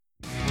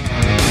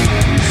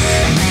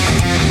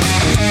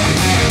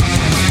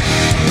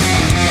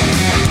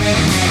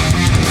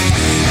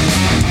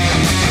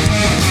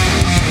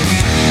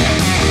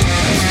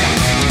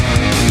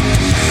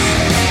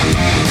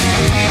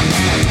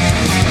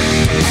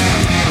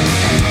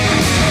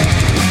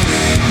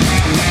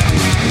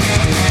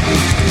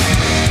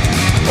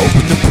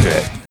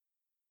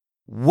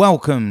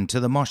Welcome to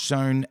the Mosh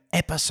Zone,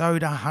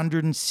 episode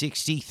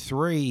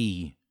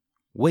 163,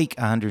 week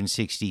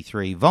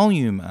 163,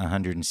 volume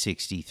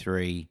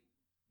 163,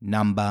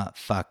 number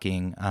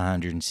fucking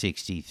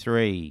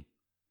 163.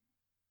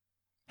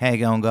 How you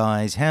going,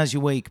 guys? How's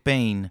your week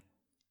been?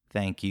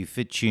 Thank you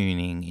for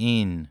tuning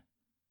in.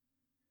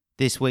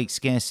 This week's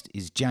guest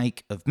is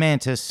Jake of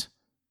Manntis,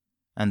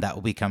 and that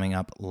will be coming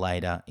up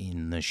later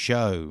in the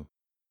show.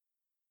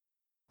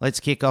 Let's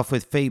kick off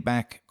with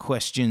feedback,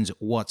 questions,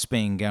 what's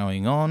been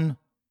going on.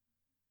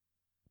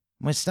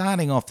 We're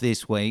starting off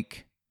this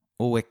week,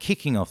 or we're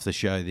kicking off the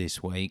show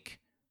this week,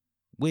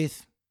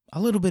 with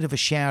a little bit of a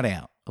shout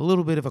out, a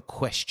little bit of a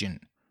question.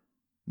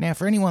 Now,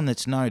 for anyone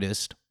that's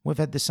noticed, we've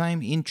had the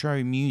same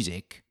intro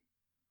music,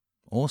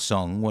 or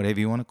song, whatever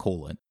you want to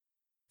call it,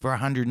 for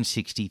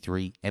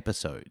 163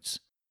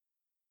 episodes.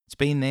 It's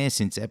been there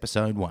since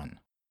episode 1.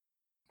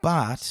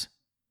 But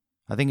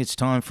I think it's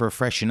time for a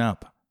freshen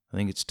up. I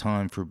think it's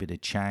time for a bit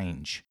of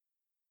change.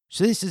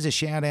 So this is a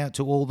shout out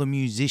to all the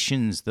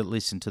musicians that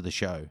listen to the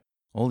show,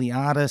 all the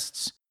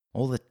artists,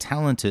 all the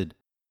talented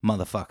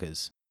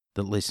motherfuckers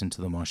that listen to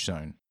the Mosh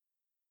Zone.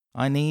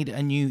 I need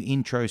a new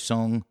intro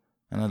song,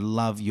 and I'd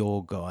love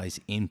your guys'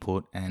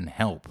 input and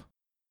help.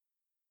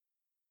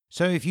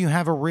 So if you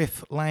have a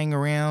riff laying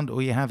around,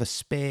 or you have a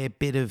spare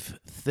bit of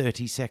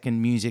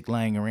 30-second music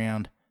laying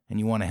around, and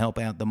you want to help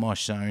out the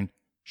Mosh Zone,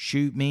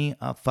 shoot me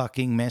a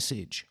fucking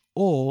message,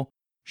 or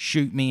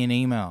shoot me an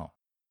email.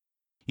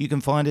 You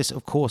can find us,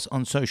 of course,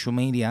 on social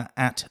media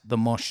at The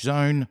Mosh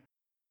Zone,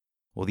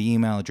 or the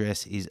email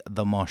address is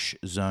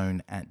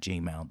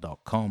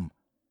themoshzone@gmail.com.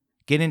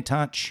 Get in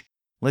touch.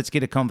 Let's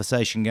get a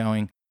conversation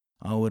going.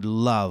 I would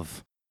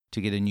love to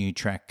get a new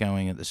track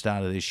going at the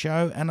start of this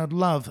show, and I'd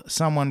love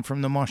someone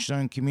from the Mosh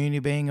Zone community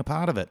being a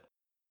part of it.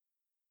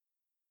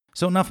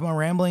 So enough of my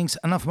ramblings,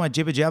 enough of my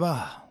jibber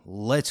jabber.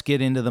 Let's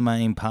get into the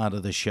main part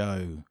of the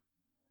show.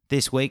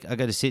 This week, I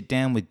got to sit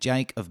down with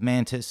Jake of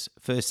Manntis.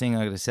 First thing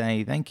I got to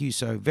say, thank you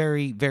so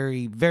very,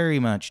 very, very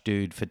much,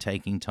 dude, for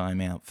taking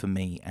time out for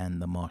me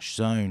and the Mosh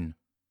Zone.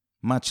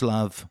 Much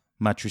love,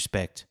 much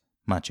respect,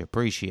 much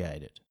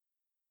appreciated.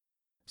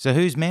 So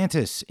who's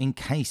Manntis? In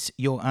case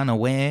you're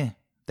unaware,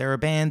 they're a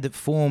band that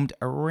formed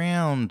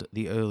around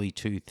the early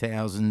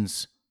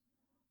 2000s.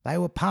 They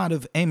were part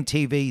of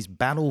MTV's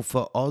Battle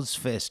For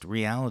Ozzfest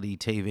reality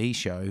TV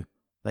show.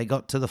 They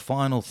got to the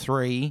final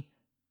 3.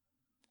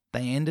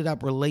 They ended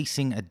up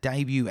releasing a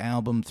debut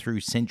album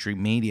through Century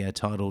Media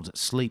titled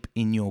Sleep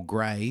in Your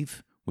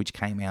Grave, which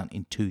came out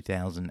in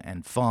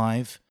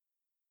 2005.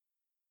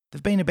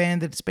 They've been a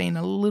band that's been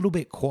a little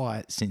bit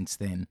quiet since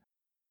then,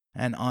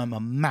 and I'm a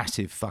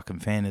massive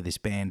fucking fan of this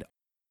band.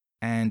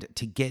 And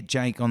to get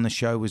Jake on the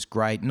show was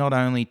great, not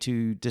only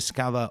to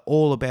discover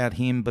all about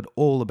him, but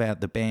all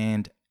about the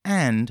band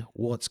and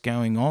what's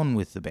going on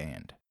with the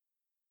band.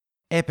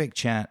 Epic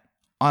chat.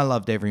 I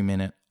loved every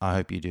minute. I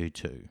hope you do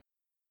too.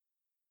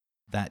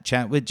 That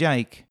chat with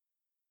Jake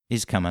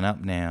is coming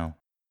up now.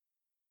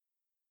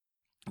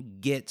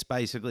 Gets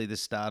basically the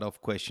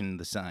start-off question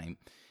the same,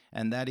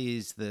 and that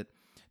is that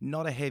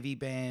not a heavy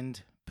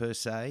band per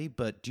se,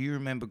 but do you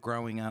remember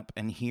growing up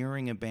and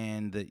hearing a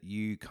band that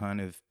you kind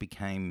of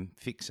became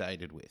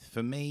fixated with?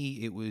 For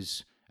me, it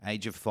was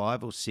age of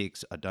 5 or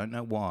 6, I don't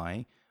know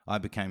why, I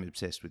became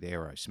obsessed with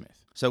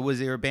Aerosmith. So was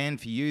there a band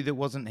for you that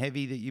wasn't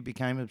heavy that you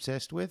became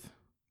obsessed with?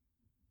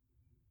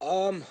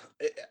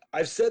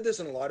 I've said this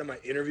in a lot of my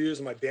interviews,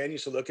 and my band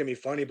used to look at me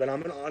funny, but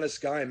I'm an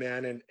honest guy,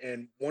 man.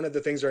 And one of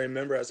the things I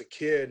remember as a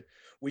kid,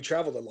 we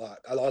traveled a lot.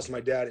 I lost my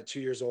dad at 2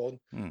 years old.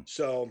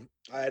 So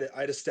I had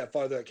a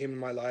stepfather that came in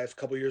my life a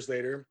couple years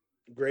later,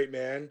 great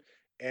man.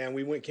 And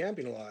we went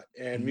camping a lot,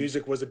 and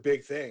music was a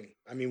big thing.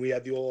 I mean, we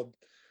had the old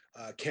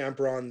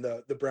camper on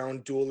the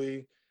brown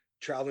dually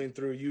traveling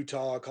through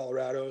Utah,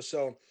 Colorado.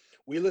 So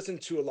we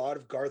listened to a lot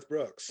of Garth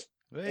Brooks.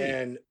 Hey.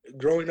 And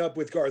growing up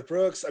with Garth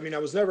Brooks, I mean, I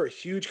was never a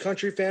huge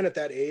country fan at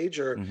that age,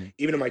 or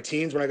even in my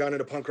teens when I got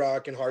into punk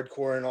rock and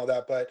hardcore and all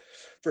that. But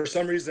for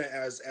some reason,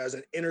 as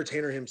an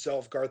entertainer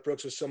himself, Garth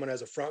Brooks was someone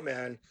as a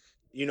frontman,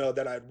 you know,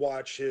 that I'd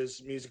watch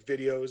his music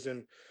videos.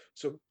 And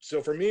so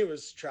for me, it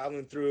was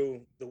traveling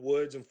through the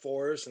woods and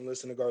forests and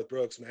listening to Garth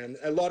Brooks, man.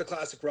 A lot of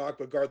classic rock,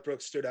 but Garth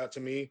Brooks stood out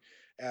to me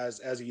as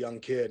a young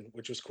kid,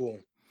 which was cool.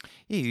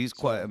 Yeah, he was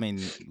quite, I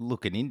mean,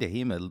 looking into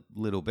him a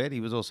little bit,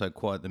 he was also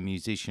quite the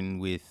musician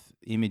with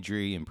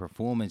imagery and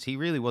performance. He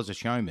really was a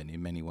showman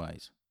in many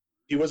ways.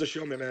 He was a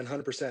showman, man,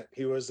 100%.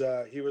 He was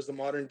the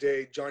modern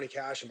day Johnny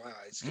Cash in my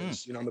eyes,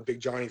 because, you know, I'm a big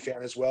Johnny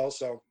fan as well.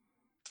 So,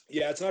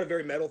 yeah, it's not a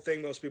very metal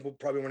thing. Most people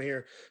probably want to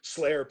hear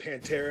Slayer,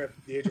 Pantera at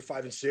the age of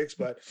 5 and 6,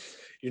 but,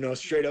 you know,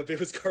 straight up, it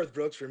was Garth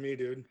Brooks for me,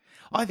 dude.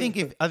 I think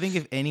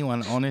if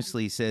anyone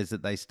honestly says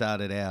that they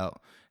started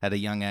out at a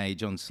young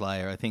age on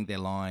Slayer, I think they're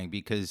lying,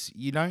 because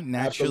you don't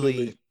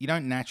naturally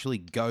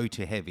go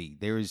to heavy.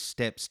 There is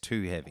steps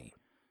to heavy.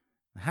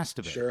 It has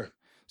to be. Sure.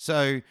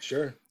 So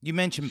you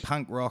mentioned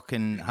punk rock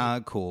and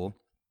hardcore.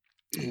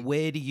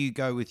 Where do you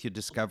go with your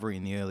discovery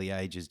in the early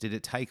ages? Did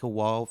it take a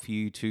while for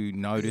you to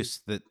notice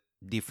that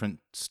different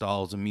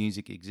styles of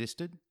music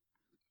existed?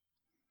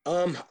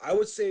 I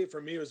would say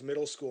for me it was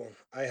middle school.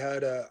 I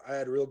had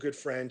a real good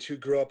friend who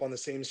grew up on the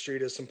same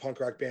street as some punk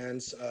rock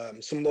bands,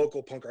 some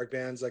local punk rock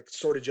bands like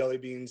Sort of Jelly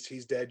Beans,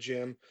 He's Dead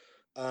Jim,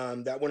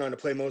 that went on to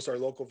play most of our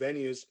local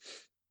venues.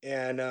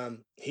 And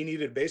he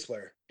needed a bass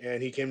player,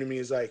 and he came to me.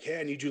 He's like, "Hey,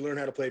 I need you to learn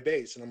how to play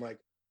bass." And I'm like,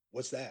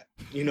 "What's that?"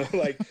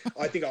 Like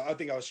I think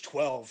I was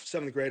 12,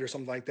 seventh grade or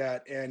something like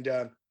that. And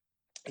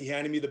he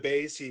handed me the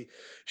bass. He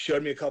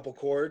showed me a couple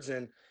chords,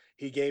 and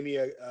he gave me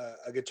a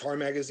guitar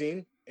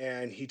magazine,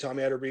 and he taught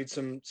me how to read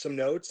some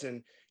notes.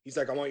 And he's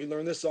like, "I want you to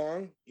learn this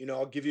song.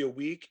 I'll give you a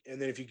week,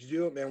 and then if you can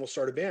do it, man, we'll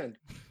start a band."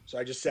 So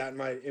I just sat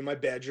in my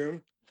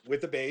bedroom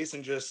with the bass,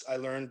 and just I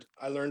learned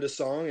a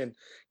song, and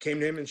came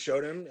to him and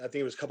showed him. I think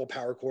it was a couple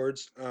power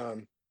chords,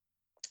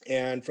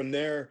 and from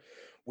there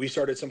we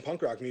started some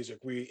punk rock music.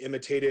 We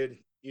imitated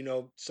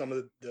some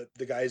of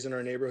the guys in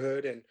our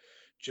neighborhood, and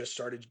just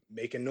started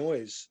making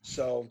noise.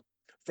 So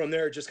from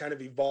there it just kind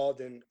of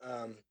evolved, and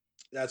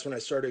that's when I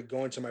started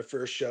going to my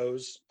first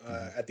shows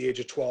at the age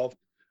of 12.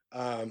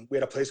 We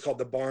had a place called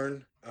the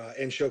Barn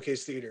and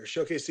Showcase Theater.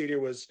 Showcase Theater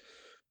was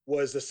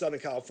the Southern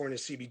California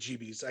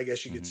CBGBs, I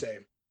guess you could Mm-hmm. say.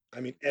 I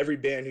mean, every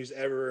band who's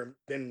ever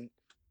been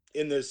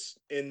in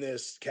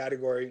this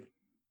category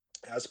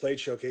has played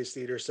Showcase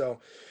Theater. So,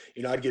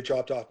 I'd get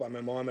dropped off by my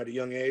mom at a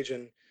young age,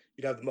 and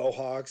you'd have the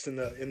Mohawks and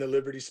the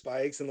Liberty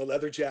Spikes and the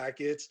leather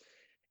jackets.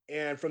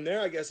 And from there,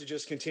 I guess it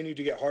just continued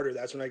to get harder.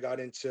 That's when I got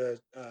into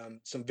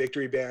some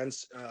victory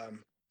bands.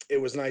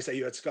 It was nice that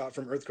you had Scott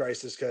from Earth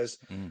Crisis, because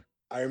Mm.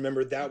 I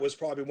remember that was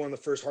probably one of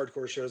the first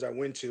hardcore shows I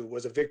went to,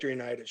 was a victory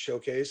night at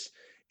Showcase.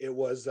 It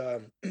was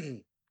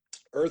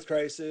Earth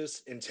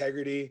Crisis,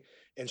 Integrity,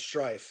 and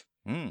Strife.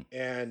 Mm.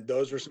 And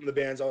those were some of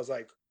the bands I was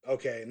like,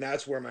 okay. And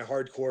that's where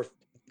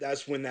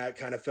that's when that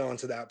kind of fell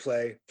into that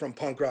play from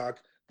punk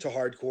rock to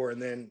hardcore,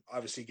 and then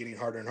obviously getting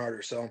harder and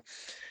harder. So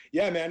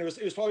yeah, man, it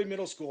was probably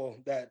middle school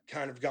that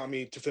kind of got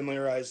me to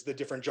familiarize the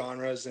different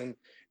genres and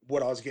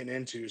what I was getting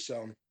into.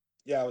 So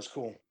yeah, it was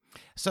cool.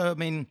 So, I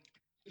mean,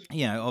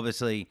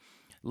 obviously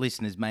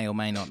listeners may or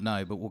may not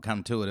know, but we'll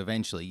come to it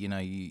eventually.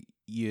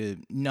 You're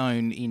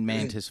known in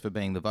Mantis for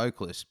being the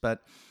vocalist,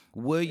 but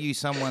were you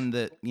someone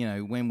that,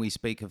 when we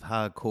speak of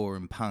hardcore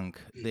and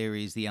punk, there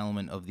is the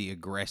element of the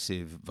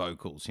aggressive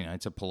vocals?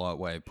 It's a polite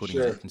way of putting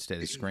Sure. it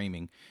instead of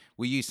screaming.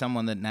 Were you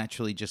someone that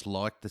naturally just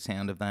liked the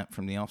sound of that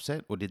from the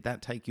offset, or did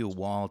that take you a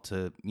while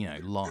to,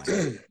 like?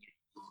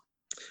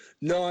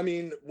 No, I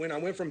mean, when I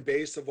went from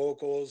bass to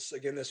vocals,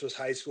 again, this was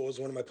high school, it was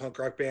one of my punk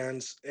rock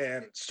bands,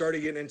 and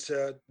started getting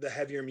into the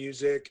heavier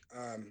music,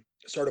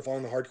 started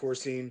following the hardcore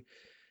scene.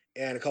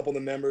 And a couple of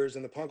the members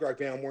in the punk rock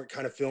band weren't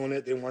kind of feeling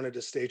it. They wanted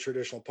to stay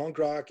traditional punk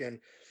rock. And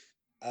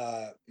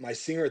my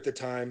singer at the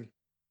time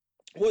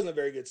wasn't a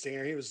very good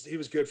singer. He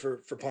was good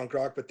for punk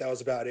rock, but that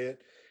was about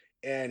it.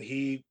 And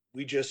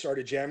we just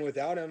started jamming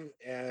without him,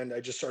 and I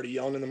just started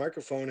yelling in the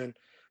microphone, and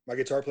my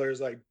guitar player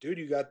was like, "Dude,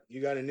 you got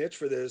a niche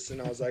for this."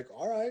 And I was like,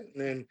 "All right."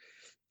 And then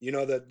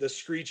the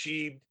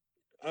screechy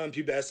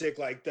pubescent,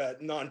 like the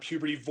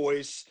non-puberty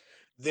voice,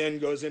 then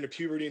goes into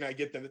puberty, and I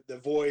get the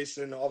voice,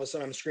 and all of a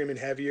sudden I'm screaming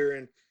heavier.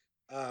 And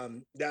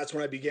that's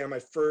when I began my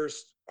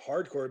first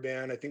hardcore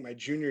band, I think my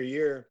junior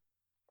year,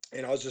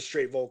 and I was just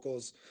straight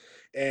vocals.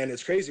 And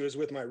it's crazy, it was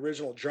with my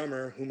original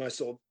drummer, whom I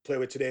still play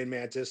with today in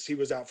Mantis. He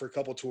was out for a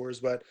couple tours,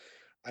 but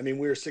I mean,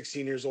 we were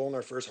 16 years old in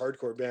our first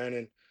hardcore band,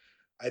 and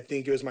I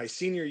think it was my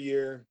senior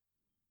year.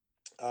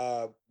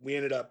 We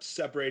ended up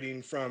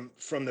separating from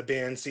the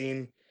band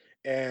scene,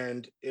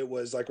 and it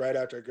was like right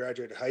after I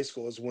graduated high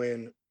school is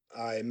when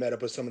I met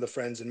up with some of the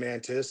friends in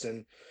Mantis,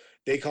 and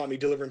they caught me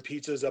delivering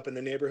pizzas up in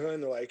the neighborhood,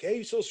 and they're like, "Hey,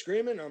 you still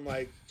screaming?" I'm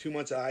like, 2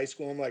 months of high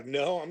school. I'm like,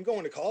 "No, I'm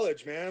going to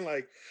college, man.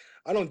 Like,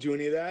 I don't do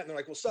any of that." And they're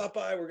like, "Well, stop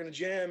by. We're gonna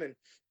jam." And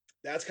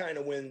that's kind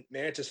of when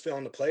Mantis fell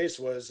into place.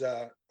 Was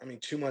I mean,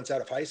 2 months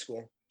out of high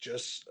school,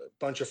 just a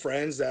bunch of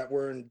friends that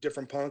were in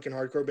different punk and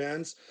hardcore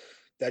bands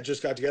that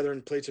just got together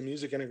and played some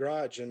music in a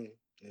garage, and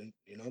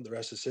the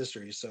rest is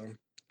history. So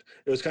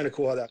it was kind of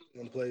cool how that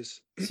fell into place.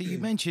 So you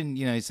mentioned,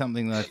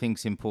 something that I think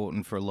is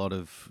important for a lot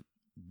of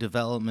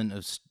development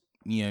of,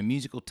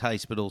 musical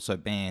taste, but also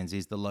bands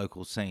is the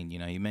local scene.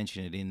 You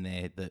mentioned it in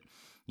there that,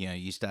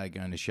 you started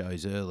going to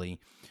shows early.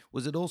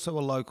 Was it also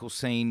a local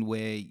scene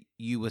where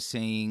you were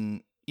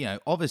seeing,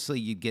 obviously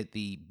you'd get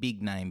the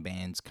big name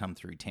bands come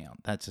through town.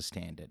 That's a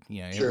standard.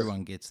 Sure.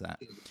 Everyone gets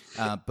that.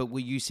 But were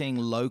you seeing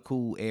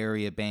local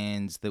area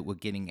bands that were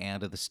getting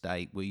out of the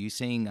state? Were you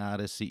seeing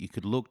artists that you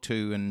could look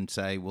to and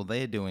say, well,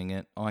 they're doing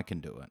it, I can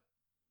do it?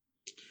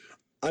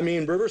 I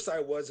mean,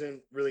 Riverside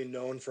wasn't really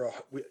known for,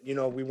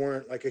 we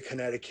weren't like a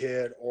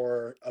Connecticut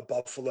or a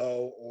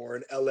Buffalo or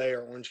an LA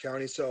or Orange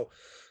County. So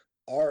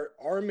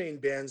our main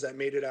bands that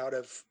made it out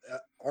of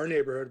our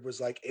neighborhood was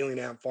like Alien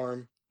Ant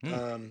Farm,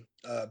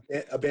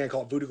 a band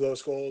called Voodoo Glow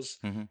Skulls,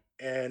 Mm-hmm.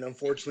 and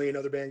unfortunately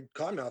another band,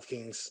 Cottonmouth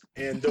Kings.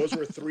 And those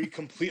were three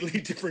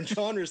completely different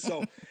genres.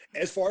 So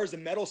as far as the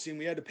metal scene,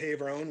 we had to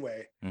pave our own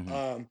way.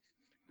 Mm-hmm.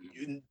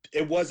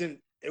 It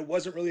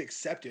wasn't really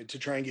accepted to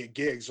try and get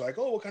gigs. Like,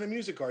 "Oh, what kind of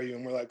music are you?"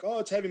 And we're like, "Oh,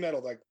 it's heavy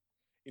metal." Like,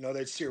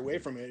 they'd steer away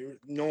from it.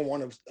 No one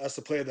wanted us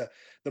to play the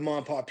mom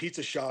and pop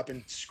pizza shop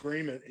and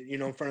scream it, in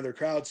front of their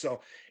crowd.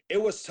 So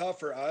it was tough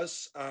for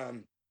us.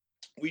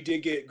 We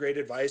did get great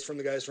advice from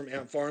the guys from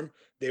Ant Farm.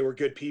 They were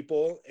good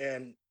people,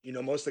 and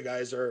most of the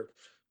guys are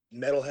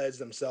metalheads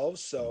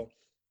themselves. So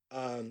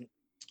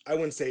I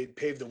wouldn't say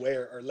paved the way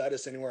or led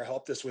us anywhere,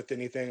 helped us with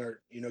anything,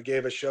 or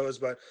gave us shows,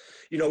 but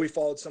we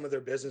followed some of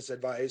their business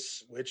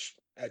advice, which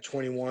at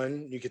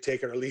 21 you could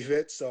take it or leave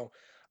it. So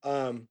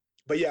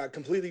but yeah,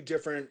 completely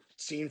different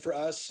scene for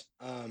us.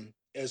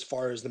 As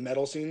far as the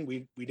metal scene,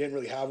 we didn't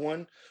really have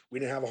one. We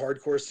didn't have a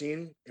hardcore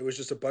scene. It was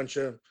just a bunch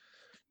of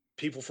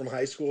people from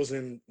high schools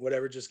and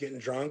whatever, just getting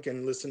drunk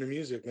and listening to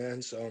music,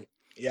 man. So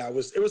yeah, it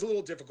was a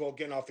little difficult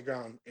getting off the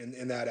ground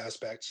in that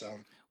aspect. So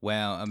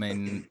wow, I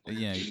mean,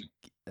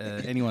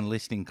 anyone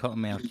listening,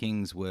 Cottonmouth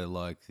Kings were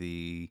like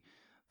the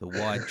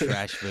white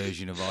trash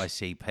version of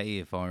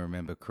ICP, if I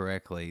remember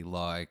correctly.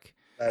 Like,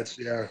 that's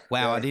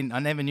wow, yeah. I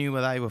never knew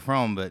where they were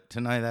from, but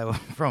to know they were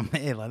from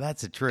there, like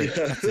that's a trip.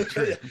 That's a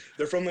trip. Yeah,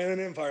 they're from the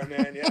Inland Empire,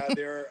 man. Yeah,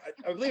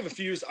 I believe a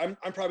few. I'm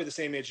probably the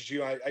same age as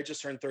you. I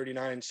just turned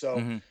 39,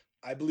 so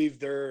I believe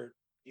they're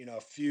a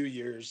few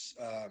years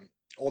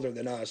older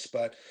than us.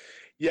 But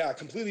yeah,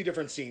 completely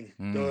different scene.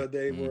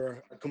 They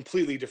were a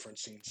completely different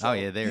scene. So oh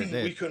yeah,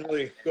 they're we couldn't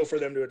really go for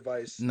them to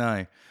advice.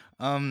 No.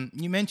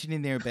 You mentioned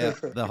in there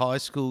about the high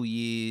school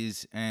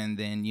years, and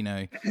then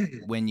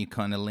when you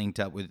kind of linked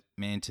up with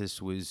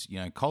Manntis was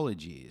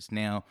college years.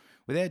 Now,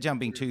 without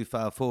jumping too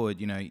far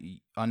forward,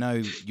 I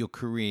know your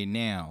career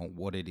now,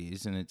 what it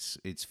is, and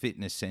it's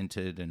fitness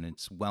centered and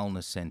it's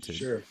wellness centered.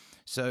 Sure.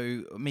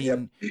 So, I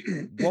mean,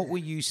 what were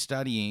you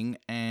studying,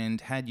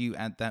 and had you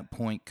at that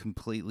point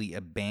completely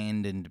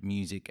abandoned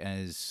music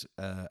as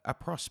a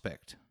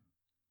prospect?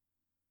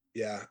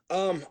 Yeah.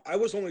 I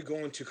was only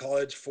going to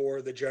college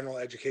for the general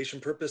education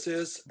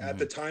purposes. At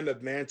the time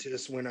of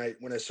Manntis, when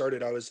I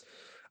started, I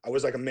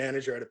was like a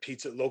manager at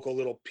a local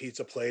little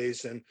pizza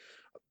place, and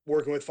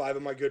working with 5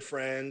 of my good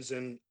friends.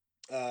 And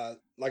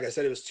like I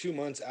said, it was 2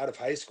 months out of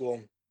high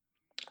school.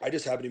 I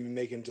just happened to be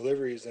making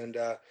deliveries, and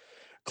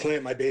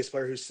Clint, my bass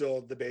player, who's still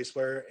the bass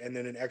player, and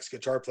then an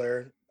ex-guitar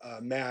player,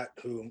 Matt,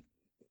 who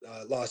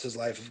lost his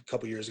life a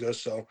couple years ago.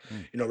 So,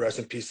 rest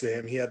in peace to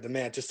him. He had the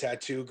Manntis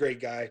tattoo, great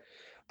guy.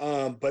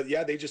 But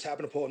yeah, they just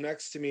happened to pull up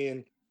next to me,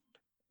 and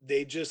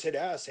they just had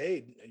asked,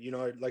 hey,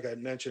 like I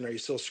mentioned, are you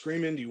still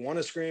screaming? Do you want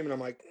to scream? And I'm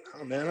like,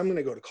 oh man, I'm going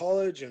to go to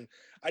college. And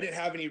I didn't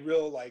have any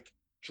real like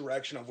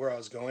direction of where I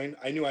was going.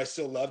 I knew I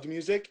still loved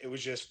music. It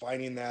was just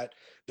finding the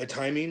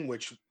timing,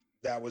 which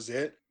that was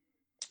it.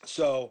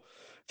 So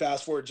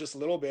fast forward just a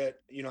little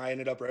bit, I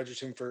ended up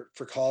registering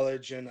for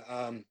college, and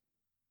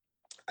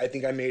I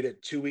think I made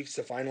it 2 weeks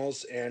to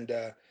finals, and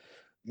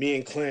me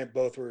and Clint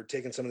both were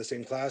taking some of the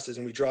same classes,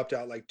 and we dropped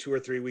out like 2 or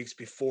 3 weeks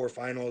before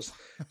finals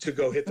to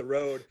go hit the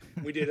road.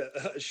 We did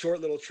a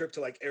short little trip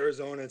to like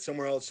Arizona and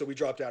somewhere else. So we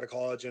dropped out of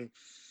college, and,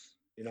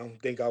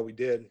 thank God we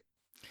did.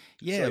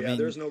 Yeah, so, I mean,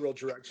 there's no real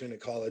direction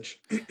at college.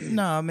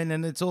 No, I mean,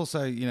 and it's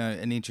also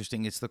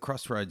it's the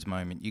crossroads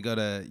moment. You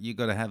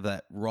gotta have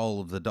that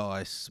roll of the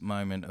dice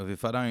moment of,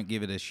 if I don't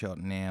give it a shot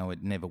now,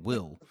 it never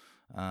will.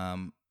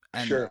 And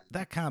Sure.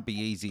 that can't be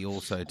easy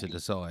also to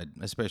decide,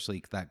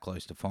 especially that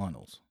close to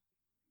finals.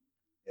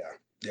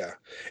 Yeah.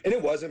 And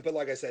it wasn't, but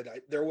like I said,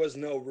 there was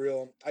no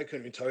real, I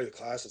couldn't even tell you the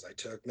classes I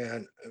took,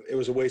 man. It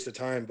was a waste of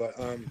time, but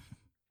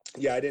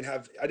yeah, I didn't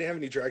have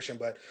any direction.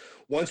 But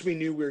once we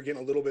knew we were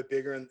getting a little bit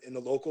bigger in the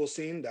local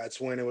scene,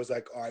 that's when it was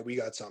like, all right, we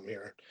got something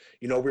here.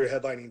 We were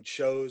headlining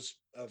shows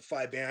of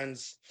 5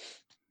 bands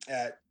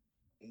at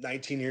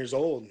 19 years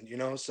old,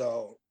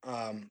 so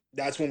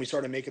that's when we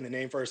started making the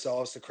name for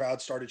ourselves. The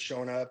crowd started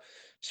showing up,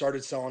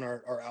 started selling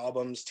our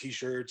albums,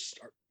 t-shirts,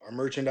 our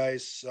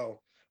merchandise.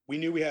 So we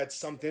knew we had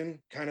something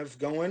kind of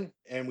going,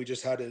 and we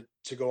just had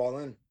to go all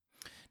in.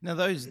 Now,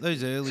 those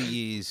early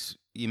years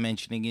you're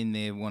mentioning in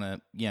there,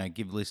 want to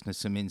give listeners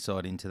some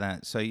insight into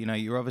that. So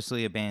you're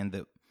obviously a band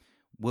that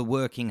were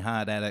working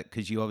hard at it,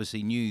 because you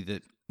obviously knew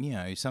that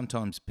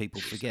sometimes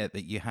people forget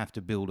that you have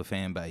to build a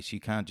fan base. You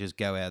can't just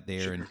go out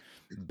there and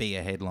be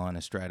a headliner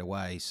straight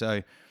away.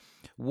 So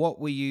what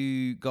were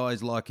you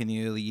guys like in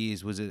the early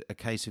years? Was it a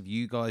case of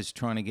you guys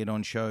trying to get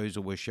on shows,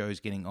 or were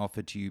shows getting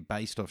offered to you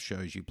based off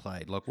shows you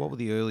played? Like, what were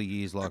the early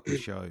years like with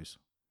shows?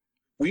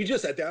 We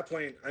just, at that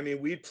point,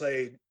 we'd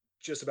played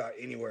just about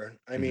anywhere.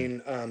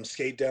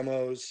 Skate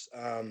demos,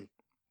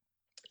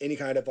 any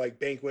kind of like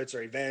banquets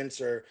or events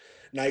or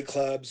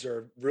nightclubs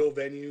or real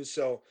venues.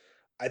 So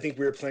I think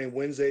we were playing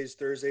Wednesdays,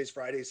 Thursdays,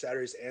 Fridays,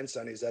 Saturdays, and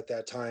Sundays at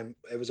that time.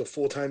 It was a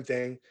full-time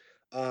thing.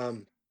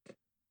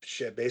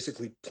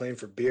 Basically playing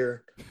for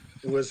beer.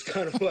 It was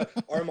kind of what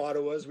our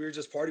motto was. We were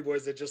just party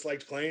boys that just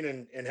liked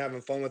playing and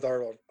having fun with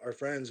our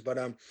friends. But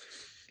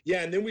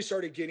yeah, and then we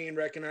started getting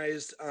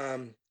recognized.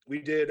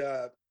 We did,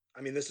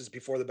 this is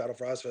before the Battle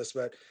For Ozzfest,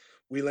 but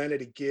we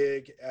landed a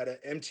gig at an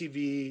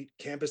MTV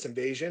Campus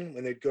Invasion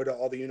when they'd go to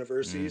all the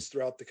universities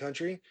throughout the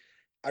country.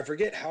 I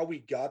forget how we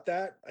got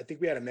that. I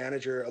think we had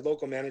a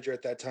local manager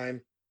at that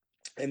time,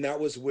 and that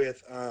was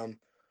with,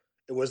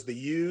 it was The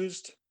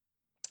Used,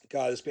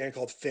 God, this band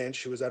called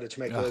Finch, who was out of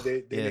Temecula. Oh,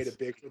 They made yes. it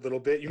big for a little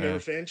bit. You remember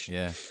Finch?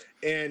 Yeah.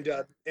 And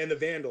the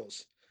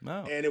Vandals.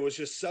 No. And it was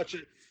just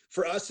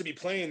for us to be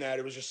playing that,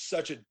 it was just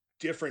such a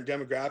different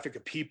demographic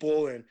of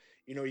people. And,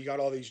 you know, you got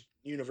all these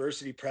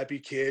university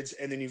preppy kids,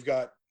 and then you've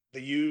got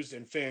the Used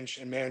and Finch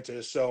and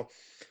Manntis. So,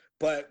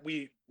 but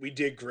we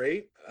did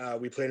great.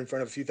 We played in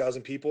front of a few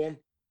thousand people.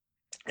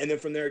 And then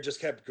from there, it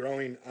just kept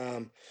growing.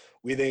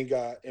 We then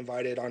got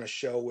invited on a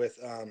show with,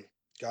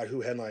 God,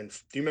 who headlined?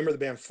 Do you remember the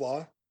band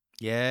Flaw?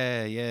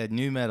 Yeah.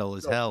 New metal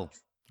as So, hell.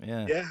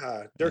 Yeah.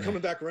 yeah, they're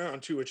coming back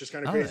around too, which is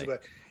kind of Are crazy. they?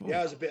 But Cool. yeah,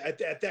 it was a bit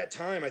at that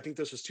time. I think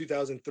this was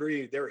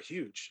 2003. They were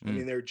huge. I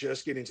mean, they were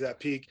just getting to that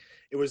peak.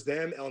 It was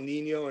them, El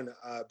Nino, and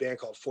a band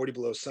called 40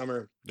 Below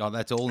Summer. Oh,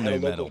 that's all At a new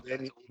local metal.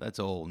 venue. That's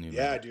all new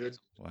Yeah, metal. dude.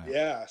 Wow.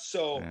 Yeah.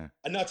 So, Yeah.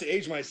 not to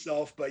age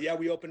myself, but yeah,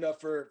 we opened up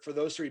for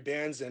those three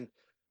bands, and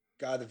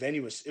God, the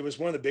venue was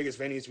one of the biggest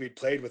venues we'd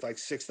played with, like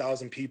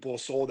 6,000 people,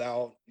 sold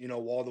out, you know,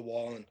 wall to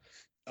wall,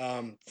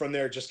 and from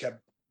there it just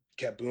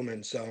kept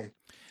booming. So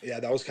yeah,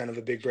 that was kind of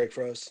a big break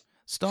for us.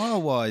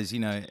 Style wise, you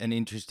know, an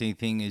interesting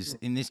thing is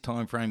in this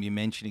time frame you're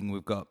mentioning,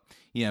 we've got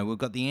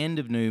the end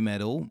of new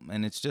metal,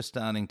 and it's just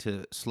starting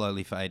to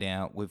slowly fade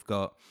out. We've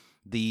got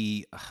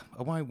the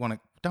don't want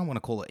to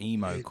call it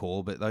emo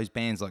core, but those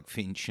bands like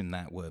Finch and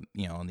that were,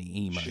 you know, on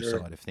the emo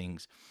side of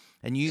things,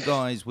 and you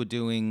guys were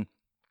doing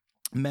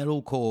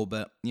metalcore,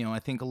 but you know, I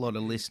think a lot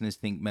of listeners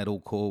think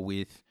metalcore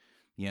with,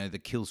 you know, the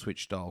kill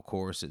switch style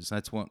choruses.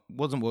 That's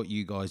wasn't what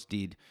you guys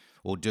did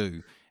or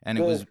do, and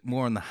it was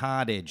more on the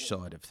hard edge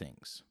side of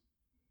things.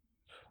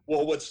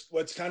 Well,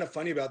 what's kind of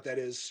funny about that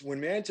is when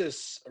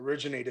Manntis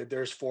originated,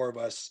 there's four of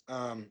us,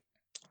 and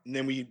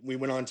then we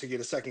went on to get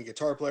a second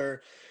guitar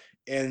player,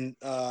 and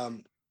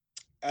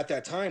at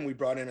that time we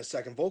brought in a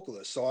second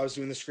vocalist. So I was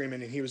doing the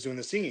screaming and he was doing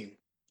the singing,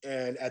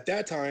 and at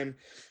that time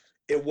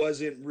it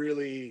wasn't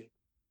really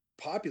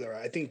popular.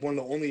 I think one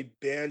of the only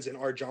bands in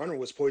our genre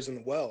was Poison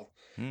the Well,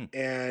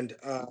 and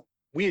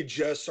we had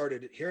just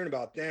started hearing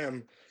about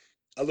them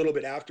a little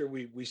bit after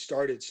we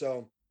started.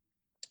 So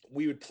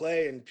we would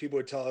play and people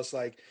would tell us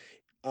like,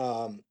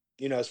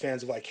 you know, as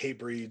fans of like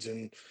Hatebreeds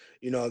and,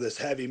 you know, this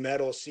heavy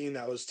metal scene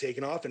that was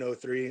taken off in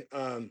 03,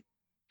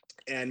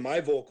 and my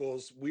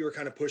vocals, we were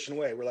kind of pushing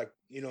away. We're like,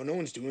 you know, no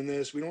one's doing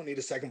this. We don't need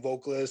a second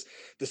vocalist.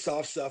 The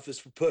soft stuff is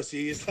for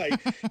pussies. Like,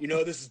 you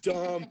know, this is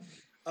dumb.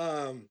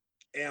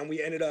 And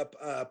we ended up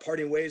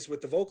parting ways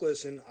with the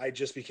vocalist, and I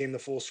just became the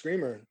full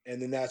screamer.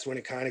 And then that's when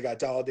it kind of got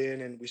dialed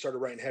in, and we started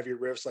writing heavier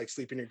riffs like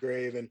Sleep in Your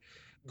Grave and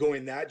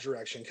going that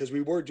direction, because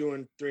we were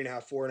doing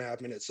 3.5,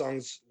 4.5 minute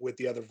songs with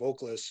the other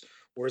vocalists,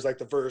 whereas like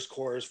the verse,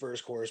 chorus,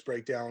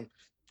 breakdown,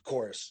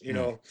 chorus, you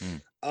know.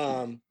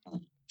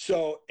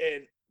 So,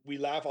 and we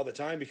laugh all the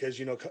time because,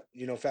 you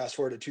know, fast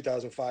forward to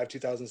 2005,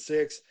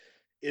 2006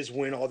 is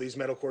when all these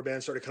metalcore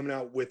bands started coming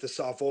out with the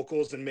soft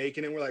vocals and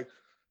making it. We're like,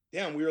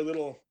 damn, we were a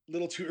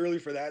little too early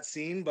for that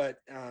scene, but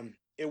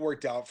it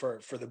worked out for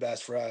the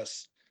best for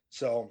us.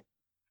 So,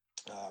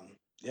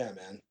 yeah,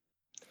 man.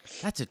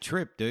 That's a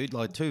trip, dude.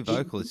 Like two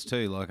vocalists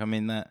too. Like, I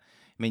mean,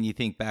 you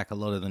think back, a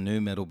lot of the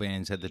new metal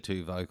bands had the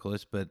two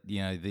vocalists, but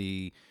you know,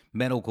 the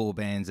metalcore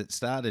bands that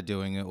started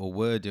doing it or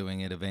were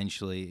doing it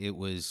eventually, it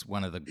was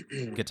one of the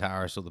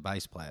guitarists or the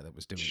bass player that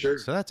was doing it.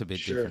 So that's a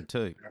bit different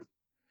too.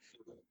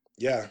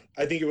 Yeah,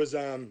 I think it was.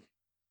 God,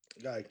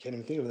 I can't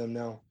even think of them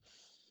now.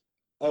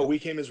 Oh, We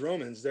Came as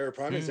Romans. They're a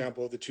prime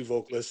example of the two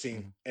vocalists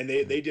scene, and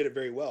they did it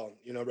very well.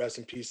 You know, rest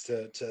in peace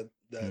to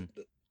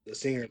the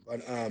singer.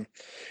 But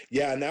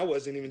yeah, and that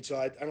wasn't even until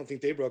I don't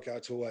think they broke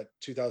out till what,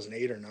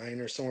 2008 or 9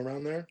 or somewhere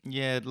around there.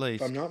 Yeah, at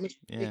least. If I'm not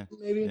mistaken,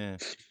 maybe. Yeah.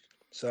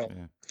 So,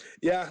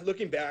 yeah,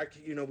 looking back,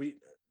 you know, we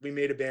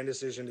made a band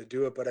decision to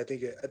do it, but I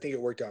think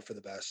it worked out for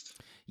the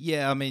best.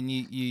 Yeah, I mean,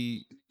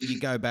 you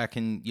go back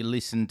and you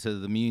listen to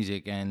the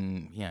music,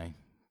 and you know,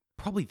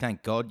 probably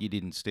thank God you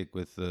didn't stick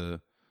with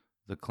the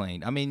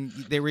clean. I mean,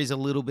 there is a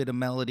little bit of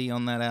melody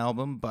on that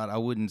album, but I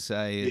wouldn't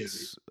say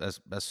it's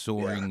a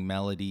soaring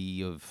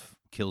melody of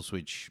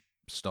Killswitch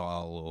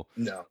style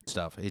or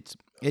stuff. It's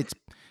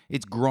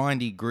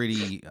grindy,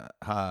 gritty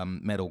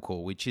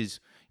metalcore, which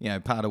is, you know,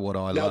 part of what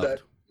I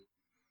loved.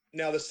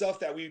 Now the stuff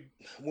that when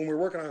we were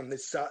working on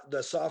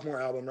the sophomore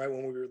album, right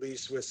when we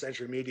released with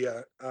Century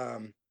Media,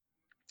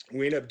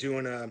 we ended up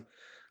doing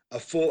a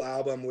full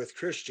album with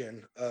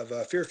Christian of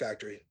Fear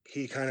Factory.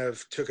 He kind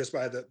of took us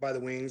by the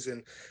wings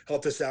and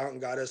helped us out and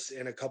got us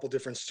in a couple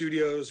different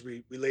studios.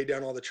 We laid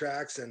down all the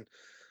tracks, and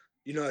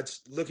you know,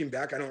 it's looking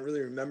back, I don't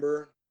really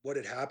remember what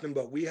had happened,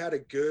 but we had a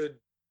good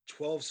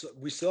 12.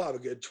 We still have a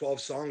good 12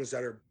 songs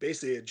that are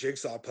basically a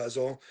jigsaw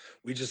puzzle.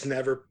 We just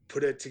never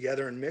put it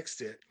together and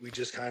mixed it. We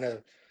just kind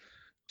of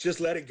just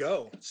let it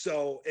go.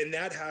 So, and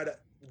that had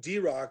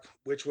D-Rock,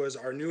 which was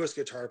our newest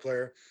guitar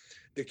player.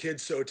 The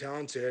kid's so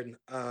talented.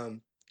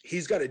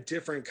 He's got a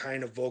different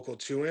kind of vocal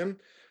to him,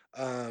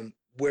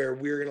 where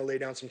we're going to lay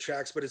down some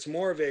tracks, but it's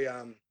more of a,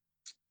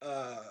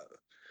 I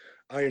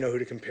don't know who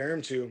to compare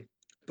him to,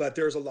 but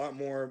there's a lot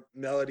more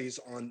melodies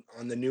on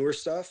the newer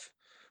stuff,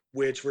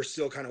 which we're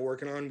still kind of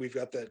working on. We've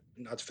got the,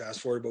 not to fast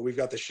forward, but we've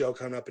got the show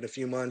coming up in a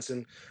few months.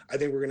 And I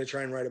think we're going to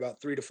try and write about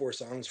 3 to 4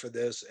 songs for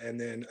this, and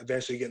then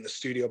eventually get in the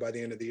studio by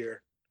the end of the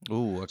year.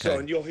 Oh, okay. So,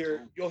 and you'll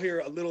hear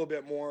a little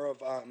bit more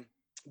of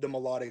the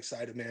melodic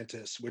side of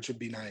Manntis, which would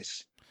be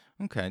nice.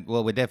 Okay.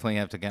 Well, we definitely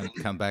have to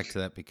come back to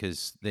that,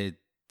 because there are a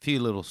few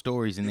little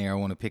stories in there I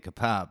want to pick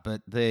apart.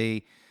 But Go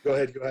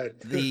ahead.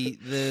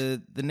 the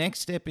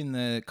next step in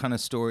the kind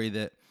of story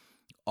that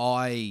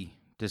I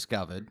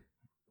discovered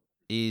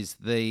is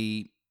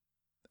I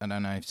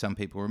don't know if some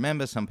people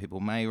remember, some people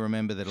may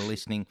remember that are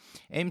listening.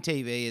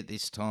 MTV at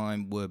this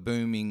time were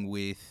booming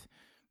with,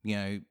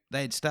 they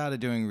had started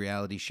doing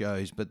reality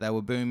shows, but they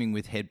were booming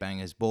with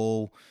Headbangers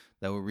Ball.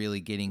 They were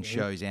really getting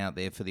shows out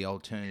there for the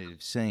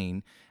alternative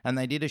scene. And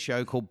they did a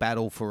show called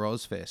Battle For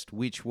Ozzfest,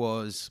 which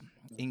was,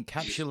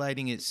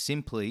 encapsulating it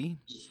simply,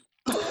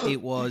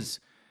 it was,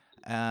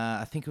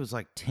 I think it was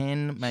like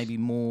 10, maybe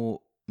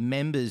more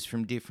members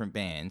from different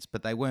bands,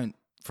 but they weren't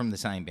from the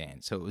same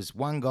band. So it was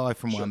one guy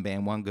from one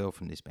band, one girl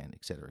from this band,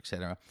 et cetera, et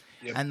cetera.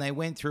 Yep. And they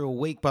went through a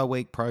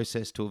week-by-week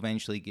process to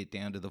eventually get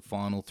down to the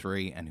final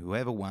 3, and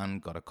whoever won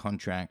got a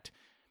contract.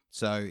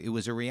 So it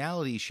was a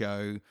reality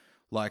show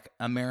like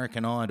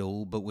American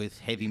Idol, but with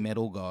heavy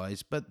metal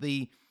guys. But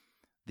the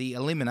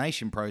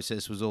elimination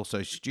process was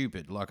also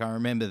stupid. Like, I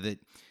remember that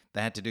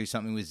they had to do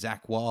something with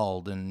Zakk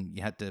Wylde, and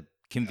you had to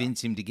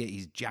convince him to get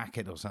his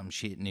jacket or some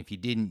shit, and if you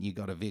didn't, you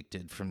got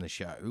evicted from the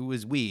show. It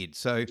was weird.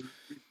 So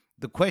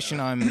the question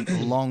I'm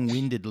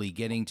long-windedly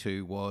getting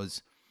to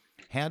was,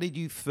 how did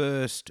you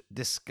first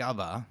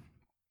discover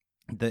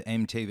that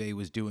MTV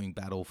was doing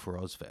Battle For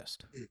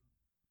Ozzfest?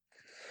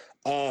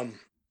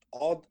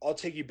 I'll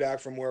take you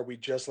back from where we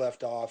just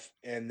left off,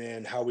 and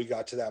then how we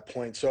got to that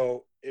point.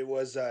 So it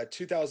was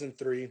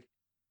 2003.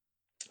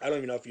 I don't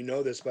even know if you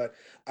know this, but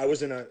I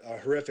was in a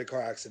horrific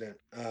car accident.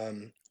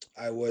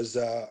 I was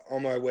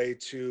on my way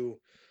to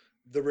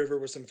the river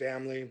with some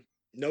family,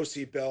 no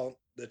seatbelt.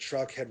 The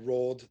truck had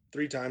rolled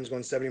 3 times,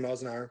 going 70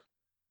 miles an hour.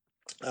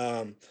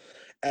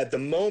 At the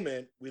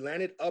moment, we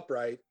landed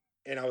upright,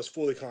 and I was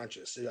fully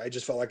conscious. I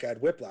just felt like I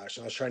had whiplash,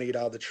 and I was trying to get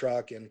out of the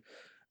truck, and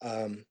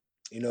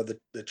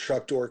the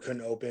truck door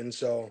couldn't open.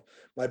 So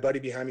my buddy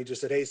behind me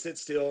just said, "Hey, sit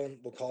still.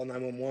 We'll call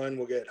 911.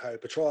 We'll get highway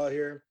patrol out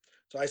here."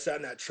 So I sat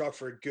in that truck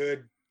for a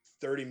good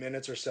 30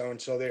 minutes or so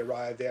until they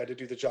arrived. They had to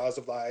do the jaws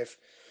of life,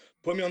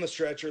 put me on the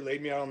stretcher,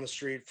 laid me out on the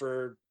street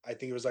for, I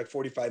think it was like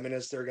 45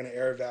 minutes. They were going to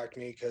air evac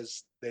me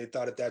because they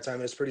thought at that time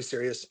it was pretty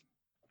serious.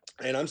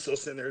 And I'm still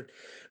sitting there,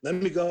 let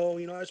me go.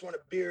 I just want a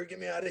beer. Get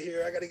me out of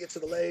here. I got to get to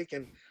the lake.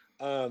 And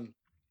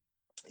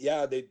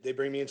they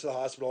bring me into the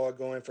hospital. I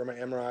go in for my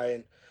MRI,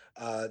 and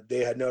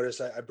they had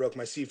noticed I broke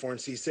my C4 and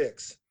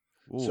C6.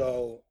 Ooh.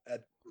 So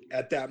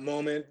at that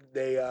moment,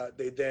 they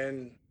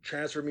then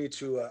transferred me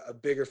to a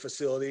bigger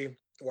facility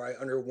where I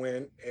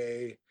underwent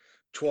a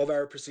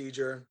 12-hour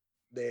procedure.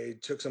 They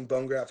took some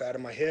bone graft out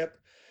of my hip,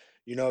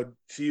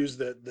 fused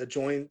the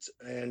joint,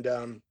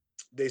 and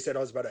they said I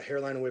was about a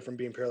hairline away from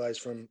being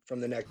paralyzed from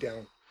the neck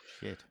down.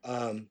 Shit.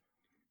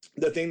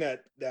 The thing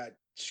that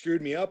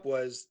screwed me up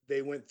was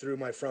they went through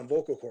my front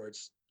vocal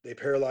cords. They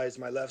paralyzed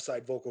my left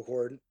side vocal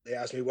cord. They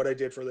asked me what I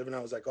did for a living. I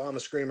was like, "Oh, I'm a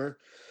screamer."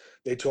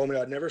 They told me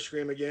I'd never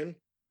scream again,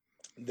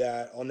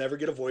 that I'll never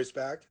get a voice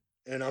back.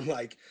 And I'm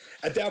like,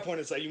 at that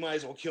point, it's like, you might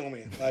as well kill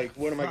me. Like,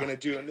 what am I going to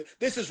do? And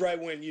this is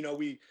right when,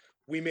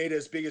 we made it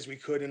as big as we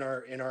could in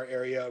our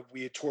area.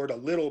 We had toured a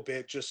little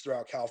bit just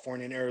throughout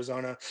California and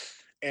Arizona,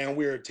 and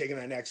we were taking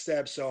that next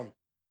step. So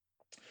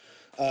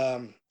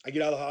I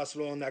get out of the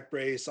hospital, neck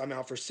brace. I'm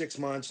out for 6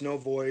 months, no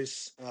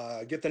voice.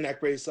 Get the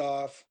neck brace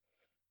off,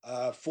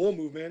 full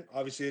movement.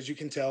 Obviously, as you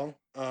can tell,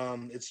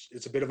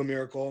 it's a bit of a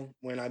miracle.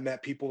 When I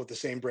met people with the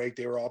same break,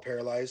 they were all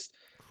paralyzed.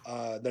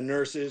 The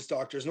nurses,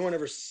 doctors, no one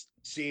ever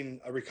seen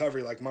a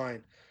recovery like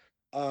mine.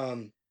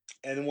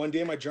 And one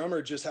day my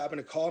drummer just happened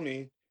to call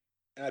me,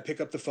 and I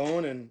pick up the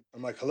phone, and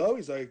I'm like, "Hello?"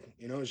 He's like,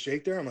 "Is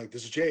Jake there?" I'm like,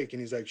 "This is Jake."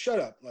 And he's like, "Shut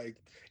up." Like,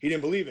 he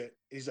didn't believe it.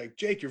 He's like,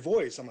 "Jake, your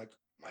voice." I'm like,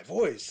 "My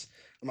voice?"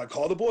 I'm like,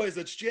 "Call the boys,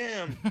 let's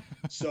jam."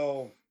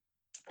 So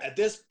at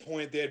this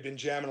point, they had been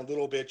jamming a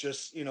little bit,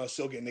 just,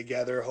 still getting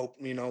together. Hope,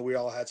 we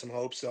all had some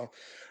hope. So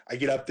I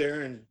get up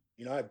there, and,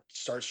 I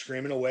start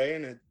screaming away,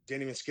 and it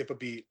didn't even skip a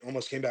beat.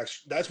 Almost came back.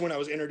 That's when I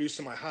was introduced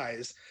to my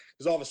highs,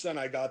 because all of a sudden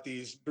I got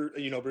these,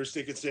 Bruce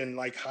Dickinson,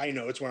 like, high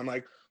notes where I'm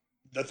like,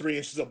 the 3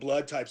 inches of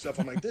blood type stuff.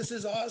 I'm like, this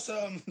is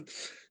awesome.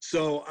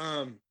 So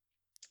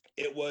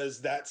it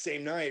was that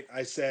same night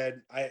I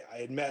said, I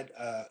had met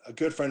a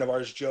good friend of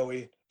ours,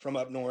 Joey, from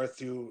up north,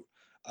 who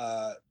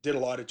did a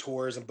lot of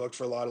tours and booked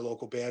for a lot of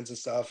local bands and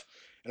stuff.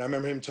 And I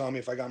remember him telling me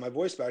if I got my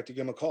voice back to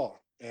give him a call,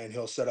 and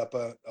he'll set up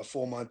a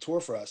full month tour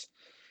for us.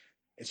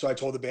 And so I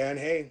told the band,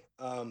 "Hey,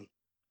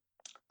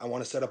 I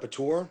want to set up a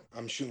tour.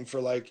 I'm shooting for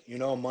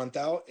a month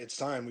out. It's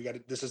time.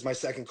 This is my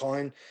second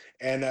calling."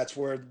 And that's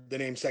where the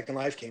name Second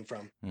Life came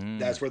from.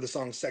 That's where the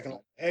song Second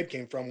Head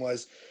came from.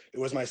 It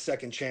was my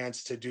second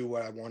chance to do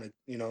what I wanted,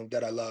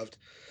 that I loved.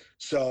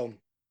 So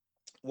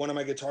one of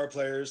my guitar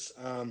players,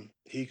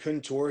 he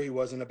couldn't tour. He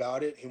wasn't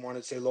about it. He wanted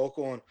to stay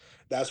local. And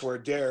that's where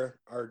Dare,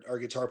 our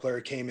guitar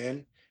player, came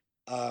in,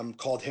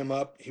 called him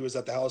up. He was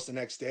at the house the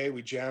next day.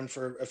 We jammed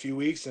for a few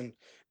weeks and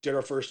did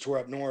our first tour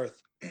up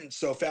north.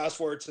 So fast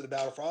forward to the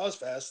Battle for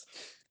Ozzfest.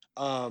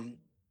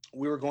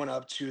 We were going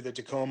up to the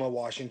Tacoma,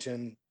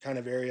 Washington kind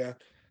of area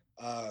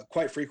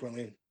quite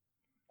frequently.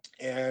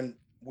 And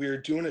we were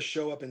doing a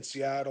show up in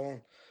Seattle,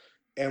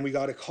 and we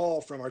got a call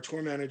from our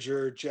tour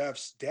manager,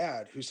 Jeff's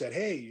dad, who said,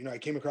 hey, you know, I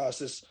came across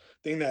this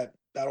thing that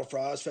Battle for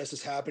Ozzfest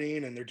is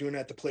happening, and they're doing it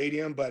at the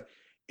Palladium, but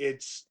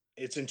it's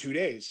in 2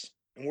 days.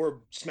 And we're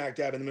smack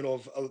dab in the middle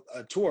of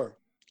a tour.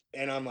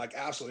 And I'm like,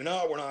 absolutely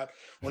not. We're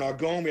not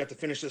going. We have to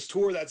finish this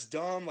tour. That's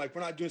dumb. Like,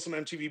 we're not doing some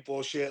MTV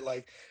bullshit.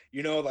 Like,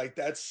 you know, like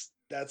that's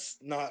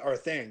not our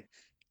thing.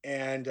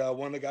 And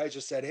one of the guys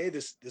just said, hey,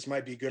 this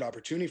might be a good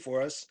opportunity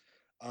for us.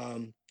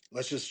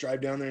 Let's just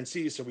drive down there and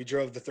see. So we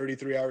drove the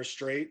 33 hours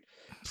straight,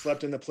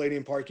 slept in the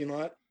Palladium parking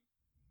lot,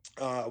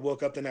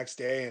 woke up the next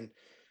day and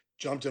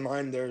jumped in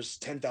line. There's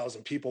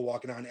 10,000 people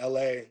walking around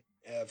LA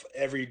of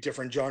every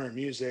different genre of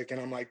music. And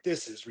I'm like,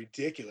 this is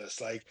ridiculous.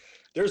 Like,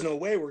 there's no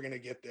way we're going to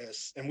get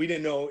this. And we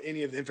didn't know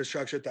any of the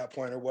infrastructure at that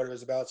point or what it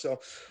was about. So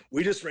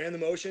we just ran the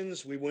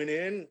motions. We went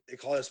in, they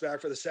called us back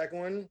for the second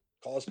one,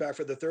 called us back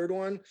for the third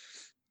one.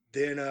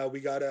 Then we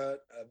got a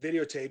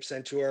videotape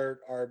sent to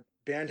our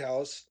band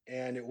house,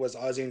 and it was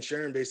Ozzy and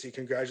Sharon basically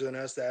congratulating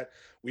us that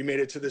we made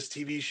it to this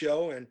TV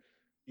show. And,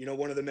 you know,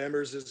 one of the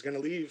members is going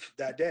to leave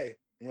that day.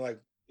 And we're like,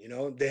 you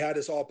know, they had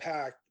us all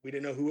packed. We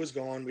didn't know who was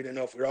going. We didn't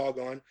know if we were all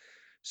going.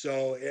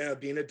 So yeah,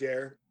 being a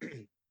Dare,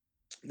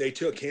 they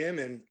took him,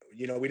 and,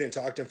 you know, we didn't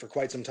talk to him for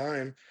quite some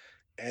time.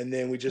 And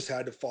then we just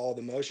had to follow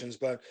the motions.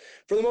 But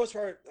for the most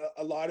part,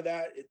 a lot of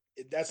that,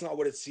 that's not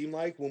what it seemed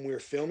like when we were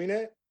filming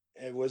it.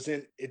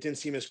 It didn't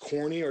seem as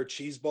corny or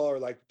cheeseball or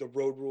like the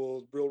real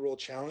rule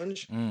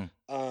challenge.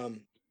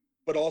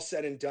 But all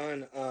said and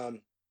done,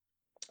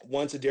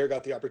 once Adair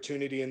got the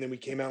opportunity, and then we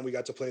came out and we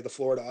got to play the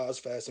Florida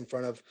Ozzfest in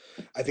front of,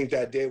 I think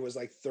that day was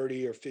like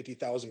 30 or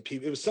 50,000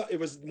 people. It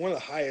was one of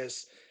the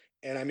highest.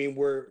 And I mean,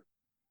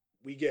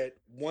 we get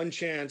one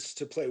chance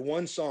to play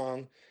one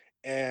song,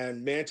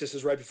 and Manntis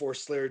is right before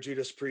Slayer,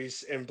 Judas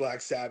Priest, and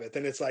Black Sabbath.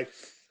 And it's like,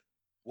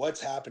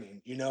 what's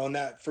happening, you know? And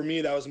that, for me,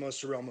 that was the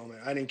most surreal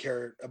moment. I didn't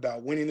care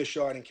about winning the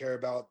show. I didn't care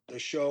about the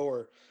show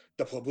or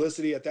the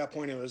publicity. At that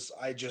point, it was,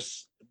 I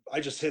just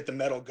hit the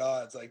metal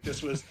gods. Like,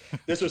 this was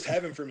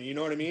heaven for me. You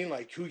know what I mean?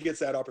 Like, who gets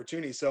that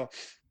opportunity? So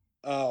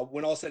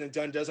when all said and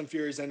done, Dozen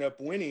Furies ended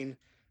up winning.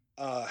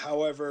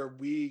 However,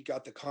 we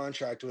got the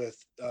contract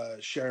with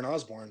Sharon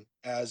Osbourne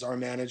as our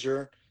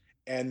manager.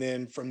 And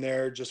then from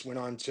there, just went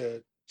on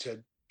to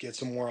get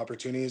some more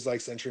opportunities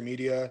like Century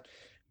Media,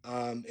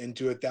 and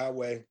do it that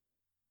way.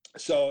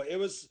 So it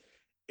was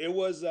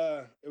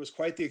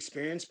quite the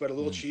experience, but a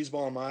little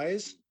cheeseball in my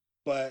eyes.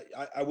 But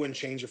I wouldn't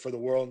change it for the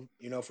world.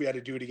 You know, if we had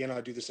to do it again,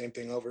 I'd do the same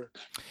thing over.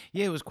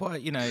 Yeah, it was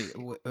quite, you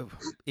know,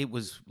 it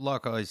was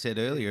like I said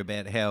earlier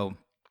about how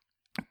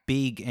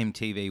big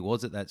MTV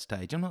was at that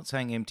stage. I'm not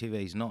saying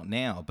MTV's not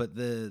now, but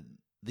the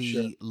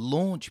Sure.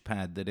 launch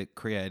pad that it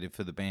created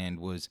for the band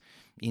was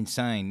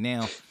insane.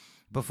 Now,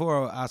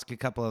 before I ask a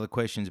couple other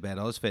questions about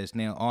Ozzfest,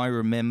 now I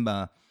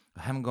remember,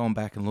 I haven't gone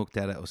back and looked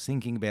at it. I was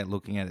thinking about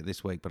looking at it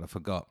this week, but I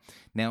forgot.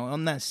 Now,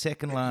 on that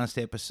second last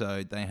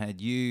episode, they had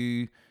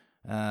you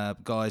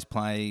guys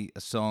play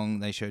a song.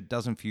 They showed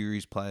Dozen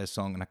Furies play a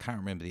song, and I can't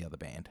remember the other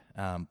band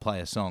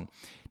play a song.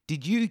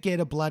 Did you get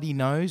a bloody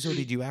nose, or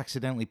did you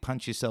accidentally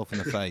punch yourself in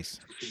the face?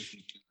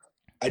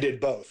 I did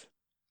both.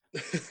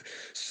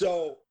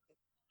 So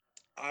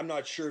I'm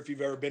not sure if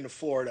you've ever been to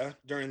Florida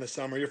during the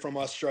summer. You're from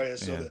Australia,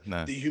 so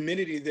the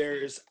humidity there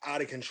is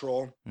out of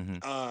control.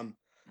 Mm-hmm.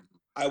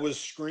 I was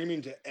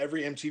screaming to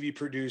every MTV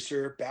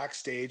producer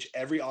backstage,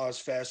 every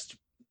Ozzfest,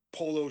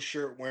 polo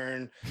shirt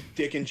wearing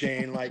Dick and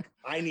Jane, like,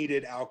 I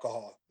needed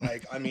alcohol.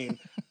 Like, I mean,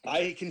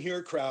 I can hear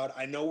a crowd.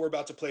 I know we're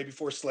about to play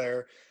before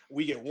Slayer.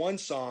 We get one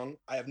song.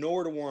 I have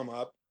nowhere to warm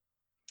up.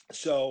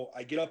 So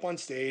I get up on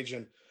stage,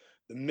 and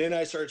the minute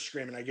I start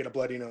screaming, I get a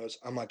bloody nose.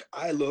 I'm like,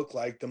 I look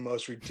like the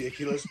most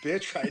ridiculous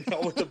bitch right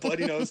now with the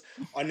bloody nose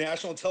on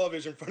national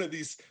television in front of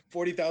these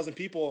 40,000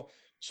 people.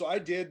 So I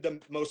did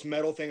the most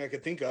metal thing I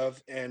could think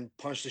of and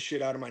punched the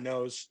shit out of my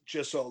nose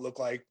just so it looked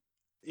like,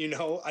 you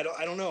know, I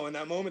don't know. In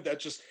that moment,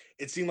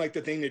 it seemed like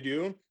the thing to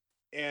do.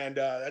 And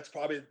that's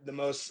probably the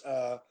most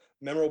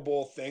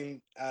memorable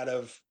thing out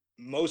of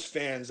most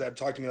fans that have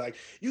talked to me, like,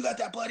 you got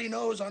that bloody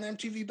nose on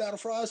MTV Battle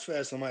For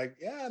Ozzfest. I'm like,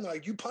 yeah. And they're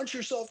like, you punch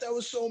yourself. That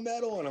was so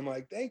metal. And I'm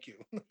like, thank you.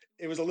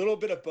 It was a little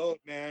bit of both,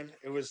 man.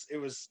 It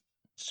was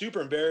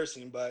super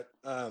embarrassing, but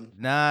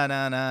No.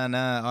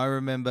 I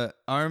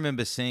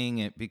remember seeing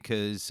it,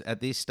 because at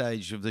this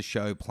stage of the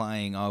show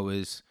playing, I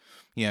was,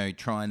 you know,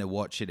 trying to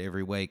watch it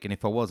every week. And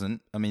if I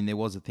wasn't, I mean, there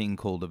was a thing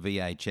called a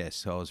VHS,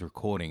 so I was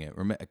recording it.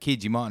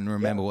 Kids, you mightn't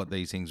remember what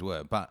these things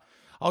were, but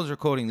I was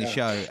recording the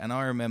show, and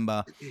I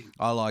remember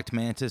I liked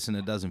Manntis and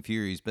A Dozen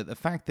Furies, but the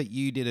fact that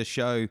you did a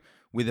show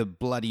with a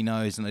bloody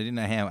nose and I didn't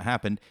know how it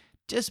happened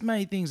just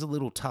made things a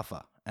little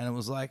tougher. And it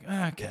was like,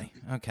 okay.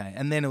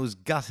 And then it was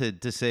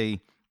gutted to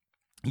see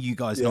you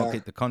guys not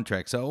get the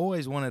contract. So I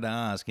always wanted to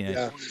ask,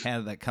 how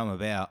did that come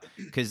about?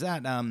 Because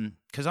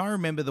I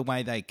remember the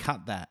way they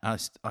cut that. I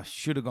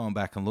should have gone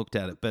back and looked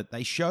at it, but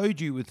they showed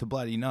you with the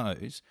bloody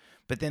nose,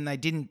 but then they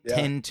didn't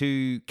tend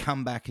to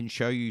come back and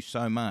show you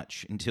so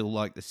much until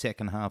like the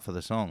second half of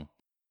the song.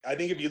 I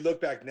think if you look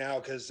back now,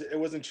 because it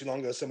wasn't too long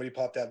ago, somebody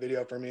popped that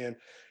video for me, and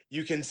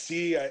you can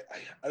see, I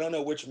don't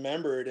know which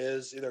member it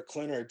is, either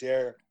Clint or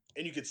Dare,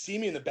 and you could see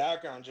me in the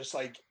background, just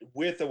like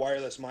with the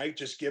wireless mic,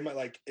 just give my,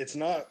 like, it's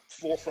not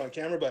full front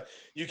camera, but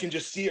you can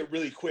just see it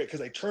really quick.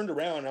 Cause I turned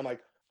around and I'm like,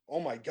 oh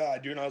my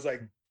God, dude. And I was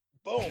like,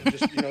 boom,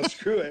 just,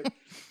 screw it.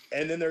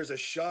 And then there's a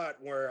shot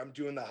where I'm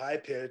doing the high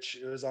pitch.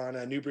 It was on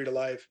a New Breed of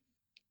Life.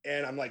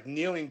 And I'm like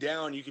kneeling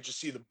down. You could just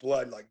see the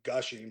blood like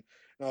gushing.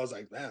 And I was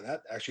like, man,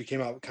 that actually came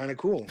out kind of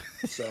cool.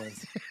 So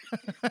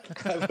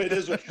it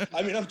is.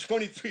 I'm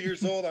 23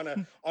 years old on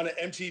an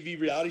MTV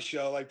reality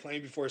show, like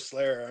playing before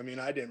Slayer. I mean,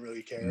 I didn't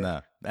really care.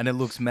 No, and it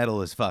looks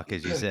metal as fuck,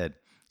 as you said.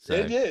 So.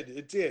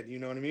 It did. You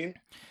know what I mean?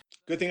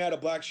 Good thing I had a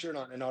black shirt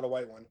on and not a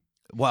white one.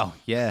 Well,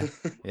 yeah.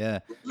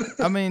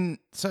 I mean,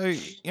 so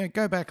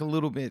go back a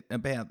little bit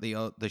about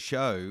the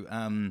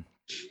show.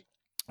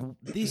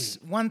 This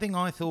one thing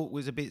I thought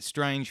was a bit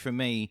strange for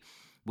me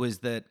was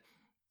that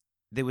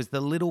there was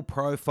the little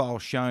profile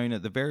shown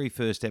at the very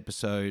first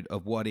episode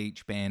of what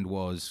each band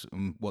was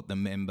and what the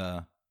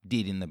member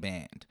did in the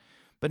band.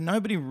 But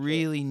nobody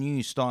really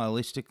knew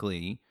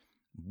stylistically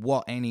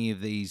what any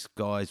of these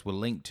guys were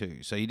linked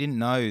to. So you didn't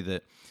know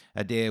that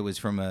Adair was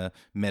from a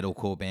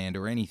metalcore band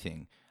or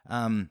anything.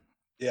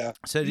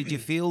 So did you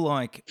feel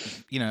like,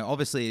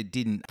 obviously it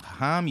didn't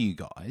harm you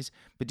guys,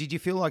 but did you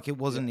feel like it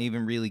wasn't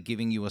even really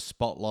giving you a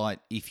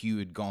spotlight if you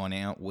had gone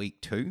out week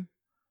 2?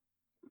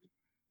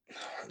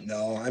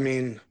 No, I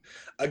mean,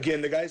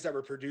 again, the guys that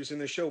were producing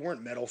the show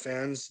weren't metal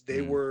fans.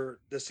 They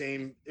were the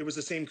same. It was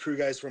the same crew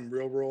guys from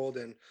Real World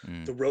and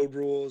the Road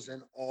Rules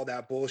and all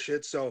that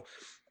bullshit. So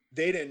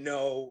they didn't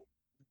know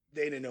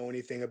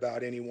anything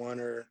about anyone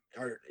or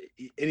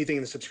anything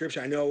in the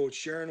subscription. I know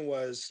Sharon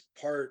was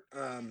part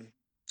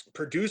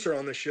producer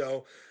on the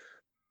show,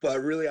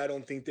 but really I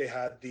don't think they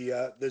had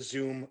the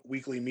Zoom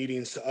weekly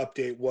meetings to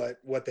update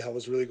what the hell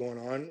was really going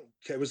on.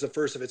 It was the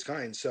first of its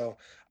kind. So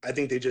I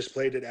think they just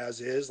played it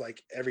as is,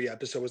 like every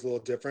episode was a little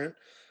different.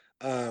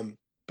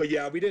 But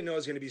yeah, we didn't know it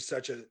was going to be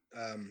such a,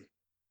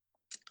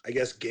 I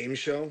guess, game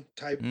show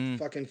type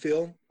fucking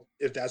feel,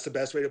 if that's the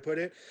best way to put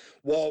it.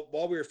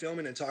 While we were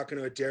filming and talking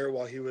to Adair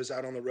while he was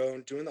out on the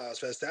road doing the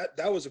Ozzfest,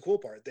 that was the cool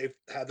part. They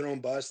had their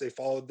own bus. They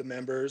followed the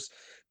members.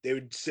 They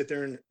would sit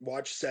there and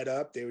watch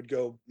setup. They would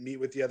go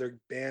meet with the other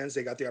bands.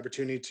 They got the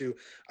opportunity to,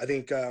 I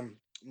think,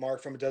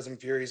 Mark from A Dozen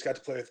Furies got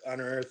to play with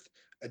Unearth.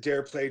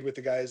 Adair played with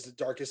the guys The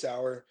Darkest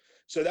Hour.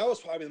 So that was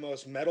probably the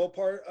most metal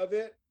part of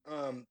it.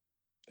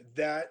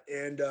 That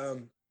and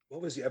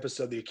what was the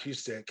episode? The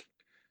acoustic.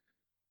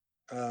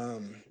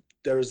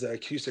 There was the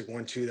acoustic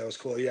one too. That was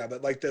cool. Yeah,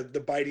 but like the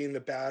biting the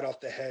bat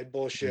off the head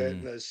bullshit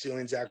and the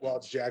stealing Zach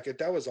Wild's jacket.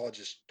 That was all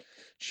just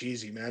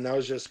cheesy, man. That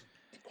was just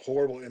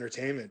horrible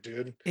entertainment,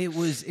 dude. It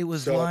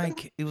was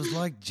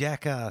like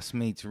Jackass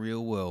meets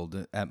Real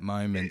World at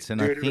moments, and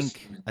dude,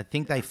 I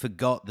think they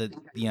forgot that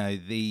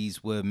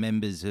these were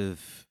members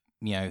of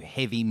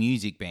heavy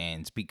music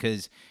bands,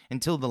 because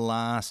until the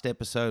last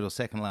episode or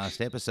second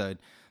last episode,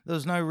 there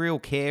was no real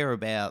care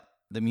about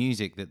the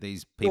music that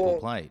these people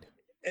played.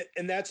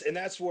 And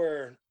that's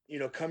where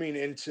coming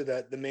into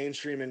the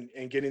mainstream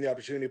and getting the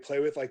opportunity to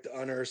play with like the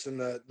Unearths and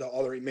the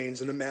All the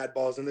Remains and the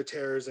Madballs and the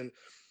Terrors, and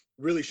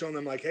really showing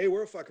them like, hey,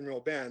 we're a fucking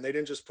real band. They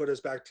didn't just put us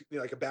back to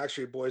like a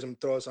Backstreet Boys and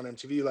throw us on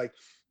MTV. Like,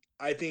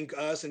 I think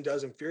us and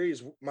Dozen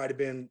Furies might have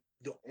been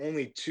the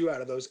only 2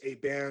 out of those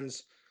 8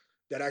 bands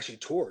that actually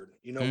toured.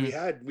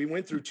 We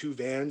went through 2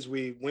 vans.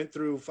 We went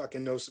through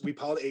we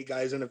piled 8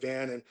 guys in a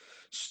van and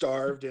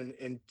starved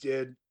and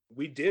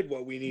we did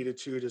what we needed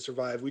to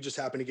survive. We just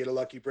happened to get a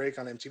lucky break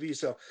on MTV.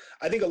 So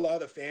I think a lot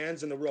of the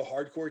fans and the real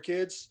hardcore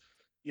kids,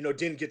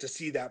 didn't get to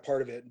see that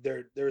part of it.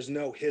 There's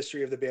no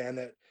history of the band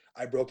that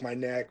I broke my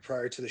neck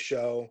prior to the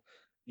show.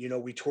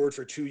 We toured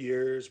for 2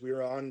 years. We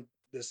were on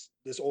this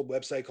old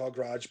website called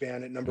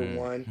GarageBand at number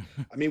 1.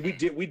 I mean, we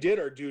did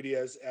our duty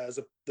as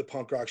the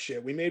punk rock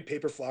shit. We made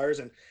paper flyers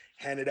and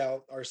handed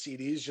out our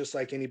CDs just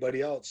like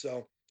anybody else.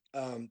 So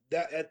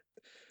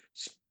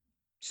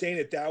saying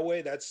it that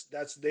way, that's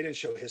they didn't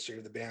show history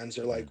of the bands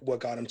or like what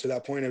got them to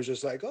that point. It was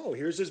just like, oh,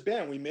 here's this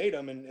band, we made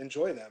them and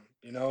enjoy them.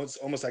 It's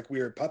almost like we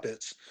were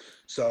puppets.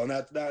 So and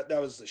that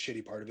was the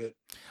shitty part of it.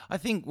 I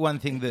think one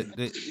thing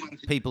that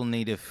people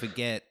need to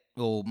forget,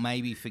 or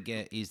maybe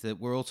forget, is that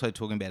we're also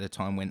talking about a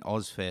time when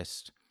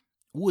Ozzfest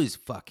was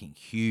fucking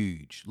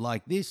huge.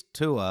 Like, this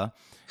tour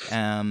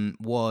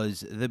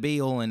was the be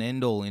all and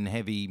end all in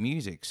heavy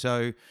music.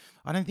 So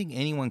I don't think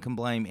anyone can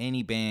blame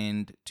any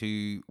band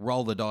to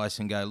roll the dice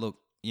and go, look,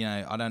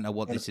 I don't know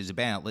what this is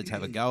about. Let's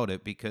have a go at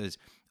it, because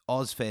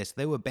Ozzfest,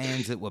 there were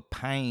bands that were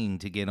paying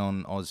to get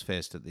on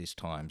Ozzfest at this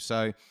time.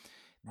 So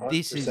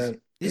this 100%.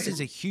 this is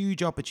a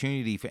huge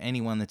opportunity for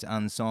anyone that's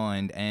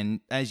unsigned. And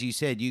as you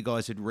said, you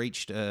guys had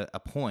reached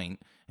a point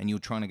and you're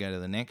trying to go to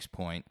the next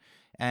point.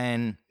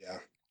 And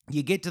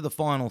you get to the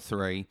final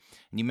three,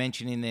 and you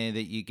mentioned in there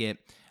that you get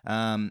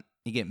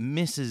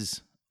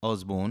Mrs.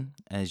 Osborne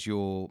as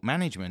your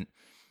management.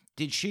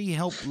 Did she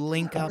help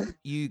link up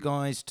you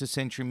guys to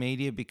Century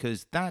Media?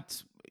 Because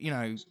that's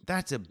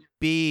a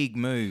big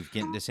move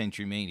getting to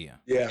Century Media.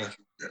 Yeah.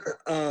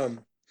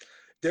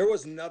 There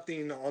was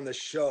nothing on the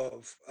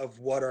show of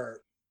what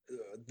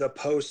the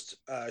post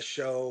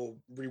show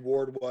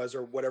reward was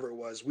or whatever it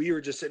was. We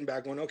were just sitting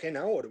back going, okay,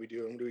 now what do we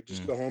do? And do we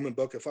just go home and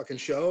book a fucking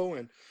show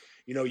and,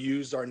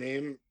 use our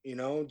name,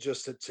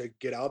 just to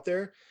get out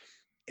there?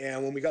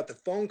 And when we got the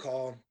phone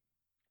call,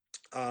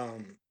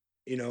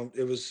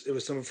 it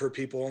was some of her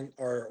people,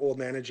 our old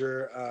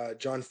manager,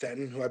 John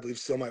Fenton, who I believe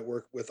still might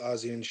work with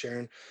Ozzy and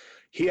Sharon.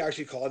 He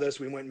actually called us.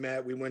 We went and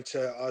met. We went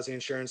to Ozzy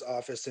and Sharon's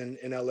office in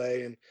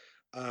LA,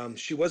 and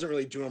she wasn't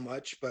really doing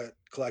much but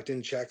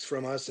collecting checks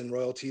from us and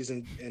royalties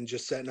and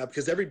just setting up,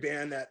 because every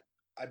band that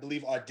I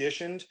believe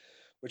auditioned,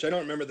 which I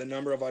don't remember the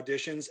number of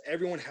auditions,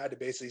 everyone had to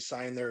basically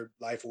sign their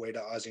life away to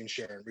Ozzy and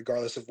Sharon,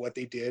 regardless of what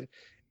they did.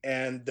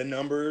 And the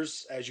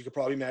numbers, as you could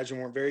probably imagine,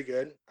 weren't very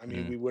good. I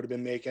mean, we would have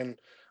been making,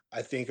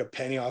 I think, a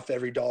penny off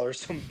every dollar,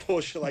 some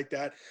bullshit like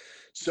that.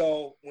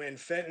 So when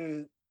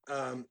Fenton,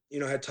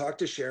 had talked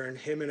to Sharon,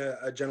 him and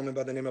a gentleman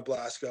by the name of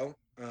Blasco,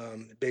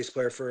 bass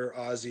player for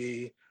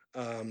Ozzy,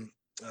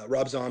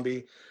 Rob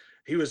Zombie,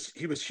 he was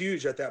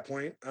huge at that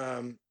point.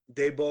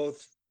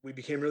 We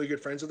became really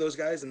good friends with those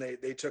guys, and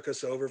they took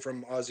us over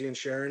from Ozzy and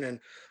Sharon,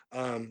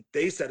 and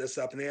they set us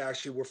up, and they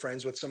actually were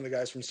friends with some of the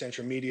guys from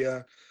Central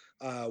Media.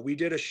 We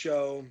did a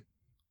show,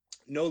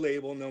 no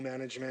label, no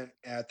management,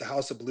 at the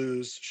House of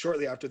Blues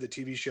shortly after the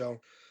TV show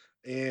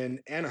in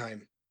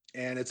Anaheim.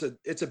 And it's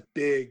a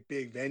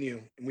big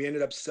venue. And we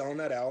ended up selling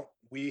that out.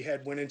 We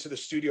had went into the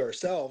studio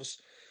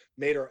ourselves,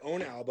 made our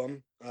own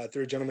album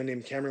through a gentleman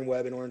named Cameron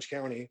Webb in Orange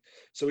County.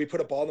 So we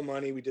put up all the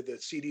money. We did the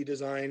CD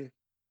design.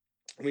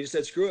 And we just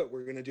said, screw it,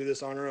 we're going to do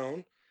this on our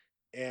own.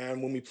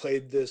 And when we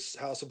played this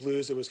House of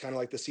Blues, it was kind of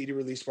like the CD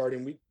release party.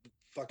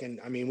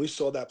 And we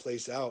sold that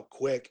place out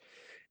quick.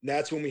 And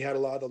that's when we had a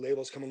lot of the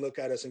labels come and look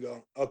at us and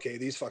go, okay,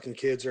 these fucking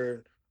kids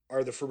are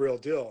the for real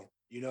deal,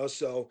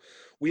 So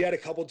we had a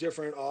couple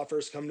different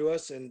offers come to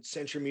us, and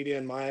Century Media,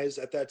 in my eyes,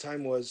 at that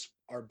time was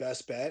our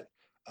best bet.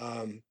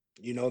 The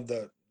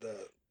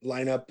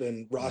lineup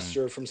and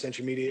roster from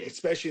Century Media,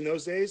 especially in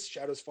those days,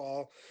 Shadows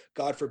Fall,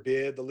 God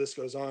Forbid, the list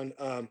goes on.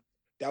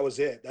 That was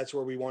it. That's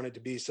where we wanted to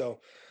be. So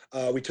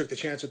we took the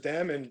chance with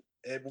them, and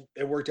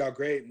it worked out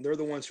great. And they're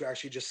the ones who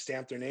actually just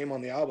stamped their name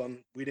on the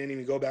album. We didn't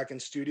even go back in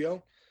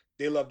studio.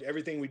 They loved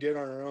everything we did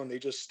on our own. They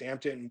just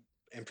stamped it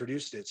and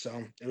produced it.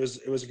 So it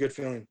was a good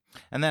feeling.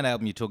 And that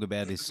album you talk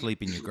about is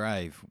Sleep in Your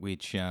Grave,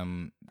 which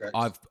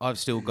I've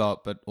still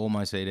got, but all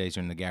my CDs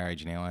are in the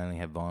garage now. I only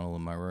have vinyl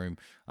in my room.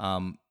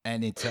 And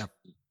it's a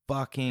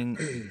fucking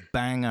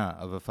banger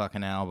of a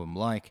fucking album.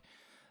 Like,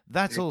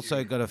 that's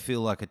also got to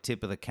feel like a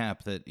tip of the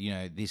cap that,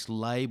 this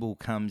label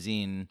comes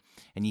in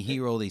and you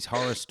hear all these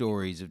horror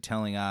stories of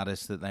telling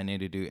artists that they need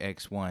to do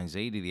X, Y, and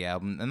Z to the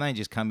album, and they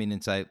just come in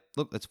and say,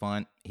 look, that's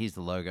fine. Here's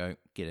the logo.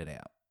 Get it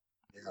out.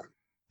 Yeah.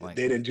 Like,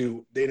 they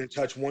didn't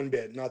touch one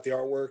bit, not the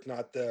artwork,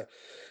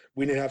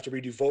 we didn't have to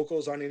redo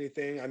vocals on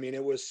anything. I mean,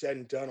 it was said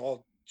and done,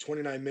 all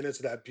 29 minutes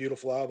of that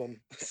beautiful album.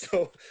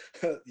 So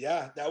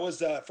yeah, that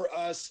was for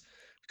us,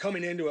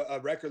 coming into a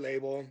record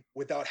label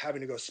without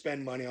having to go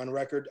spend money on a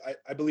record.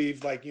 I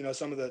believe, like,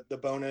 some of the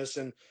bonus,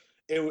 and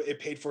it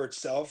paid for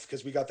itself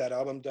because we got that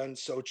album done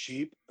so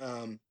cheap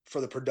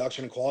for the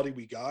production and quality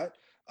we got.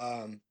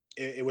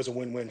 It was a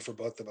win-win for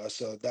both of us.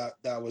 So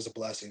that was a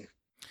blessing.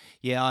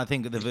 Yeah, I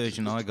think the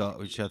version I got,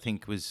 which I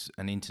think was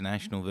an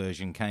international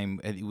version,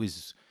 it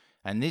was,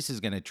 and this is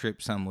going to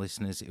trip some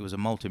listeners, it was a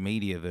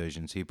multimedia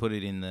version. So you put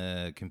it in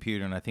the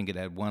computer, and I think it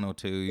had one or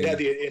two. It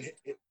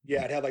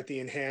had like the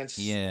enhanced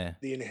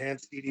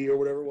CD or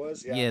whatever it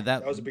was. Yeah,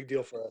 that was a big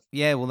deal for us.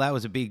 Yeah, well, that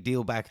was a big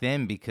deal back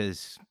then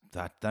because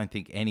I don't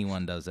think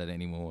anyone does that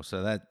anymore.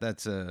 So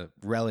that's a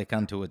relic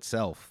unto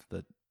itself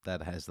that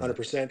has that.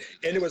 100%.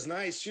 And it was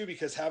nice too,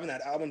 because having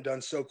that album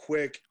done so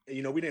quick,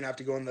 we didn't have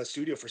to go in the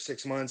studio for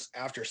 6 months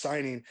after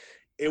signing.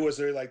 It was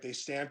there, like, they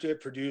stamped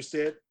it, produced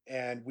it,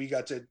 and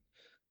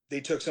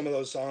they took some of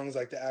those songs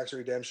like the Axe of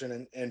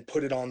Redemption and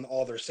put it on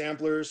all their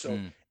samplers. So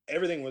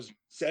everything was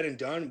said and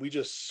done. We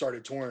just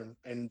started touring.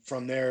 And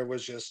from there, it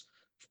was just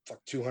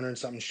 200 and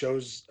something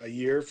shows a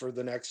year for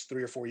the next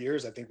 3 or 4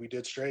 years. I think we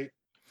did straight.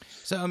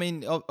 So, I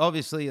mean,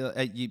 obviously,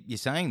 you're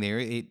saying there,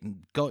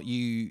 it got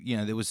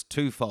you, there was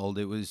twofold.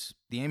 It was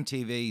the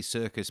MTV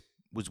circus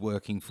was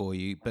working for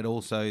you, but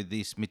also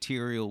this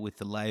material with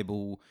the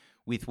label,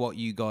 with what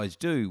you guys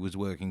do, was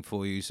working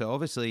for you. So,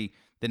 obviously,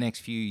 the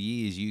next few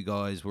years, you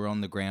guys were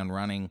on the ground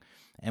running.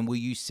 And were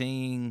you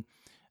seeing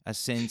a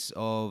sense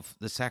of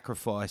the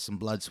sacrifice and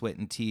blood, sweat,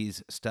 and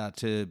tears start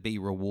to be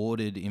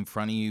rewarded in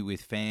front of you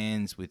with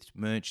fans, with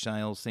merch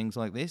sales, things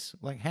like this?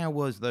 Like, how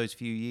was those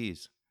few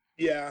years?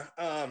 Yeah.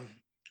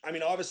 I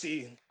mean,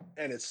 obviously,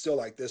 and it's still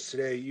like this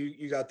today.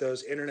 You got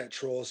those internet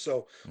trolls.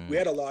 So we Mm.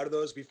 had a lot of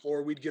those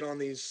before we'd get on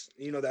these.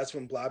 You know, that's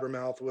when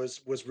Blabbermouth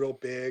was real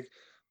big.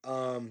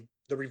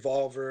 The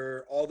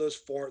Revolver, all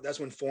those that's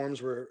when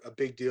forums were a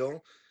big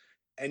deal.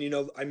 And you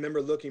know, I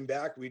remember looking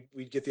back,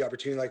 we'd get the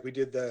opportunity, like we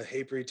did the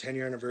Hatebreed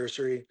 10-year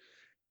anniversary,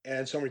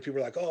 and so many people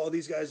were like, "Oh,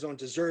 these guys don't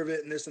deserve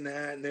it," and this and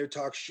that, and they would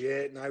talk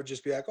shit, and I would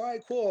just be like, "All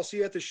right, cool, I'll see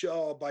you at the show.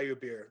 I'll buy you a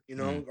beer," you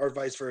know, or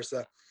vice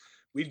versa.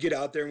 We'd get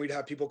out there and we'd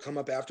have people come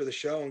up after the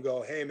show and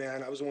go, "Hey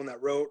man, I was the one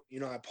that wrote, you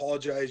know, I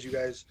apologize. You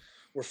guys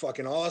were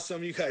fucking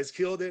awesome. You guys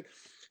killed it."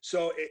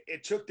 So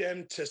it took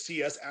them to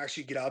see us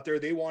actually get out there.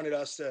 They wanted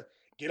us to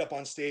get up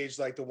on stage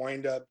like the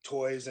wind up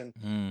toys and,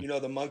 Mm. you know,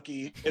 the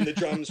monkey and the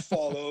drums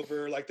fall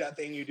over like that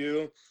thing you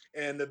do.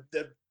 And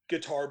the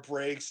guitar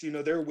breaks, you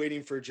know, they're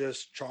waiting for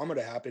just trauma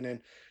to happen.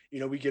 And, you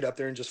know, we get up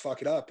there and just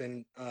fuck it up.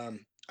 And,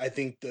 I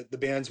think that the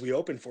bands we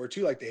opened for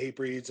too, like the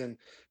Hatebreeds and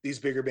these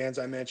bigger bands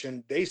I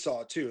mentioned, they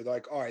saw it too. They're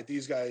like, all right,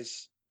 these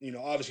guys, you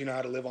know, obviously know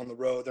how to live on the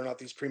road. They're not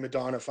these prima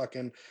donna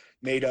fucking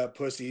made up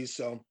pussies.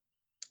 So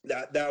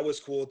that was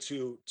cool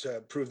to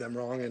prove them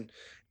wrong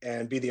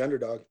and be the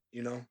underdog,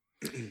 you know.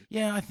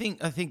 Yeah, I think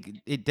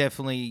it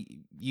definitely,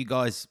 you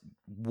guys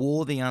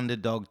wore the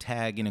underdog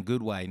tag in a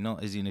good way,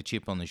 not as in a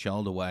chip on the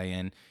shoulder way,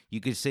 and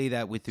you could see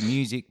that with the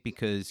music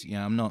because, you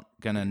know, I'm not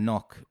gonna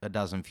knock A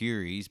Dozen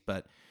Furies,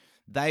 but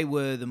they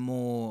were the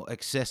more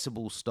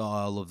accessible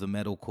style of the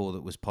metalcore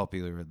that was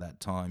popular at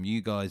that time.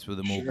 You guys were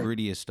the more Sure.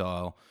 grittier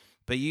style,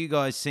 but you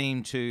guys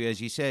seemed to,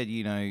 as you said,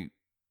 you know,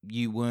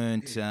 you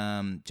weren't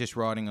just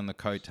riding on the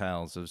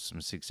coattails of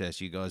some success.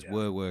 You guys Yeah.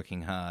 were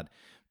working hard,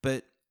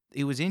 but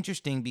it was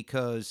interesting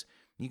because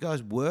you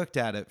guys worked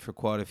at it for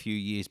quite a few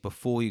years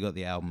before you got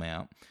the album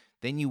out.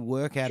 Then you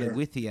work at it Sure.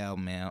 with the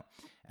album out,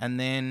 and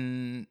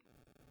then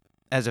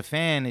as a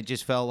fan, it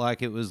just felt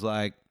like it was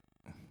like,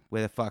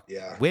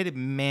 Yeah. where did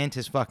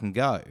Mantis fucking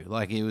go?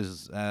 Like it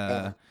was,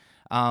 Yeah.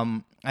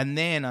 and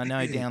then I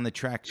know down the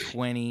track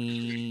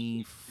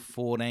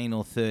 2014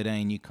 or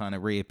 13, you kind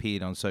of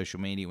reappeared on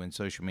social media when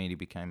social media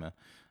became a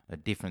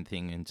different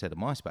thing instead of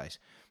MySpace.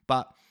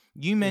 But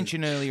you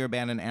mentioned earlier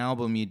about an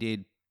album you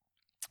did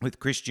with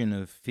Christian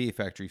of Fear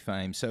Factory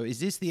fame. So is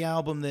this the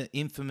album that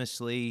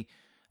infamously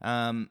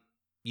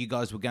you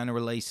guys were going to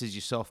release as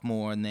your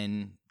sophomore and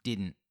then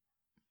didn't?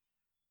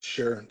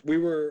 Sure. We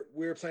were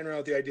playing around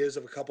with the ideas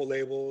of a couple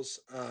labels,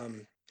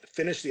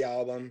 finished the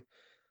album.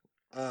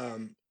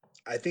 Um,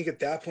 I think at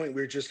that point we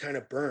were just kind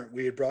of burnt.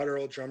 We had brought our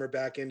old drummer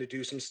back in to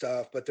do some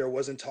stuff, but there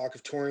wasn't talk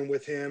of touring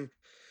with him.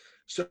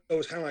 So it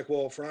was kind of like,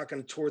 well, if we're not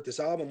going to tour with this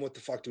album, what the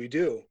fuck do we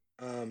do?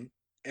 And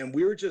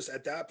we were just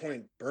at that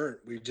point burnt.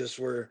 We just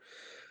were.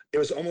 It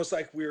was almost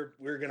like we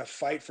were going to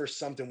fight for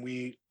something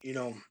we, you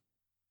know,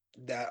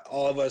 that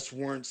all of us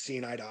weren't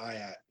seeing eye to eye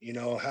at. You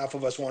know, half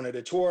of us wanted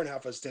a tour and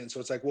half of us didn't. So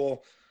it's like,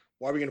 well,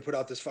 why are we going to put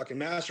out this fucking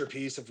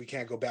masterpiece if we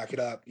can't go back it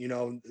up? You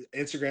know,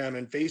 Instagram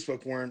and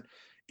Facebook weren't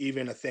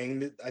even a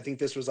thing. I think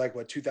this was like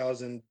what,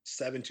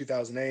 2007,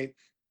 2008,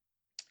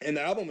 and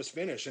the album was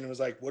finished. And it was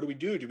like, what do we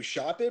do? Do we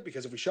shop it?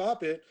 Because if we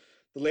shop it,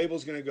 the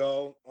label's going to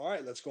go, all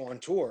right, let's go on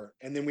tour.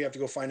 And then we have to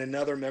go find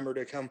another member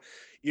to come,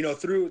 you know,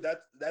 through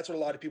that. That's what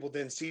a lot of people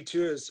didn't see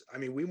too, is, I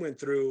mean, we went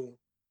through,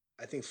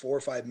 I think 4 or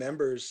 5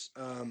 members,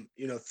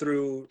 you know,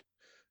 through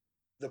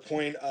the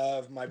point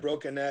of my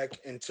broken neck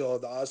until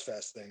the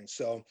Ozzfest thing.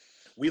 So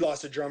we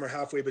lost a drummer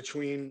halfway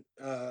between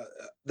the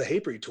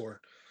Hatebreed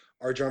tour.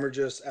 Our drummer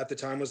just at the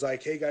time was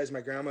like, "Hey guys,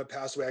 my grandma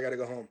passed away. I got to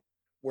go home."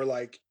 We're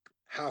like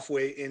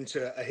halfway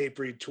into a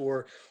Hatebreed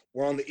tour.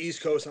 We're on the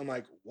East Coast. I'm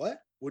like,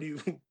 "What? What do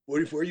you?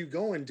 Where are you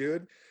going,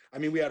 dude?" I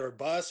mean, we had our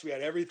bus, we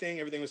had everything.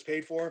 Everything was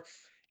paid for.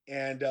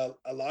 And a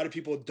lot of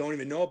people don't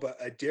even know, but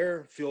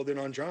Adair filled in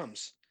on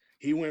drums.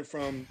 He went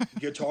from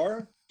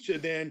guitar to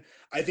then,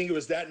 I think it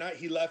was that night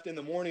he left in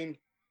the morning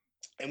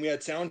and we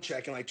had sound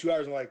check in like 2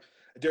 hours. I'm like,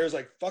 Adair's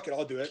like, fuck it,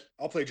 I'll do it.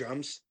 I'll play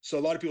drums. So a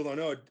lot of people don't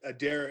know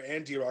Adair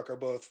and D-Rock are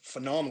both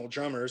phenomenal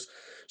drummers.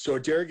 So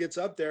Adair gets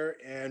up there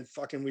and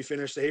fucking we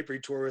finished the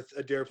Hatebreed tour with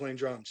Adair playing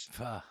drums.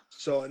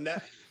 So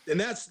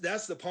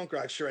that's the punk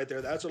rock shit right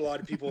there. That's what a lot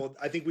of people,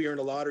 I think we earned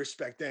a lot of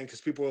respect then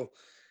because people,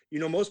 you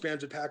know, most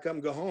bands would pack up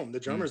and go home. The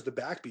drummer's the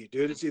backbeat,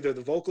 dude. It's either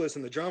the vocalist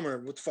and the drummer.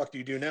 What the fuck do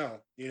you do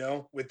now? You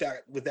know, with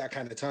that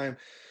kind of time.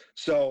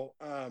 So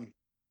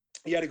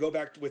you had to go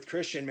back with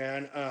Christian,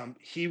 man.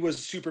 He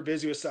was super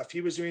busy with stuff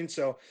he was doing.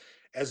 So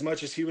as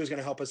much as he was going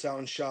to help us out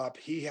in shop,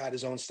 he had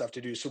his own stuff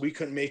to do. So we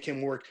couldn't make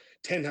him work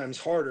 10 times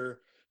harder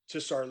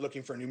to start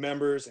looking for new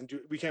members. And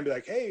we can't be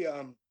like, hey,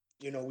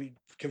 you know, we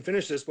can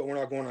finish this, but we're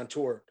not going on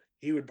tour.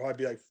 He would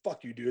probably be like,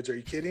 fuck you, dudes. Are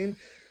you kidding?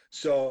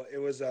 So it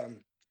was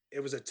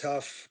a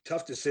tough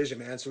decision,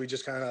 man. So we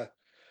just kind of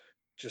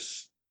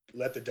just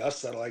let the dust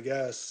settle, I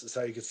guess is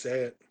how you could say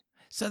it.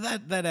 So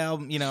that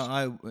album, you know,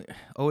 I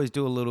always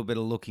do a little bit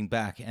of looking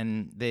back,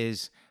 and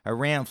there's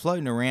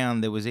floating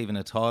around. There was even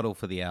a title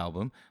for the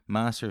album,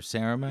 "Master of Yeah.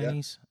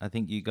 Ceremonies." I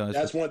think you guys.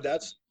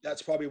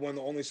 That's probably one of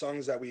the only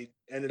songs that we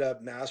ended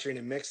up mastering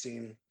and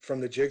mixing from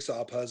the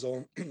Jigsaw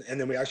puzzle, and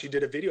then we actually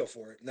did a video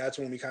for it. And that's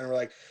when we kind of were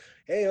like,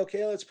 hey,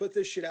 okay, let's put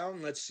this shit out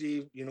and let's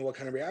see, you know, what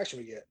kind of reaction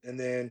we get. And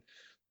then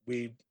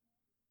we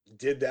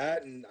did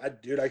that, and I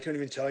couldn't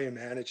even tell you,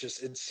 man.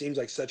 It seems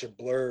like such a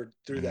blur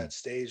through that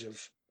stage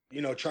of,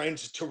 you know, trying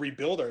to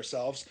rebuild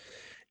ourselves.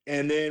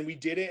 And then we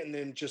did it, and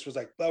then just was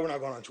like, well, we're not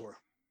going on tour.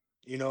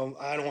 You know,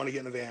 I don't want to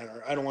get in a van,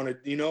 or I don't want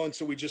to, you know. And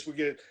so we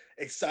get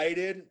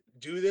excited,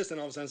 do this, and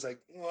all of a sudden it's like,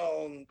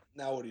 well,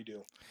 now what do you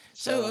do?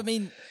 So I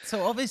mean,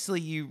 so obviously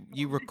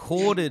you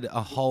recorded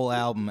a whole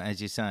album,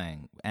 as you're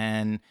saying,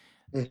 and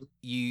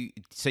you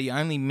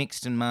only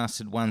mixed and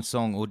mastered one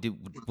song, or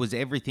was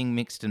everything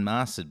mixed and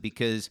mastered?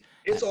 Because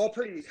it's all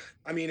pretty,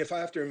 I mean, if I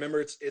have to remember,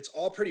 it's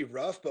all pretty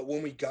rough. But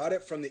when we got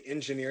it from the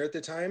engineer at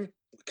the time,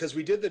 because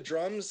we did the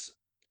drums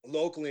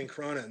locally in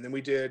Corona, and then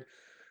we did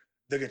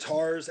the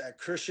guitars at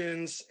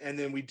Christian's, and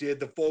then we did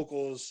the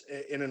vocals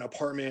in an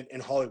apartment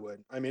in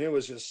Hollywood. I mean, it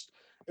was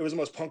the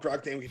most punk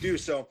rock thing we could do.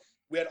 So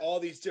we had all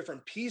these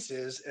different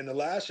pieces, and the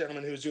last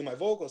gentleman who was doing my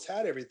vocals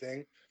had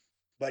everything,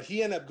 but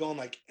he ended up going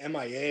like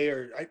MIA,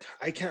 or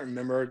I can't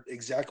remember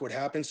exactly what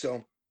happened.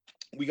 So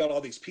we got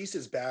all these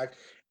pieces back,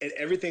 and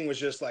everything was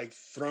just like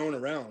thrown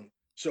around.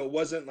 So it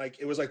wasn't like,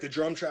 it was like the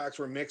drum tracks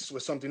were mixed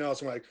with something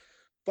else. And we're like,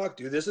 fuck,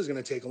 dude, this is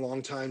going to take a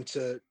long time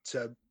to,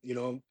 you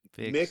know,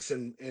 mix.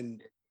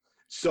 And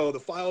so the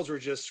files were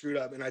just screwed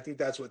up. And I think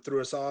that's what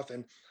threw us off.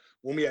 And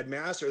when we had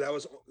master, that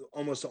was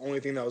almost the only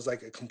thing that was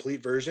like a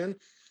complete version.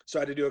 So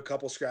I had to do a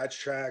couple scratch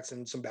tracks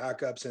and some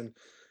backups,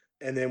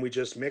 and then we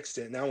just mixed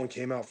it. And that one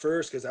came out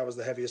first because that was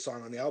the heaviest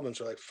song on the album.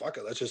 So we're like, fuck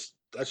it, let's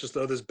just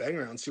throw this bang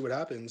around, see what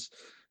happens.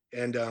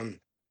 And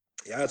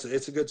yeah,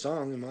 it's a good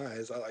song in my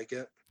eyes. I like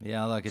it.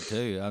 Yeah, I like it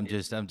too. I'm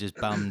just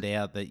bummed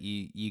out that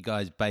you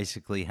guys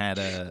basically had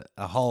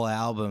a whole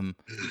album,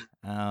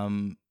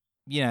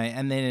 you know,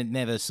 and then it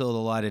never saw the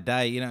light of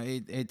day. You know,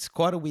 it's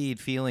quite a weird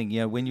feeling,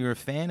 you know, when you're a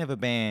fan of a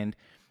band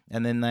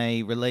and then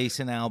they release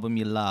an album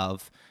you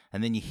love,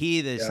 and then you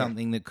hear there's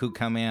something that could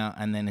come out,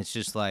 and then it's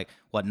just like,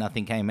 what,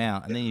 nothing came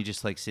out, and then you're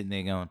just like sitting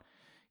there going,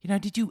 you know,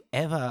 did you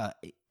ever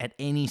at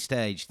any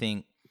stage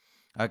think,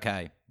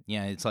 okay, you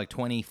know, it's like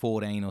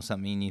 2014 or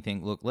something, and you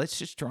think, look, let's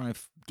just try and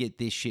get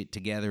this shit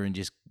together and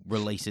just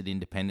release it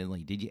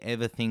independently? Did you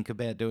ever think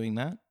about doing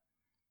that?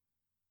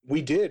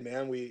 We did,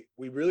 man. We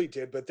really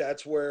did, but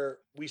that's where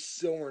we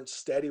still weren't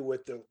steady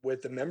with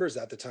the members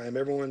at the time.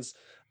 Everyone's,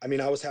 I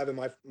mean, I was having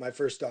my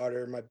first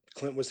daughter.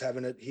 Clint was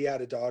having it. He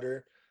had a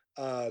daughter.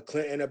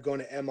 Clint ended up going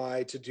to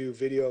MI to do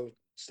video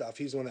stuff.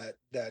 He's the one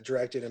that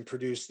directed and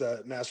produced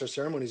the Master of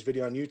Ceremonies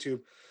video on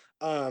YouTube.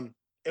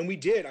 And we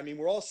did. I mean,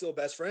 we're all still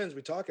best friends.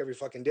 We talk every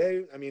fucking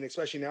day. I mean,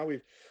 especially now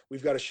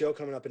we've got a show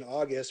coming up in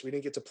August. We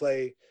didn't get to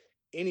play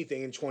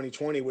anything in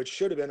 2020, which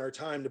should have been our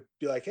time to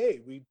be like, hey,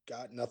 we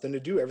got nothing to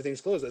do.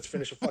 Everything's closed. Let's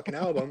finish a fucking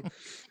album.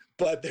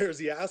 But there's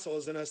the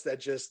assholes in us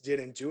that just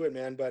didn't do it,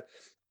 man. But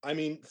I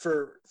mean,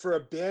 for a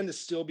band to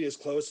still be as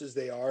close as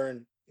they are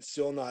and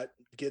still not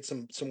get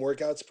some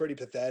workouts, pretty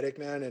pathetic,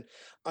 man. And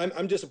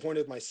I'm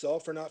disappointed with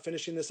myself for not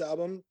finishing this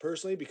album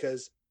personally,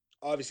 because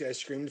obviously I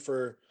screamed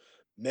for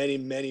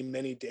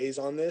many days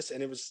on this,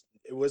 and it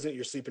wasn't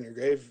your sleep in your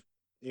grave,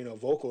 you know,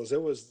 vocals.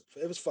 It was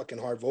fucking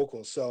hard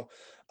vocals. So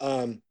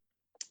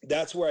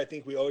that's where I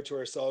think we owe it to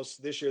ourselves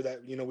this year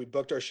that, you know, we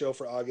booked our show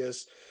for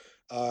August.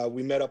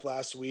 We met up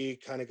last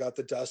week, kind of got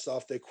the dust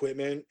off the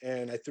equipment,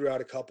 and I threw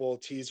out a couple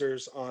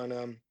teasers on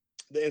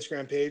the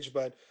Instagram page.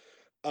 But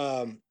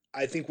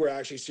I think we're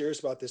actually serious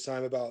about this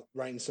time about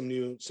writing some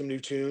new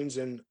tunes.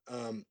 And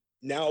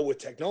now with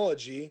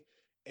technology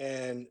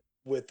and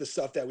with the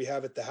stuff that we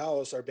have at the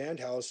house, our band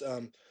house,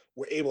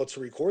 we're able to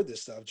record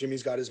this stuff.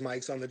 Jimmy's got his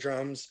mics on the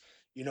drums.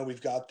 You know,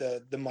 we've got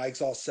the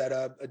mics all set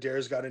up.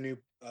 Adair's got a new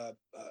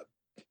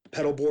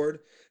pedal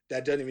board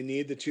that doesn't even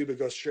need the tube, it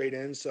goes straight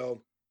in.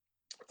 So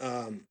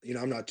you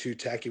know, I'm not too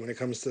tacky when it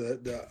comes to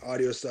the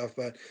audio stuff,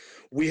 but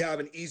we have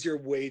an easier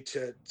way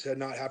to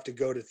not have to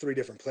go to 3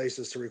 different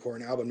places to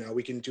record an album. Now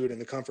we can do it in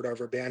the comfort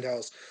of our band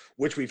house,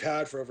 which we've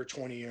had for over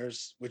 20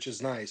 years, which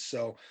is nice.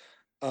 So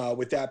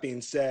with that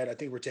being said, I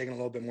think we're taking a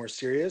little bit more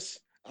serious.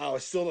 I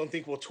still don't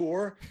think we'll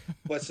tour,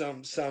 but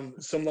some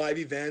live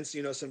events,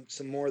 you know,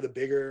 some more of the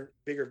bigger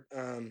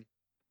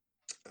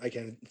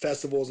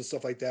festivals and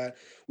stuff like that,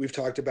 we've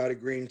talked about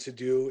agreeing to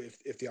do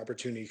if the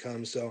opportunity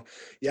comes. So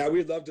yeah,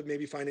 we'd love to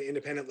maybe find an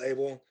independent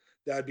label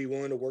that'd be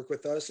willing to work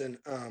with us and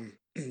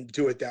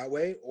do it that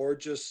way, or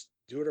just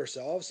do it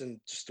ourselves and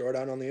just throw it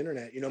out on the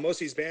internet. You know, most of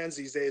these bands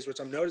these days, which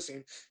I'm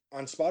noticing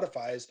on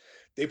Spotify, is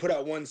they put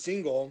out one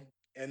single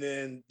and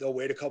then they'll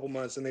wait a couple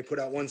months and they put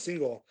out one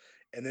single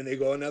and then they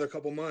go another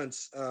couple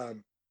months.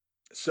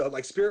 So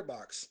like Spirit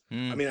Box,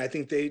 I mean, I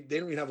think they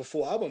don't even have a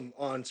full album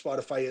on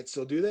Spotify yet.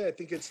 So do they? I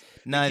think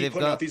they've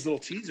putting out these little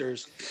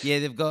teasers. Yeah,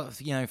 they've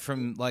got, you know,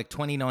 from like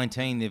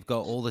 2019, they've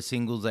got all the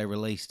singles they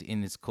released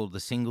in, it's called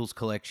the Singles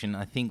Collection.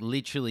 I think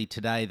literally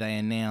today they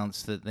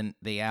announced that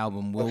the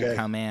album will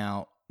come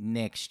out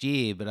next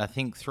year, but I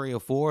think 3 or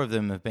 4 of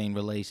them have been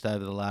released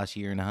over the last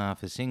year and a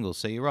half as singles.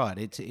 So you're right,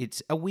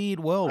 it's a weird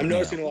world. I'm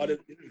noticing a lot of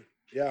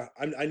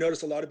I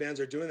noticed a lot of bands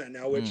are doing that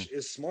now, which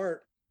is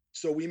smart.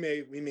 So we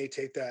may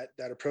take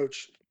that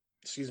approach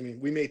excuse me,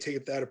 we may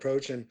take that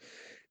approach and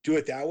do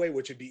it that way,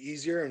 which would be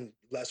easier and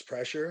less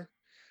pressure.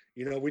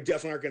 You know, we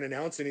definitely aren't going to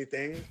announce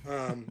anything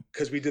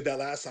because we did that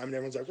last time and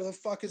everyone's like, "What the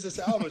fuck is this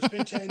album? It's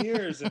been 10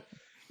 years." And,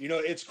 you know,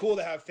 it's cool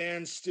to have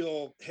fans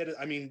still hit it.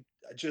 I mean,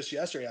 just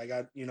yesterday I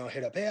got, you know,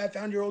 hit up, "Hey, I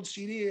found your old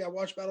CD. I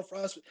watched Battle For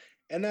Ozzfest."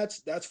 And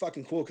that's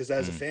fucking cool because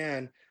as a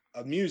fan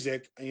of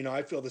music, you know,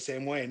 I feel the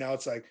same way. Now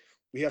it's like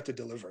we have to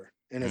deliver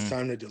and it's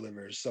time to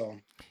deliver. So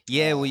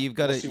yeah, well, you've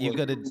got we'll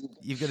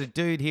a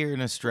dude here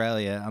in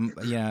Australia.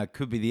 You know,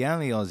 could be the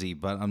only Aussie,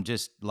 but I'm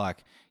just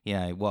like, you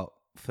know, what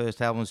first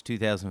album was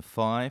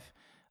 2005.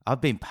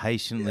 I've been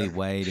patiently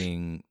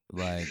waiting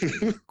like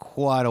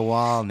quite a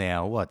while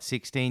now. What,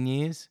 16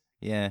 years?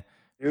 Yeah,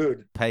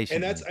 dude. patiently.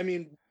 And that's, I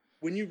mean,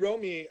 when you wrote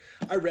me,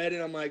 I read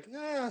it. I'm like,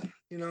 nah,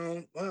 you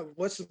know,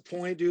 what's the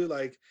point, dude?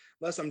 Like,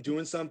 unless I'm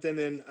doing something.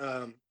 And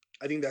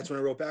I think that's when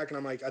I wrote back, and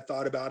I'm like, I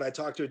thought about it. I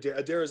talked to Adair.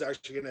 Adair is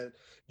actually going to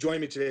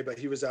join me today, but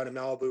he was out in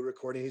Malibu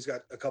recording. He's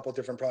got a couple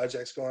different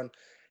projects going,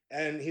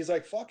 and he's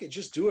like, fuck it,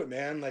 just do it,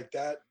 man. Like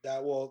that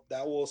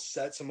will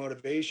set some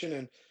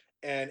motivation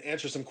and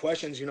answer some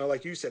questions. You know,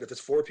 like you said, if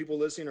it's 4 people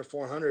listening or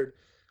 400.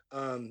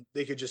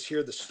 They could just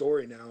hear the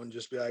story now and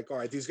just be like, all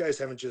right, these guys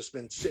haven't just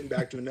been sitting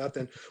back doing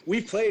nothing.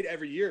 We've played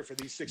every year for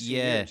these 16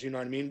 years. You know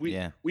what I mean?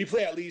 We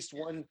play at least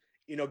one,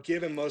 you know,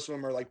 given most of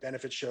them are like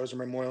benefit shows or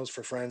memorials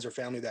for friends or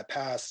family that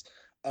pass.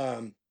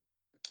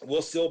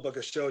 We'll still book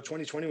a show.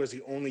 2020 was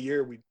the only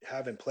year we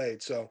haven't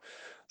played. So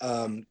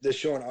this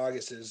show in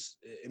August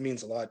it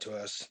means a lot to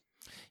us.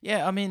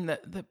 Yeah, I mean,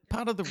 the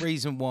part of the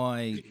reason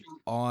why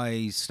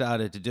I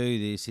started to do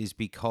this is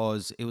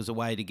because it was a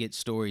way to get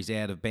stories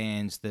out of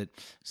bands that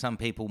some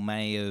people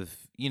may have,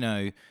 you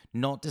know,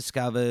 not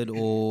discovered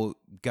or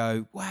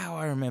go, wow,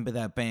 I remember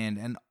that band.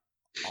 And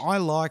I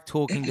like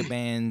talking to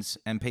bands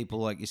and people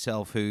like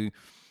yourself who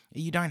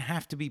you don't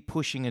have to be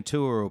pushing a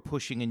tour or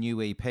pushing a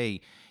new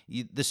EP.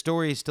 The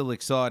story is still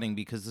exciting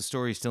because the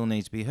story still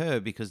needs to be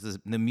heard because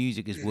the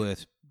music is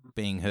worth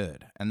being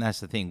heard. And that's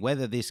the thing.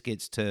 Whether this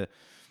gets to...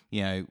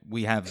 You know,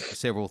 we have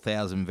several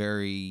thousand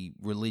very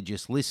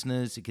religious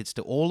listeners. It gets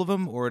to all of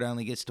them, or it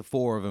only gets to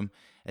 4 of them.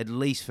 At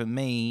least for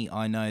me,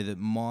 I know that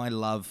my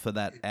love for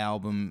that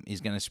album is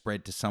going to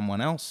spread to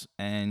someone else,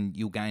 and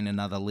you'll gain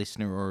another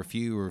listener or a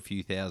few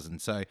thousand.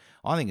 So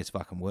I think it's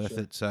fucking worth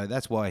it. So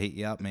that's why I hit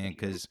you up, man,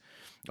 because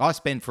I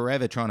spent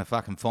forever trying to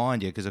fucking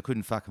find you because I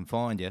couldn't fucking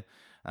find you.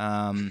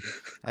 And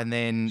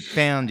then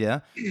found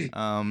you,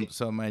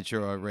 so I made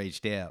sure I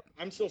reached out.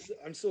 I'm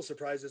still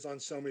surprised it's on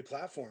so many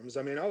platforms.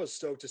 I mean, I was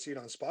stoked to see it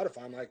on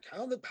Spotify. I'm like,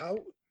 how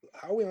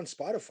are we on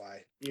Spotify?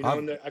 You know,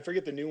 and I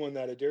forget the new one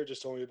that Adair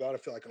just told me about. I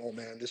feel like, oh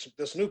man,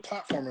 this new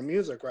platform of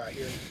music right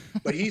here.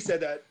 But he said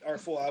that our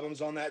full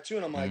album's on that too,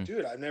 and I'm like,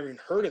 dude, I've never even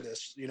heard of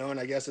this. You know, and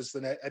I guess it's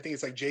I think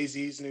it's like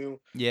Jay-Z's new.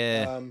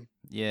 Yeah,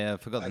 I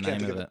forgot the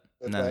name of it.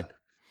 No.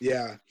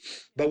 Yeah,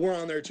 but we're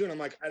on there too, and I'm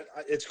like,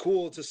 it's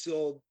cool to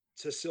still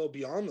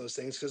be on those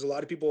things because a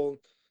lot of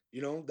people,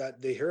 you know,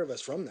 that they hear of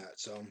us from that.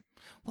 So,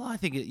 well, I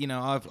think you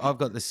know, I've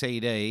got the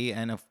CD,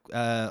 and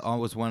I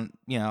was one.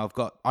 You know,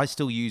 I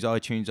still use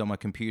iTunes on my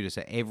computer,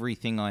 so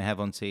everything I have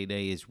on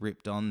CD is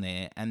ripped on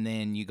there. And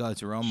then you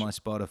guys are on my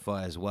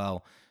Spotify as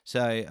well.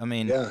 So, I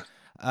mean,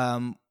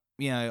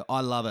 you know,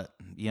 I love it.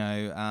 You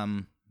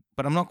know,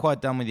 but I'm not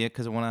quite done with you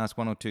because I want to ask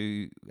 1 or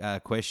 2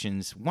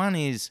 questions. One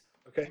is,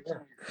 okay,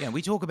 yeah,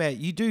 we talk about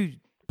you do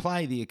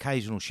play the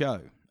occasional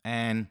show,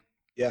 and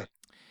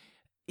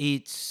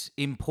it's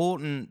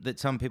important that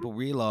some people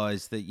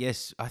realize that,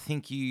 yes, I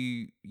think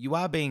you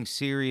are being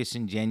serious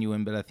and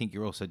genuine, but I think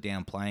you're also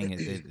downplaying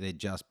it. They're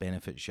just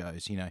benefit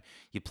shows. You know,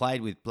 you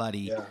played with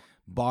bloody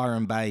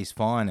Byron Bay's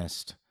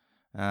finest,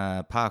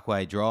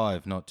 Parkway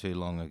Drive, not too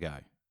long ago.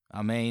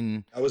 I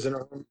mean... I was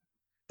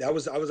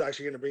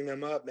actually going to bring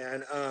them up,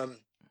 man.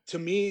 To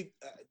me,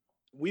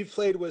 we've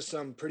played with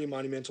some pretty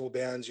monumental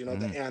bands, you know,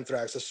 the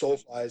Anthrax, the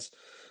Soulflies.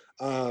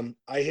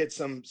 I hit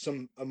some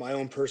of my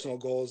own personal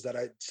goals that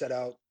I set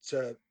out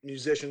to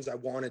musicians I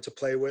wanted to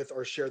play with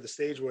or share the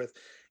stage with,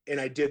 and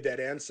I did that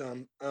and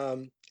some.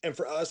 And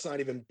for us, not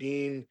even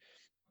being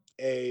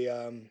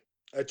a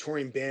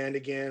touring band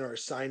again or a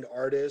signed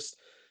artist,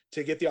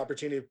 to get the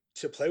opportunity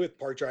to play with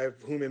Park Drive,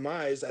 whom in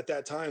my eyes at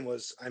that time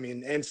was, I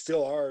mean, and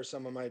still are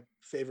some of my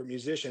favorite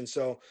musicians.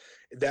 So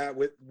that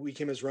we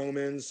came as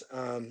Romans,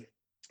 and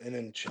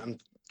then I can't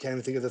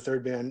even think of the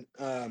third band.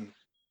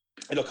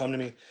 It'll come to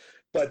me.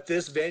 But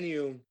this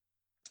venue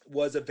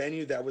was a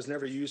venue that was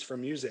never used for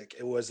music.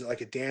 It was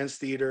like a dance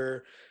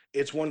theater.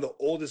 It's one of the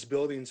oldest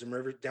buildings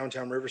in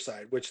downtown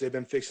Riverside, which they've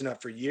been fixing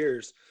up for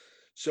years.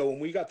 So when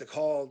we got the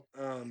call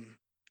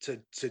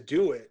to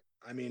do it,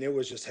 I mean, it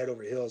was just head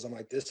over heels. I'm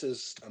like, this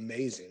is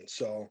amazing.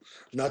 So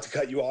not to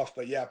cut you off,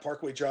 but yeah,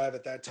 Parkway Drive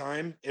at that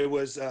time, it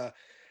was,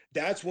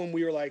 that's when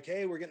we were like,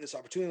 hey, we're getting this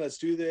opportunity. Let's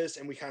do this.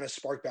 And we kind of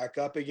sparked back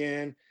up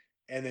again.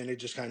 And then it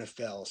just kind of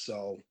fell.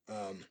 So,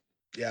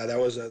 yeah, that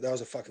was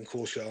a fucking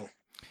cool show.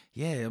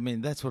 Yeah, I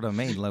mean, that's what I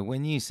mean. Like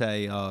when you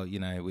say, oh, you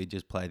know, we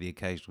just play the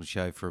occasional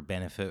show for a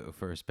benefit or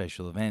for a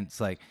special event,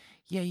 it's like,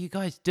 yeah, you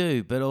guys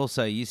do, but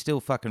also you still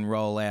fucking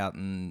roll out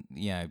and,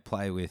 you know,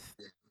 play with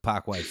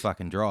Parkway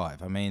fucking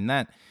Drive. I mean,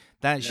 that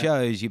Yeah.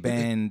 shows your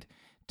band,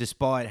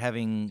 despite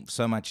having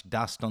so much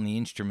dust on the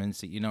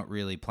instruments that you're not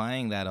really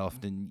playing that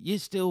often, you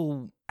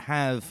still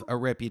have a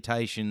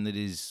reputation that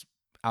is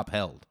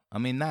upheld. I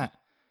mean, that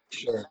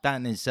Sure.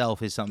 in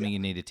itself is something you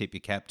need to tip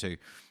your cap to.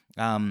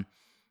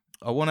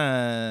 I want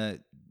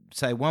to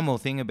say one more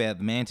thing about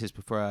the Manntis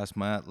before I ask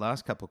my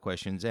last couple of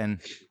questions,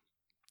 and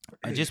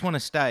I just want to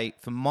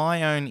state for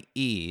my own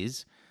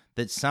ears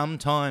that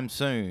sometime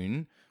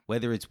soon,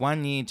 whether it's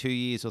 1 year, 2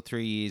 years, or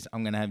 3 years,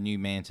 I'm going to have new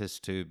Manntis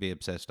to be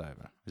obsessed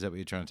over. Is that what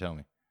you're trying to tell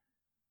me?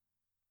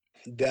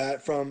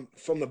 That from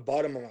the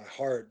bottom of my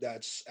heart,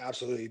 that's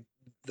absolutely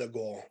the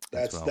goal.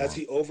 That's want.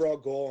 the overall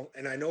goal.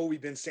 And I know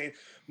we've been saying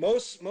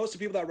most of the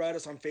people that write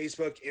us on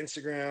Facebook,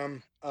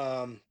 Instagram,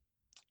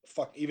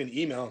 even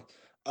email,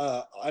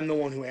 I'm the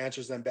one who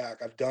answers them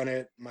back. I've done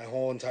it my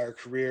whole entire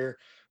career.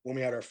 When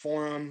we had our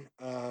forum,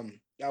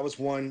 that was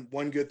one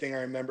good thing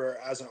I remember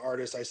as an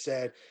artist. I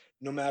said,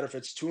 no matter if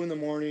it's 2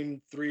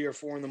 a.m, 3 or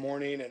 4 a.m,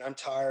 and I'm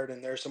tired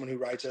and there's someone who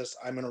writes us,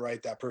 I'm going to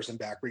write that person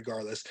back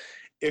regardless.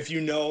 If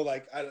you know,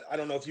 like, I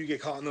don't know if you get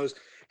caught in those,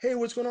 hey,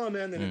 what's going on,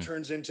 man? Then it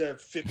turns into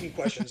 15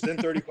 questions, then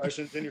 30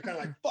 questions. Then you're kind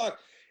of like, fuck.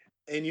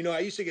 And, I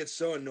used to get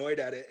so annoyed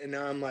at it. And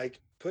now I'm like,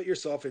 put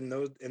yourself in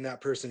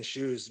that person's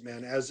shoes,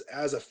 man. As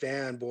a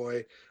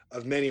fanboy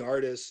of many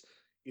artists,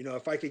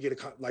 if I could get a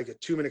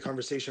 2-minute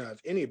conversation out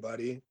of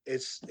anybody,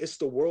 it's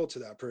the world to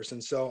that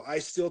person. So I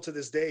still, to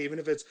this day, even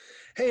if it's,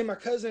 hey, my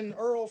cousin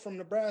Earl from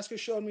Nebraska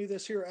showed me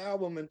this here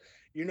album, and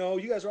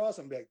you guys are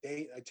awesome. Like,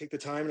 I take the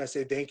time and I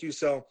say thank you.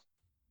 So,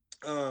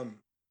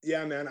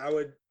 yeah, man,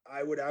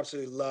 I would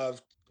absolutely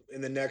love in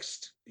the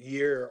next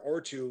year or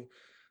two,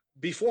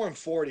 before I'm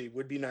 40,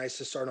 would be nice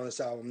to start on this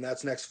album.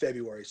 That's next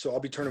February. So I'll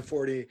be turning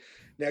 40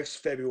 next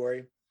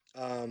February.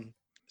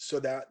 So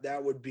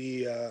that would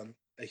be a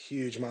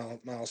huge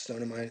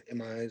milestone in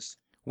my eyes.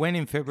 When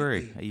in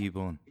February are you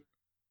born?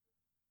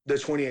 The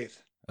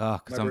 28th. Oh,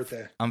 because my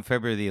birthday. I'm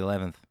February the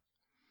 11th.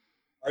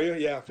 Are you?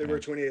 Yeah, February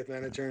 28th,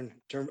 man.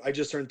 I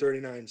just turned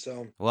 39.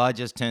 So. Well, I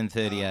just turned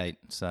 38.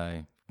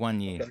 So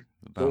 1 year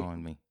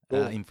behind me,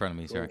 in front of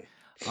me. Sorry.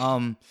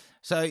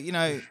 So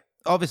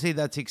obviously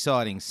that's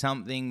exciting.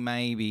 Something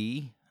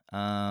maybe.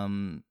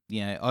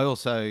 I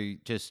also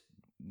just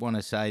want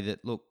to say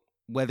that, look,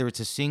 whether it's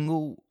a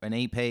single, an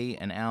EP,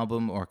 an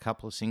album, or a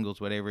couple of singles,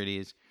 whatever it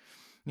is,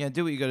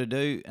 do what you got to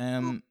do.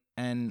 And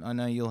I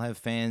know you'll have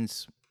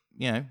fans,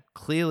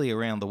 clearly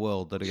around the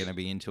world that are going to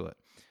be into it.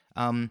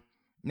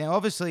 Now,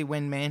 obviously,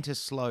 when Manntis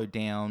slowed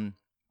down,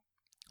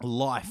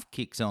 life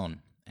kicks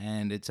on,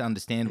 and it's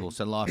understandable.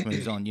 So life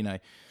moves on.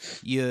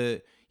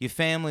 Your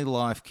family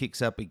life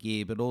kicks up a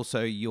gear, but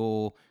also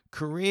your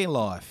career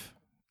life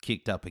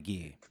kicked up a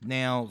gear.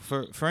 Now,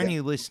 for any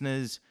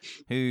listeners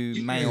who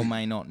may or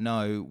may not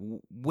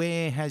know,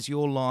 where has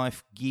your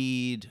life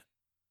geared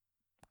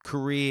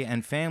career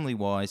and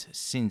family-wise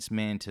since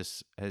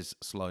Manntis has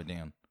slowed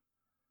down?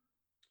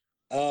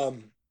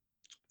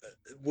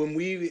 When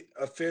we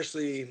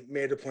officially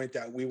made a point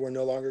that we were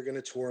no longer going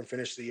to tour and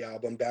finish the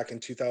album back in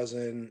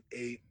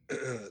 2008,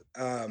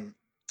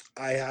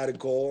 I had a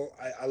goal.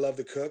 I love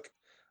to cook.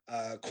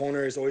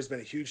 Culinary has always been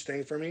a huge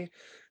thing for me.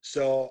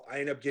 So I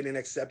ended up getting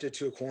accepted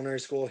to a culinary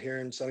school here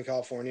in Southern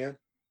California.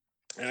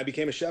 And I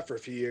became a chef for a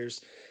few years.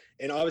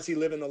 And obviously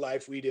living the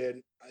life we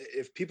did.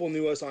 If people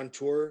knew us on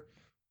tour,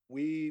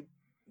 we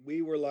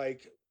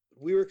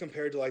were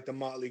compared to like the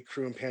Motley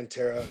Crue and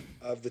Pantera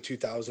of the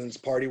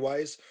 2000s party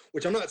wise,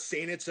 which I'm not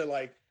saying it to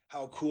like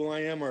how cool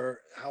I am or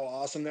how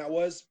awesome that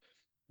was,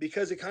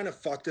 because it kind of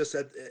fucked us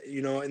at,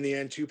 in the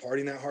end too,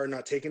 partying that hard,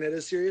 not taking it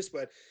as serious.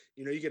 But,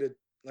 you get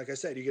like I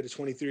said, you get a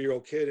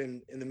 23-year-old kid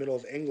in the middle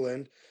of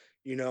England,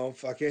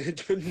 fucking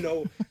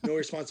no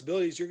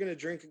responsibilities. You're going to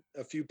drink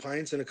a few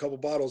pints and a couple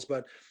bottles.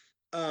 But,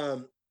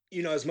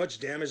 as much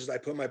damage as I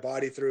put my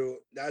body through,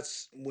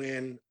 that's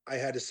when I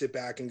had to sit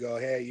back and go,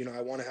 hey,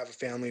 I want to have a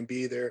family and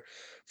be there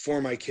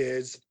for my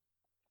kids,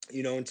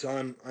 until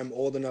I'm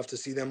old enough to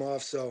see them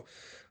off. So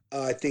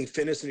I think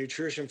fitness and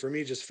nutrition for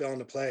me just fell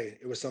into play.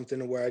 It was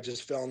something where I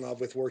just fell in love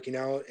with working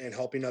out and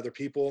helping other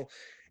people.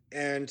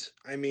 And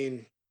I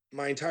mean,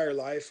 my entire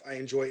life, I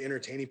enjoy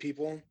entertaining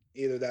people,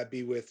 either that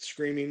be with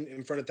screaming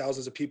in front of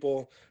thousands of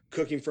people,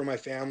 cooking for my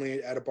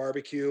family at a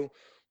barbecue,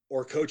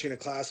 or coaching a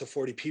class of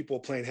 40 people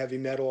playing heavy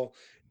metal,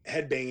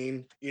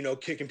 headbanging,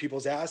 kicking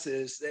people's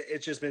asses.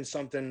 It's just been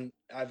something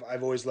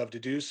I've always loved to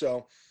do.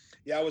 So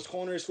yeah, it was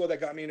culinary school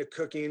that got me into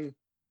cooking,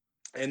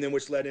 and then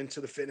which led into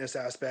the fitness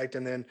aspect,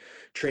 and then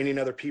training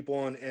other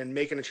people and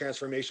making a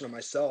transformation of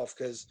myself.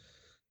 Cause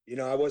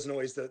I wasn't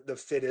always the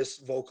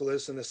fittest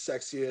vocalist and the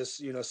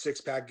sexiest,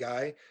 six-pack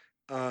guy.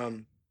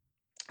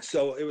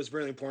 So it was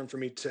really important for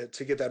me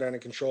to get that under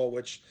control,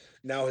 which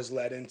now has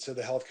led into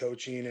the health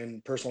coaching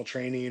and personal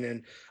training.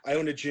 And I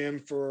ran a gym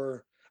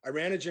for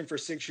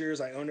 6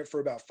 years. I owned it for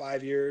about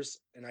 5 years,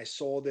 and I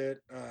sold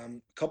it a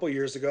couple of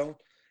years ago.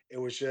 It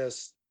was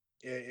just,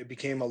 it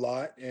became a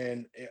lot.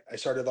 And I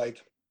started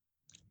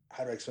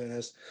how do I explain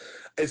this?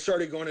 It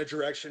started going a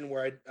direction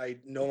where I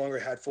no longer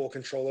had full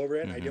control over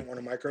it. And I didn't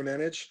want to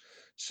micromanage.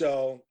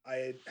 So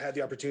I had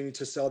the opportunity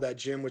to sell that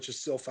gym, which is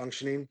still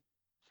functioning,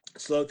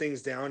 slow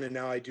things down. And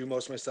now I do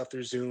most of my stuff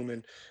through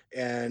Zoom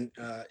and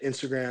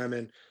Instagram.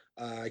 And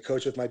I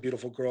coach with my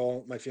beautiful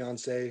girl, my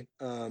fiance.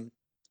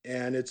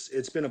 And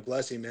it's been a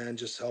blessing, man,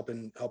 just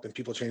helping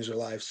people change their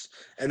lives.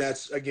 And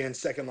that's, again,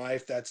 Second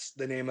Life. That's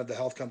the name of the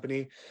health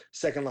company,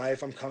 Second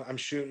Life. I'm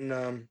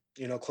shooting,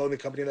 clothing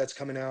company that's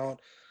coming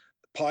out.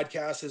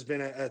 Podcast has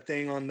been a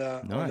thing on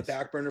the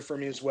back burner for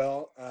me as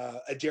well.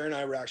 Adair and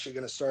I were actually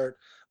going to start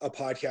a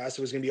podcast.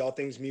 It was going to be all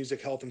things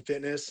music, health, and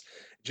fitness.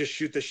 Just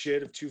shoot the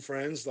shit of two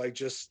friends, like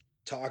just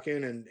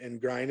talking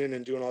and grinding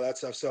and doing all that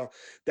stuff. So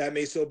that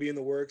may still be in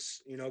the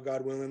works,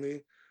 God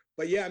willingly.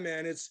 But yeah,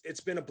 man, it's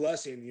been a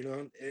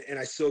blessing, and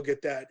I still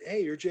get that,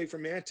 hey, you're Jake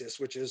from Manntis,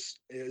 which is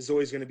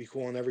always going to be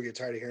cool. I'll never get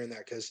tired of hearing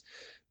that, because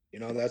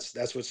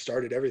that's what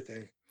started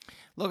everything.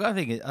 Look, I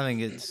think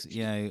it's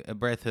a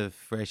breath of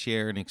fresh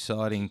air and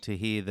exciting to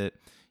hear that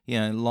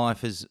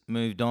life has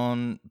moved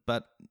on,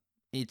 but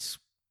it's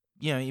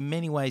in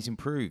many ways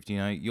improved.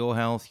 Your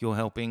health, you're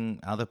helping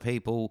other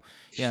people.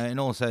 And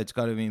also it's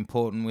got to be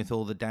important with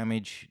all the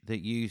damage that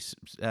you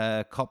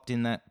copped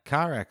in that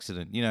car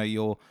accident.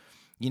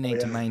 You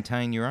need to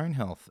maintain your own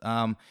health.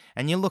 And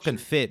you're looking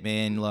fit,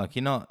 man. Like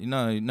you're not,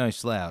 no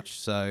slouch.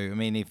 So, I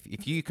mean,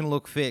 if you can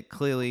look fit,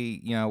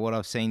 clearly, what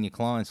I've seen your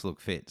clients look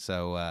fit.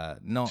 So,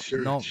 not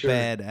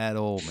bad at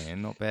all,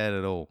 man. Not bad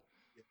at all.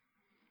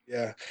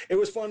 Yeah. It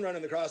was fun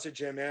running the CrossFit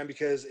gym, man,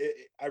 because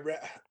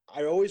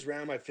I always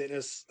ran my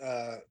fitness,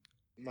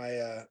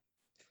 my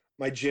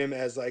gym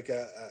as like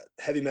a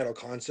heavy metal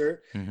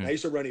concert. And I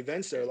used to run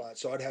events there a lot.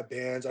 So I'd have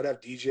bands, I'd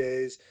have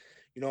DJs,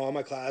 all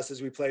my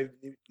classes, we play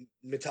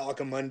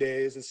Metallica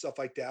Mondays and stuff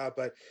like that.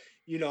 But,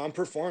 I'm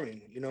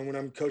performing, when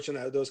I'm coaching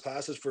those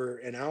classes for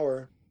an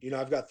hour,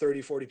 I've got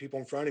 30, 40 people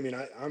in front of me,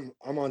 and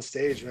I'm on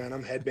stage, man.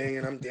 I'm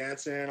headbanging, I'm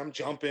dancing, I'm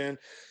jumping.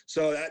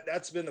 So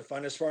that's been the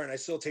funnest part. And I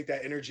still take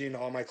that energy into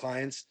all my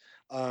clients.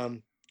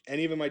 And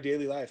even my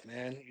daily life,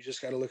 man, you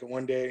just got to look at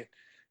one day,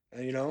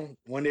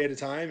 one day at a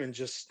time, and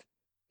just,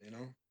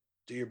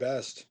 do your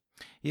best.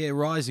 Yeah.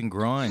 Rise and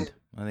grind,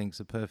 I think, is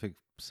a perfect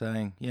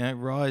saying.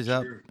 Rise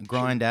up,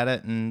 grind at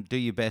it, and do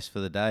your best for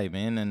the day,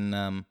 man.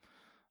 And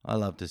I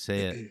love to see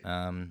it.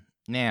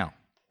 Now,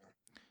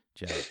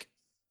 Jake,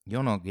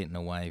 you're not getting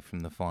away from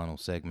the final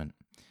segment.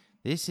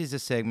 This is a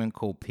segment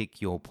called Pick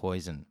Your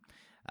Poison.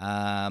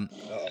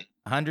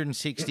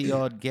 160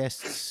 odd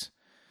guests.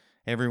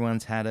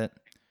 Everyone's had it.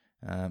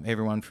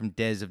 Everyone from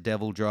Des of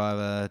Devil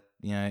Driver,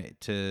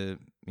 to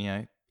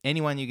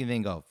anyone you can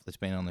think of that's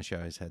been on the show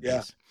has had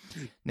this.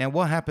 Now,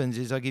 what happens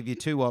is I give you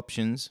two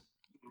options.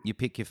 You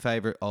pick your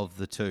favorite of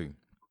the two.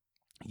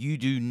 You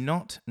do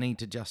not need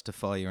to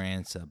justify your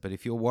answer, but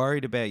if you're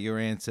worried about your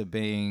answer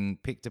being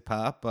picked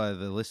apart by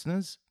the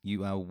listeners,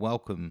 you are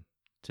welcome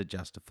to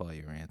justify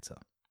your answer.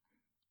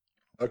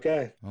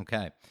 Okay.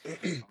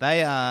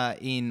 They are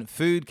in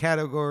food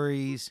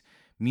categories,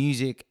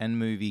 music and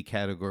movie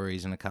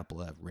categories, and a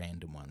couple of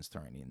random ones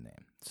thrown in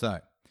there. So,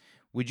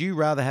 would you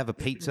rather have a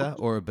pizza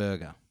or a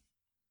burger?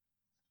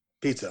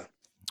 Pizza.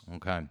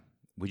 Okay.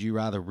 Would you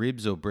rather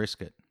ribs or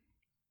brisket?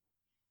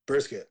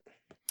 Brisket.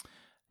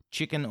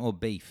 Chicken or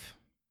beef?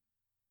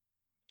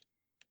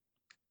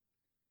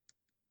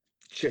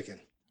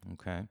 Chicken.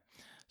 Okay.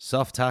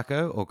 Soft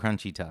taco or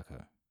crunchy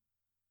taco?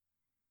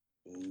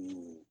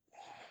 Ooh.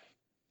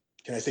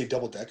 Can I say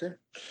double decker?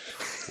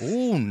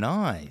 Ooh,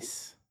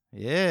 nice.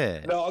 Yeah.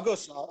 No, I'll go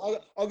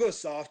soft. I'll go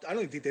soft. I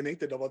don't think they make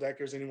the double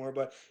deckers anymore,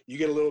 but you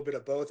get a little bit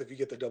of both if you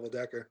get the double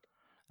decker.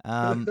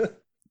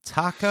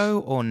 Taco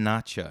or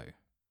nacho?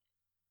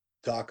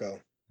 Taco.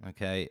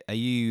 Okay. Are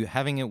you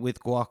having it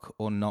with guac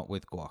or not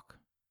with guac?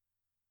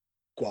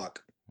 Guac.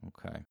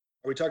 Okay.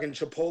 Are we talking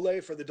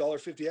Chipotle for the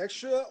 $1.50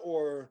 extra,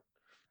 or?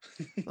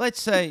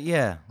 Let's say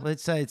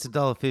it's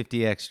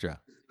 $1.50 extra.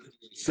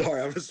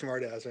 Sorry, I'm a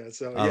smart ass, man.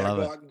 So I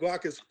love it.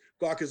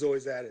 Guac is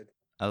always added.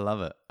 I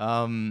love it.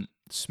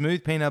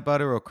 Smooth peanut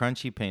butter or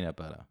crunchy peanut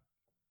butter?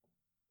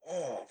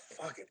 Oh,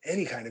 fucking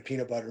any kind of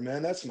peanut butter,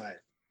 man. That's my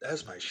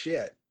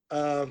shit.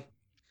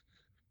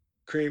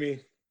 Creamy.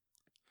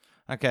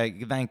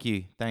 Okay, thank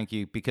you.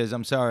 Because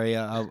I'm sorry,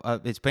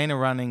 it's been a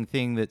running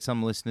thing that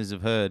some listeners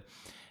have heard.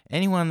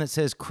 Anyone that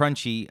says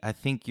crunchy, I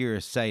think you're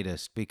a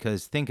sadist,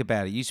 because think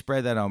about it. You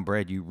spread that on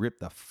bread, you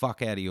rip the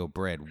fuck out of your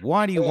bread.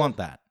 Why do you want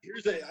that?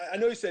 I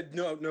know you said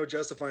no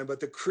justifying, but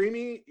the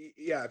creamy,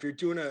 yeah, if you're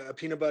doing a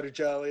peanut butter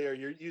jelly or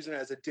you're using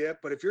it as a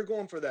dip, but if you're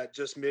going for that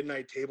just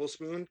midnight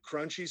tablespoon,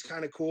 crunchy's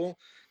kind of cool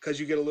because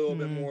you get a little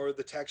bit more of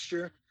the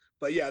texture.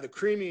 But yeah, the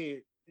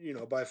creamy,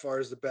 by far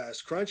is the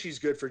best. Crunchy's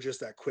good for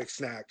just that quick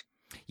snack.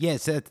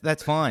 Yes,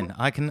 that's fine.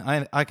 I can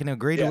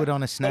agree to it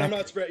on a snack. But I'm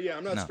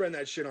not spreading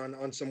that shit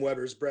on some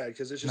Weber's bread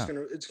because it's just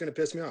gonna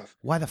piss me off.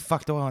 Why the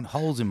fuck do I want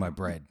holes in my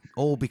bread?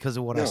 All because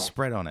of what I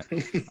spread on it.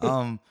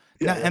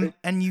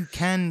 And you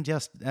can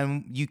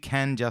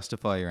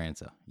justify your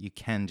answer. You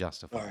can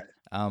justify.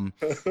 All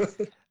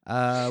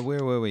right.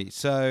 Where were we?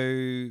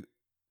 So,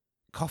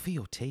 coffee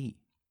or tea?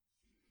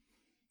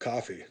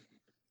 Coffee.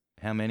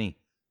 How many?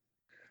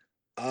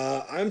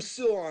 I'm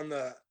still on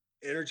the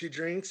energy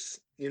drinks.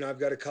 You know, I've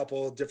got a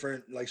couple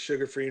different like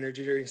sugar-free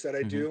energy drinks that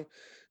I do.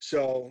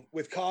 So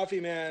with coffee,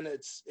 man,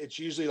 it's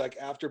usually like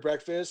after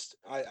breakfast.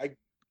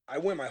 I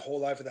went my whole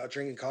life without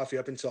drinking coffee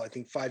up until I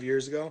think 5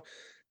 years ago.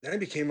 Then I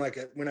became like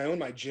when I owned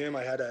my gym,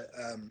 I had a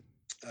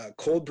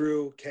cold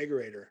brew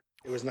kegerator.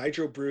 It was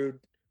nitro brewed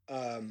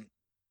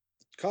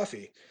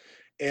coffee.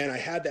 And I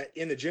had that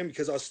in the gym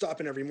because I was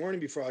stopping every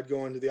morning before I'd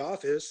go into the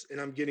office and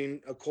I'm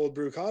getting a cold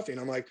brew coffee. And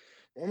I'm like,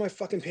 why am I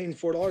fucking paying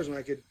 $4 when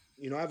I could,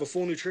 you know, I have a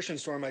full nutrition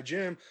store in my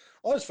gym.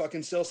 I'll just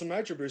fucking sell some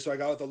nitro brew. So I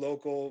got with a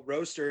local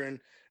roaster and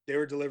they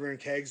were delivering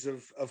kegs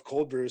of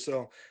cold brew.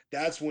 So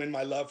that's when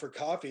my love for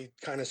coffee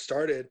kind of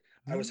started.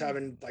 I was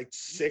having like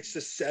 6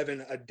 to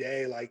 7 a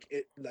day. Like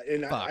it,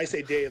 and I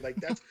say day, like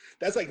that's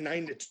like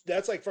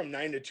that's like from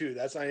 9 to 2.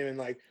 That's not even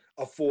like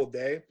a full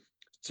day.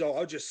 So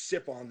I'll just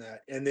sip on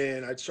that. And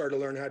then I'd start to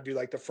learn how to do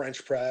like the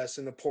French press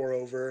and the pour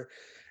over.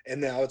 And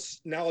now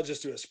I'll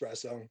just do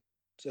espresso.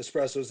 So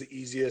espresso is the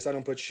easiest. I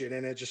don't put shit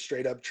in it, just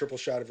straight up triple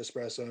shot of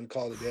espresso and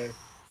call it a day.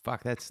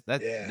 Fuck, that's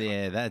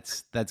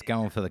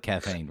going for the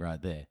caffeine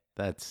right there.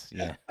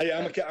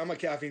 I'm a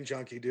caffeine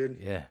junkie, dude.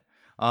 Yeah.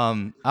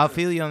 I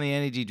feel you on the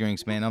energy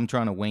drinks, man. I'm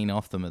trying to wean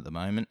off them at the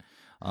moment.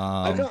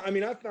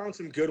 I've found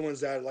some good ones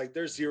that like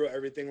there's zero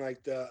everything,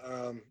 like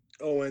the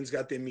Owen's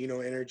got the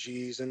amino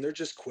energies and they're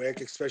just quick,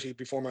 especially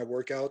before my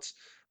workouts.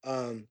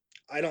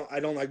 I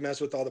don't like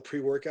mess with all the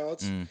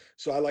pre-workouts.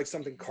 So I like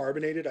something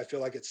carbonated. I feel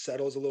like it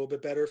settles a little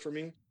bit better for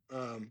me.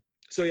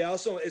 So yeah,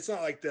 also it's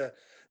not like the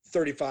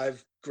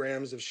 35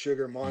 grams of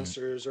sugar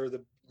monsters or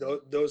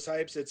those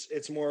types.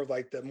 It's more of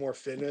like the more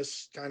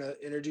fitness kind of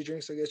energy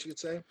drinks, I guess you could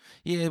say.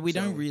 Yeah, we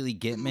don't really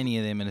get many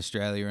of them in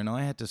Australia, and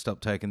I had to stop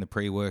taking the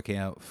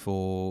pre-workout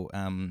for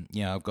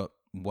I've got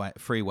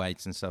free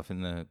weights and stuff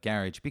in the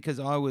garage because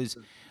I was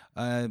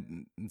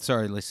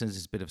sorry listeners,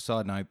 it's a bit of a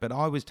side note, but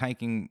I was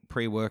taking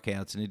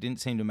pre-workouts and it didn't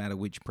seem to matter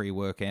which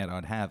pre-workout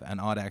I'd have,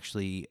 and I'd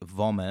actually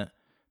vomit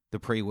the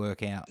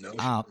pre-workout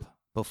up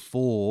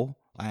before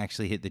I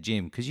actually hit the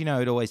gym, because you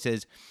know it always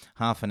says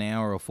half an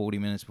hour or 40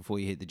 minutes before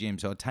you hit the gym.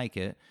 So I'd take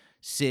it,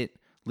 sit,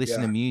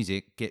 listen to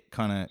music, get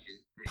kind of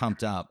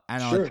pumped up,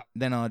 and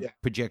then I'd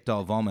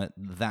projectile vomit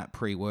that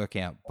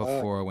pre-workout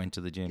before I went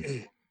to the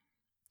gym.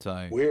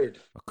 So weird.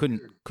 I couldn't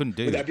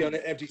do. Would that be on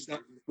an empty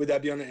stomach? Would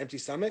that be on an empty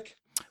stomach?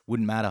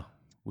 Wouldn't matter.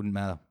 Wouldn't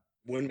matter.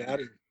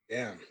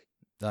 Yeah.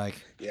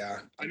 Like, yeah.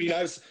 I mean,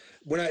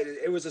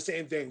 it was the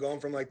same thing going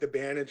from like the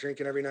band and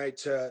drinking every night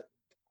to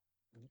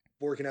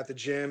working at the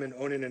gym and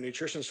owning a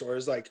nutrition store.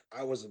 Is like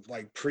I was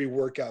like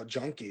pre-workout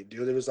junkie,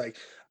 dude. It was like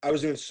I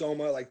was doing so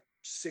much, like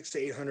 600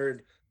 to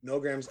 800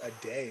 milligrams a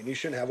day, and you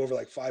shouldn't have over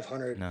like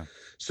 500. No.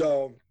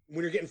 So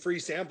when you're getting free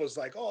samples,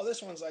 like, oh,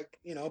 this one's like,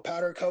 you know,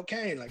 powder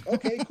cocaine, like,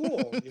 okay,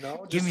 cool, you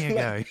know, give me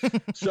a go.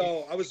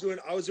 So I was doing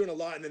a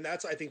lot, and then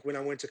that's I think when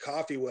I went to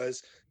coffee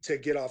was to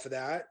get off of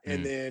that,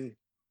 and then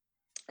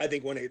I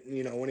think when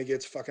it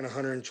gets fucking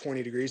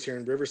 120 degrees here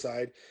in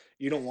Riverside,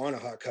 you don't want a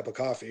hot cup of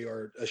coffee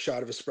or a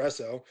shot of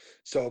espresso.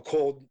 So a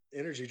cold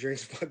energy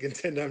drink's fucking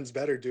 10 times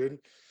better, dude.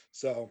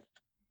 So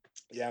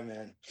yeah,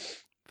 man.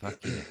 Fuck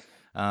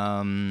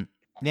yeah.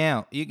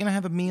 Now, you're going to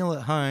have a meal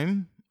at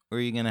home or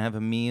you're going to have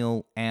a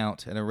meal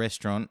out at a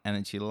restaurant and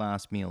it's your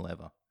last meal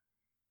ever?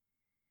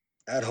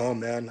 At home,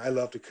 man. I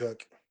love to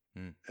cook.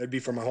 It'd be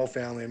for my whole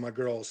family and my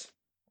girls.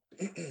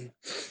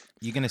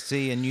 You're going to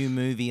see a new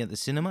movie at the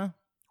cinema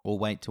or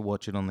wait to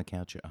watch it on the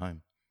couch at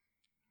home?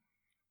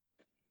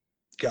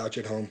 Couch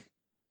at home.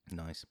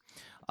 Nice.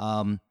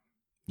 You're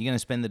going to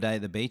spend the day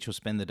at the beach or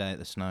spend the day at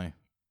the snow?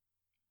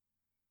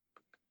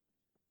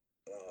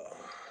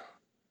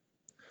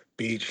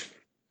 Beach.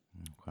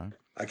 Okay.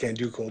 I can't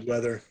do cold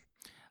weather.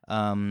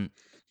 Are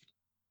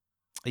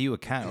you a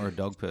cat or a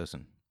dog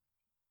person?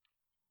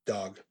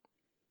 Dog.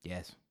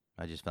 Yes.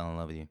 I just fell in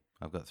love with you.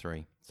 I've got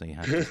 3, so you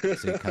kind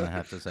of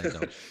have to say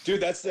dog.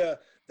 Dude, that's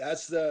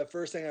the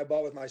first thing I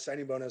bought with my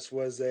signing bonus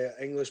was a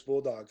English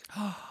bulldog.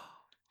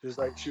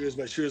 She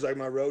was like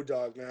my road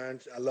dog, man.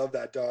 I love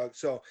that dog.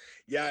 So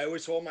yeah, I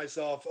always told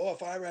myself, oh,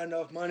 if I had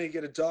enough money to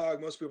get a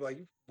dog, most people are like,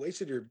 you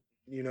wasted your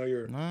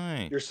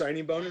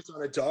signing bonus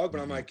on a dog.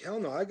 But I'm like, hell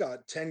no, I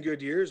got 10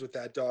 good years with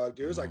that dog,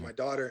 dude. It was like my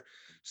daughter.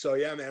 So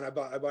yeah, man, I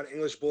bought an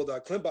English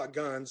bulldog. Clint bought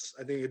guns.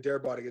 I think Adair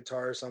bought a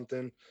guitar or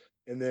something.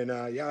 And then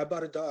I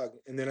bought a dog.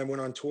 And then I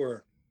went on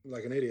tour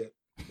like an idiot.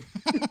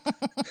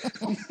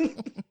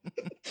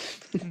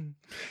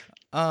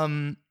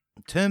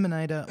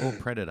 Terminator or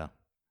Predator?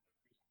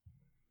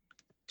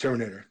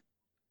 Terminator.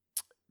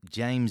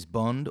 James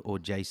Bond or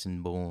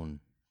Jason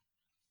Bourne?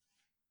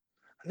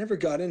 I never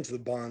got into the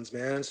Bonds,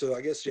 man. So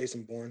I guess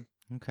Jason Bourne.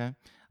 Okay.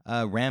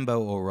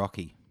 Rambo or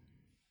Rocky?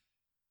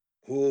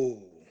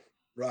 Ooh,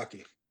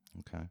 Rocky.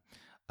 Okay.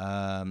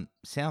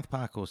 South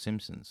Park or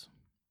Simpsons?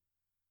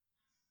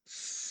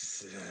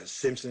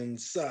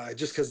 Simpsons.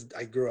 Just because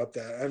I grew up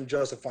that. I'm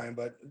justifying,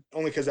 but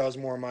only because that was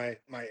more my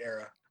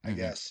era, I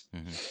guess.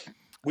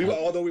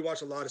 Although we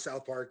watched a lot of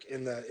South Park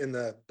in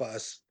the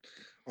bus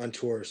on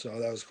tour, so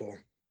that was cool.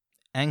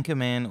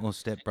 Anchorman or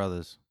Step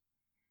Brothers?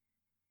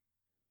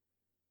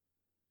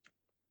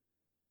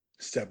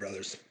 Step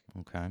Brothers.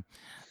 Okay.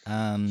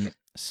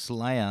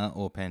 Slayer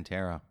or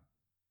Pantera?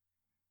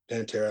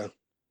 Pantera.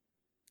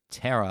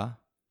 Terror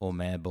or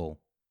Madball?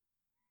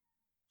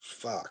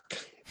 Fuck.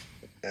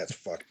 That's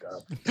fucked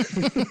up.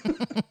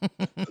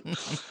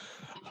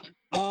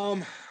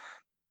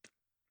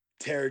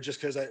 Terror, just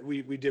because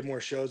we did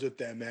more shows with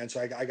them, man. So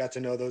I got to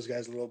know those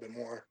guys a little bit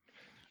more.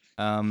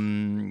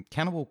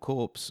 Cannibal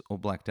Corpse or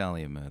Black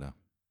Dahlia Murder?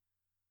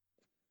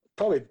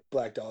 Probably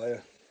Black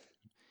Dahlia.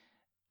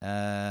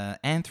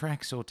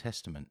 Anthrax or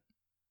Testament?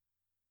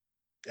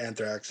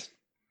 Anthrax.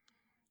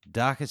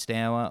 Darkest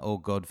Hour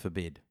or God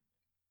Forbid?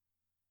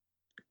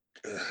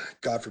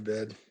 God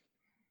forbid.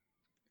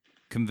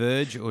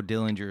 Converge or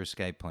Dillinger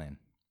Escape Plan?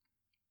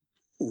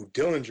 Ooh,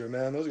 Dillinger,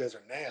 man. Those guys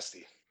are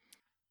nasty.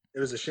 It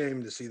was a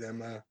shame to see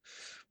them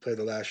play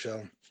the last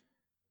show.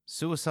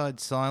 Suicide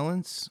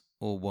Silence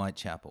or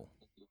Whitechapel?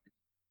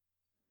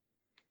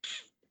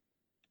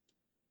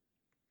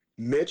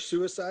 Mitch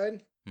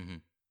Suicide?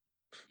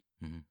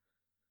 Mm-hmm. Mm-hmm.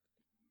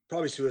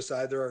 Probably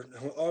Suicide. They're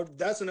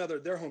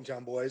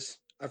hometown boys.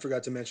 I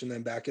forgot to mention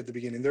them back at the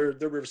beginning. They're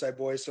Riverside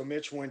boys. So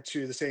Mitch went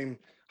to the same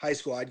high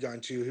school I'd gone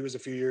to. He was a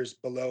few years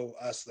below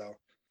us, though.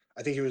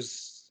 I think he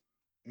was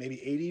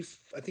maybe 80.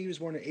 I think he was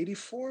born in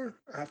 84.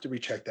 I have to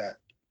recheck that.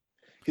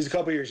 He's a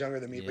couple years younger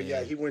than me, but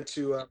yeah, he went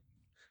to,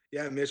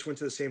 Mitch went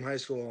to the same high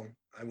school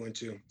I went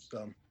to.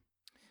 So,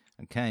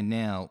 okay,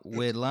 now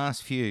we're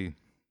last few.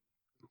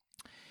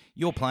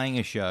 You're playing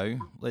a show.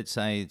 Let's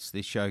say it's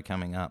this show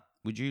coming up.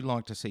 Would you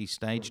like to see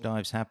stage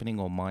dives happening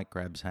or mic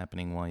grabs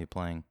happening while you're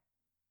playing?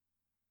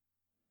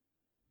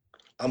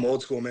 I'm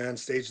old school, man.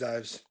 Stage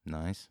dives.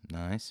 Nice,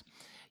 nice.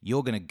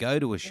 You're going to go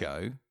to a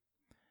show.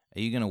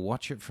 Are you going to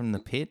watch it from the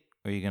pit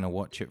or are you going to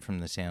watch it from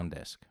the sound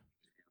desk?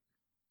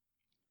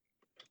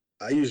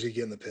 I usually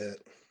get in the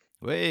pit.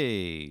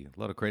 Way, a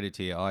lot of credit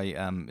to you. I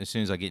as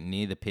soon as I get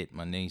near the pit,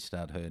 my knees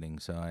start hurting,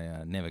 so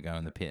I never go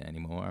in the pit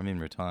anymore. I'm in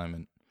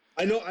retirement.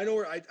 I know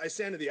where I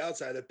stand at the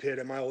outside of the pit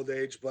at my old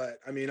age, but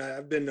I mean,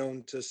 I've been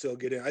known to still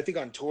get in. I think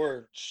on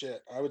tour,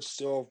 shit, I would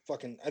still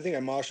I think I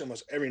mosh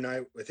almost every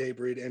night with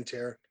Hatebreed and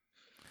Terror.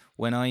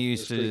 When I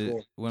used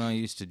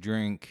to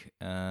drink,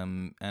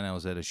 and I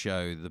was at a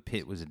show, the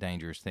pit was a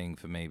dangerous thing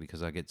for me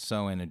because I get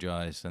so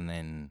energized, and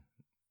then,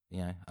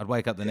 I'd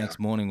wake up the next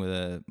morning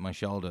with my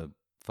shoulder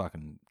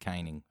fucking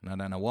caning, and I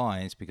don't know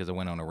why. It's because I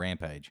went on a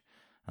rampage.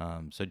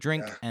 So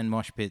drink and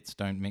mosh pits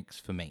don't mix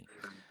for me.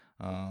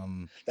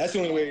 That's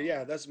the only way.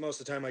 Yeah, that's most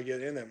of the time I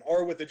get in them,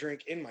 or with the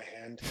drink in my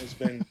hand has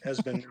been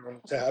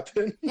known to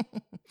happen.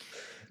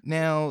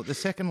 Now, the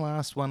second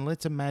last one.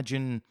 Let's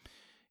imagine,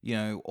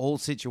 all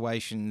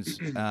situations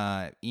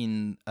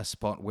in a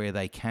spot where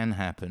they can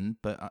happen,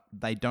 but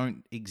they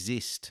don't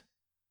exist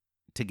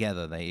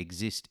together. They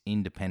exist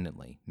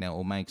independently. Now, it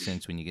will make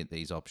sense when you get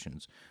these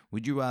options.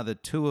 Would you rather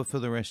tour for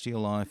the rest of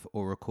your life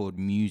or record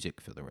music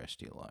for the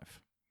rest of your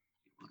life?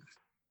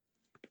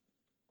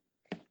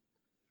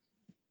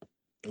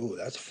 Ooh,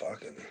 that's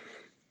fucking.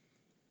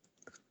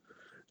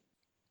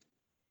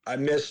 I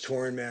miss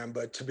touring, man,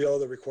 but to be able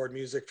to record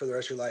music for the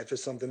rest of your life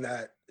is something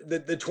that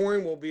the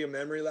touring will be a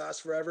memory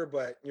last forever,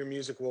 but your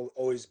music will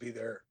always be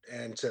there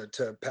and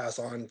to pass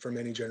on for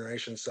many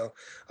generations. So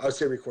I would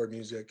say record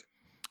music.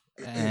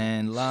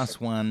 And last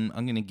one,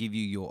 I'm going to give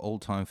you your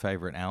all-time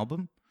favorite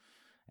album.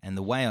 And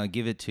the way I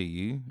give it to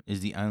you is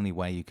the only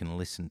way you can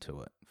listen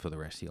to it for the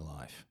rest of your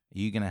life. Are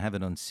you going to have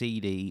it on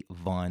CD,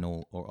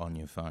 vinyl, or on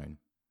your phone?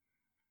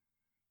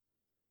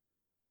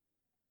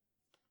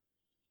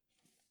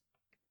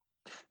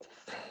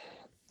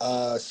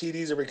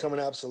 CDs are becoming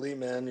obsolete,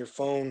 man. Your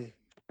phone,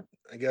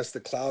 I guess the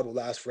cloud will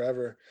last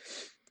forever.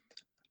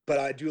 But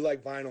I do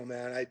like vinyl,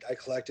 man. I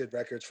collected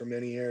records for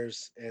many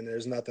years, and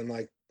there's nothing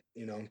like,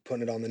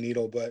 putting it on the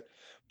needle. But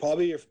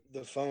probably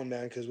the phone,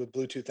 man, because with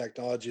Bluetooth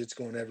technology, it's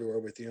going everywhere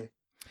with you.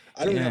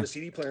 I don't even have a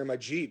CD player in my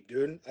Jeep,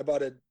 dude. I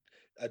bought a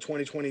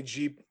 2020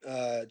 Jeep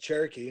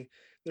Cherokee.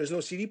 There's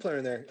no CD player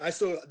in there. I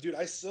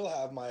still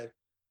have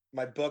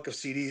my book of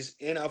CDs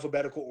in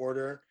alphabetical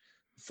order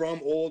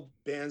from old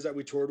bands that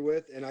we toured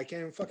with, and I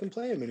can't even fucking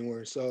play them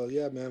anymore. So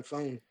yeah, man,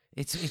 phone.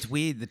 It's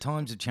weird. The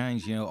times have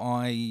changed.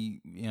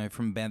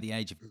 From about the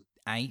age of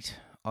 8,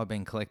 I've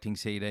been collecting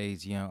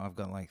CDs. I've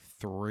got like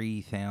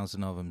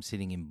 3,000 of them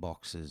sitting in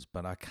boxes,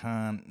 but I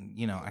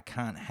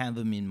can't have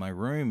them in my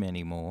room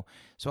anymore.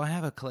 So I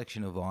have a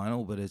collection of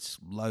vinyl, but it's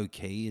low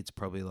key. It's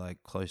probably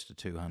like close to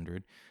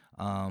 200.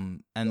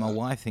 And my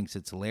wife thinks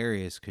it's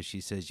hilarious because she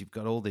says, you've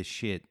got all this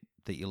shit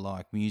that you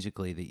like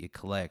musically that you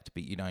collect,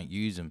 but you don't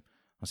use them.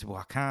 I said, well,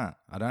 I can't.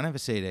 I don't have a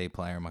CD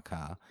player in my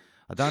car.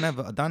 I don't have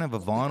a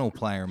vinyl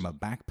player in my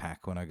backpack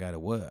when I go to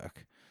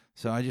work.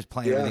 So I just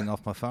play everything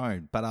off my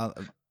phone. But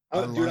I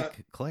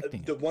like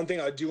collecting. The one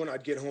thing I'd do when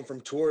I'd get home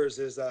from tours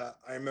is I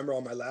remember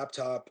on my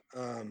laptop,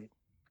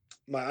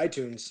 my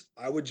iTunes,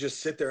 I would just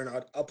sit there and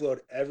I'd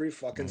upload every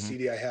fucking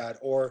CD I had.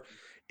 Or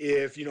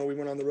if, we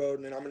went on the road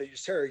and then I'm going to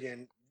use Terror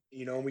again,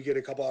 and we get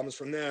a couple albums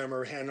from them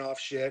or hand off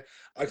shit,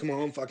 I come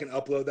home, fucking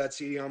upload that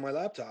CD on my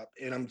laptop.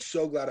 And I'm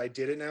so glad I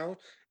did it now.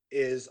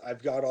 is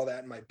I've got all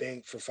that in my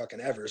bank for fucking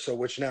ever. So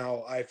which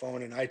now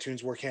iPhone and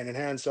iTunes work hand in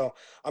hand. So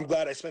I'm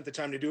glad I spent the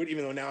time to do it,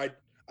 even though now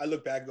I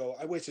look back and go,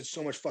 I wasted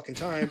so much fucking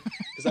time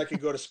because I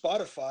could go to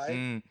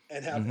Spotify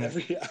and have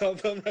every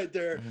album right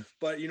there.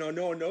 But, you know,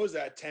 no one knows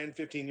that 10,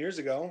 15 years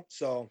ago.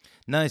 So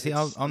no, see,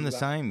 I'm the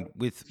same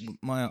with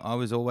I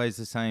was always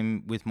the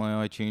same with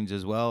my iTunes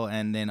as well.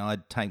 And then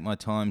I'd take my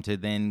time to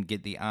then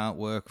get the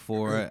artwork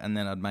for it. And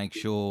then I'd make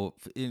sure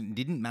it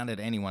didn't matter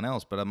to anyone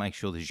else, but I'd make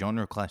sure the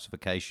genre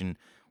classification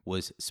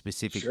was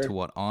specific to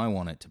what I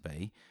want it to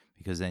be,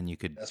 because then you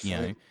could,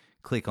 know,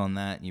 click on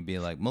that and you'd be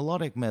like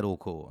melodic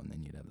metalcore, and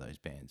then you'd have those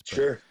bands.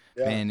 But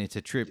man, it's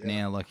a trip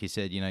now. Like you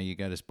said, you know, you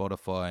go to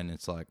Spotify and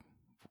it's like,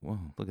 whoa,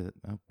 look at it.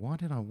 Why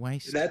did I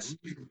waste? And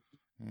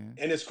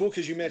it's cool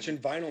because you mentioned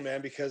vinyl,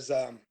 man, because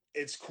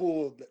it's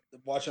cool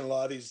watching a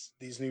lot of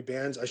these new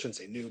bands. I shouldn't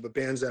say new, but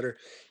bands that are,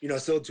 you know,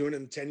 still doing it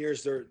in 10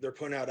 years. They're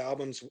putting out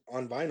albums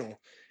on vinyl.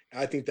 And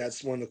I think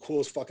that's one of the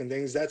coolest fucking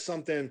things. That's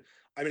something.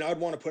 I mean, I'd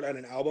want to put out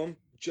an album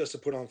just to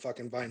put on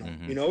fucking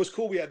vinyl. You know, it was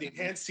cool. We had the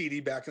enhanced CD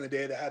back in the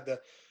day that had the,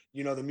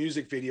 you know, the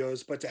music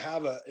videos, but to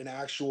have an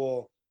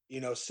actual, you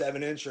know,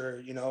 7-inch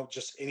or, you know,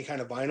 just any kind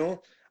of vinyl,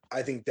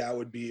 I think that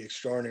would be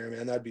extraordinary,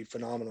 man. That'd be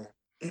phenomenal.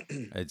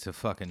 It's a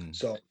fucking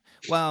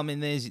well, I mean,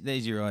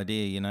 there's your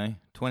idea, you know,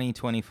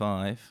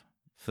 2025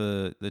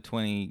 for the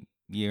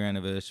 20-year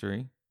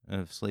anniversary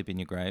of Sleep in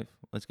Your Grave.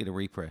 Let's get a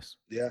repress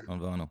on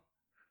vinyl.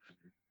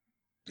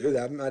 Dude,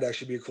 that might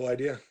actually be a cool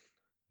idea.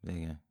 There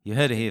you go. You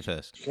heard it here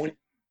first.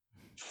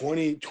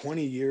 20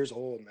 years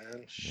old,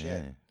 man. Shit.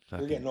 Yeah,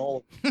 you're getting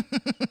old.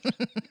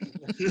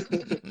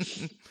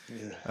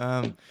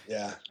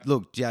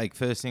 Look, Jake,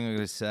 first thing I'm going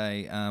to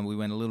say, we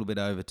went a little bit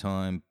over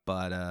time,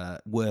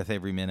 but worth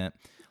every minute.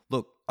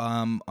 Look,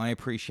 I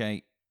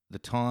appreciate the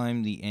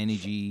time, the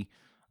energy,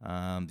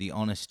 the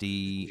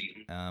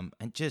honesty,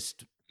 and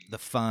just the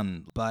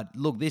fun. But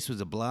look, this was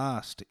a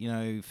blast. You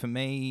know, for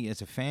me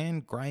as a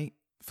fan, great.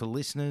 For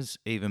listeners,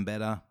 even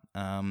better.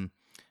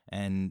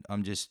 And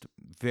I'm just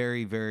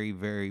very, very,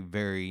 very,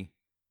 very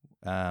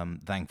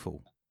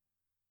thankful.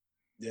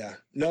 Yeah.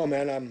 No,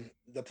 man,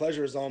 the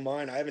pleasure is all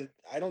mine. I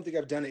don't think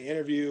I've done an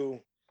interview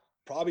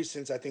probably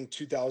since I think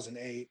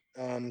 2008,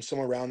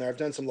 somewhere around there. I've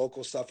done some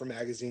local stuff for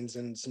magazines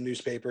and some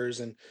newspapers.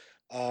 And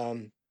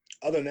other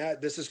than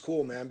that, this is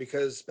cool, man,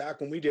 because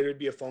back when we did, it'd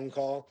be a phone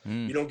call.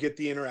 You don't get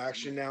the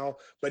interaction now.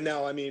 But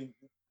now, I mean,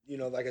 you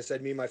know, like I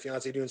said, me and my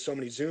fiance doing so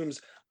many Zooms.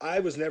 I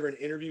was never an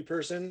interview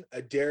person.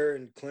 Adair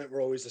and Clint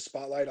were always the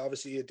spotlight.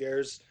 Obviously,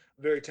 Adair's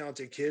a very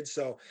talented kid,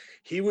 so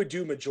he would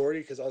do majority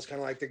because I was kind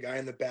of like the guy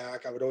in the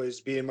back. I would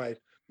always be in my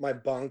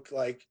bunk,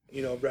 like,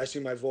 you know,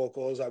 resting my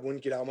vocals. I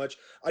wouldn't get out much.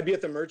 I'd be at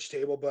the merch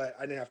table, but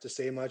I didn't have to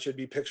say much. It'd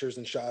be pictures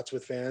and shots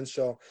with fans.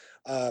 So,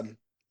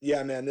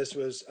 yeah, man, this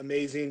was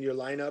amazing. Your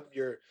lineup,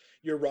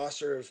 your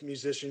roster of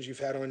musicians you've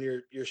had on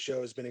your show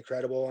has been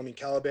incredible. I mean,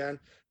 Caliban,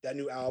 that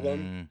new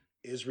album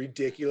is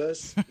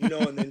ridiculous, you know,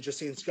 and then just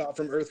seeing Scott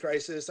from Earth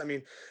Crisis. I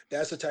mean,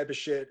 that's the type of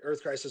shit.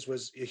 Earth Crisis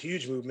was a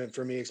huge movement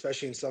for me,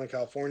 especially in Southern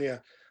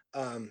California.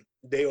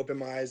 They opened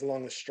my eyes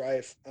along with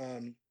Strife.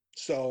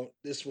 So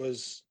this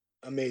was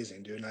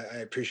amazing, dude. And I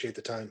appreciate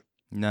the time.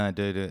 No,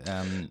 dude,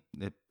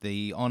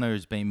 the honor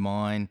has been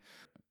mine.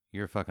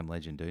 You're a fucking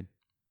legend, dude.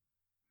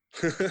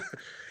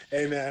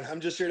 Hey, man, I'm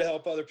just here to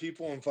help other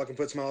people and fucking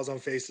put smiles on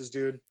faces,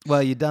 dude.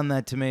 Well, you've done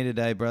that to me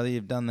today, brother.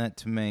 You've done that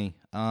to me.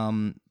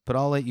 But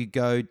I'll let you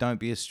go. Don't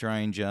be a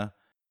stranger.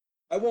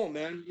 I won't,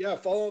 man. Yeah,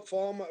 follow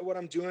what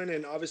I'm doing.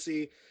 And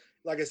obviously,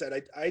 like I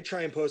said, I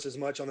try and post as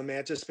much on the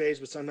Manntis page,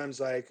 but sometimes,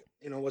 like,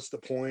 you know, what's the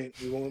point?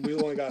 We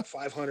only got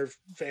 500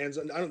 fans.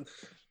 And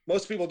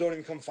most people don't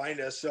even come find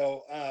us.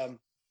 So,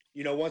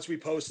 you know, once we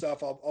post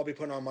stuff, I'll be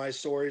putting on my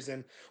stories.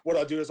 And what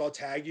I'll do is I'll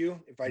tag you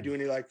if I do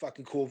any like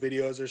fucking cool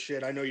videos or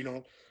shit. I know you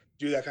don't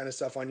do that kind of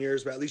stuff on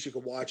yours, but at least you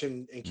can watch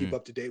and keep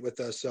up to date with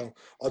us. So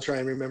I'll try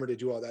and remember to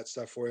do all that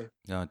stuff for you.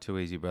 No, too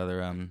easy,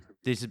 brother.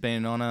 This has been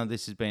an honor.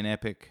 This has been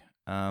epic.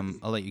 I'll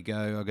let you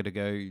go. I got to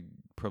go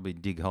probably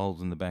dig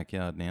holes in the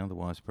backyard now. The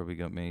wife's probably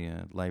got me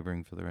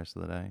laboring for the rest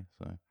of the day.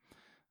 So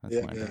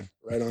that's my day.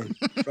 Right on.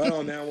 Right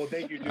on, man. Well,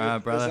 thank you, dude.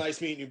 Brother. It was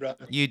nice meeting you,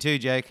 brother. You too,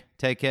 Jake.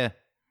 Take care.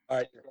 All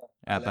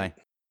right. Bye.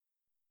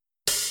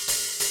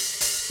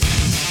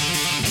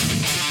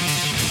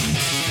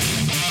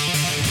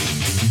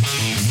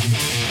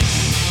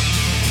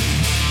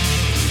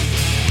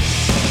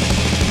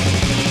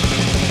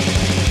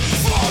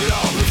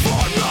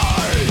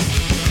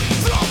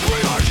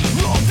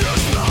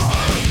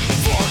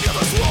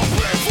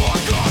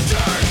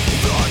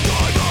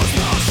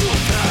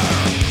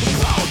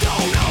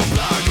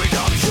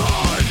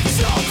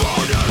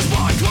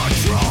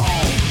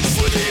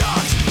 With the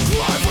axe,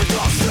 cry for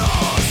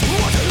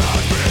justice.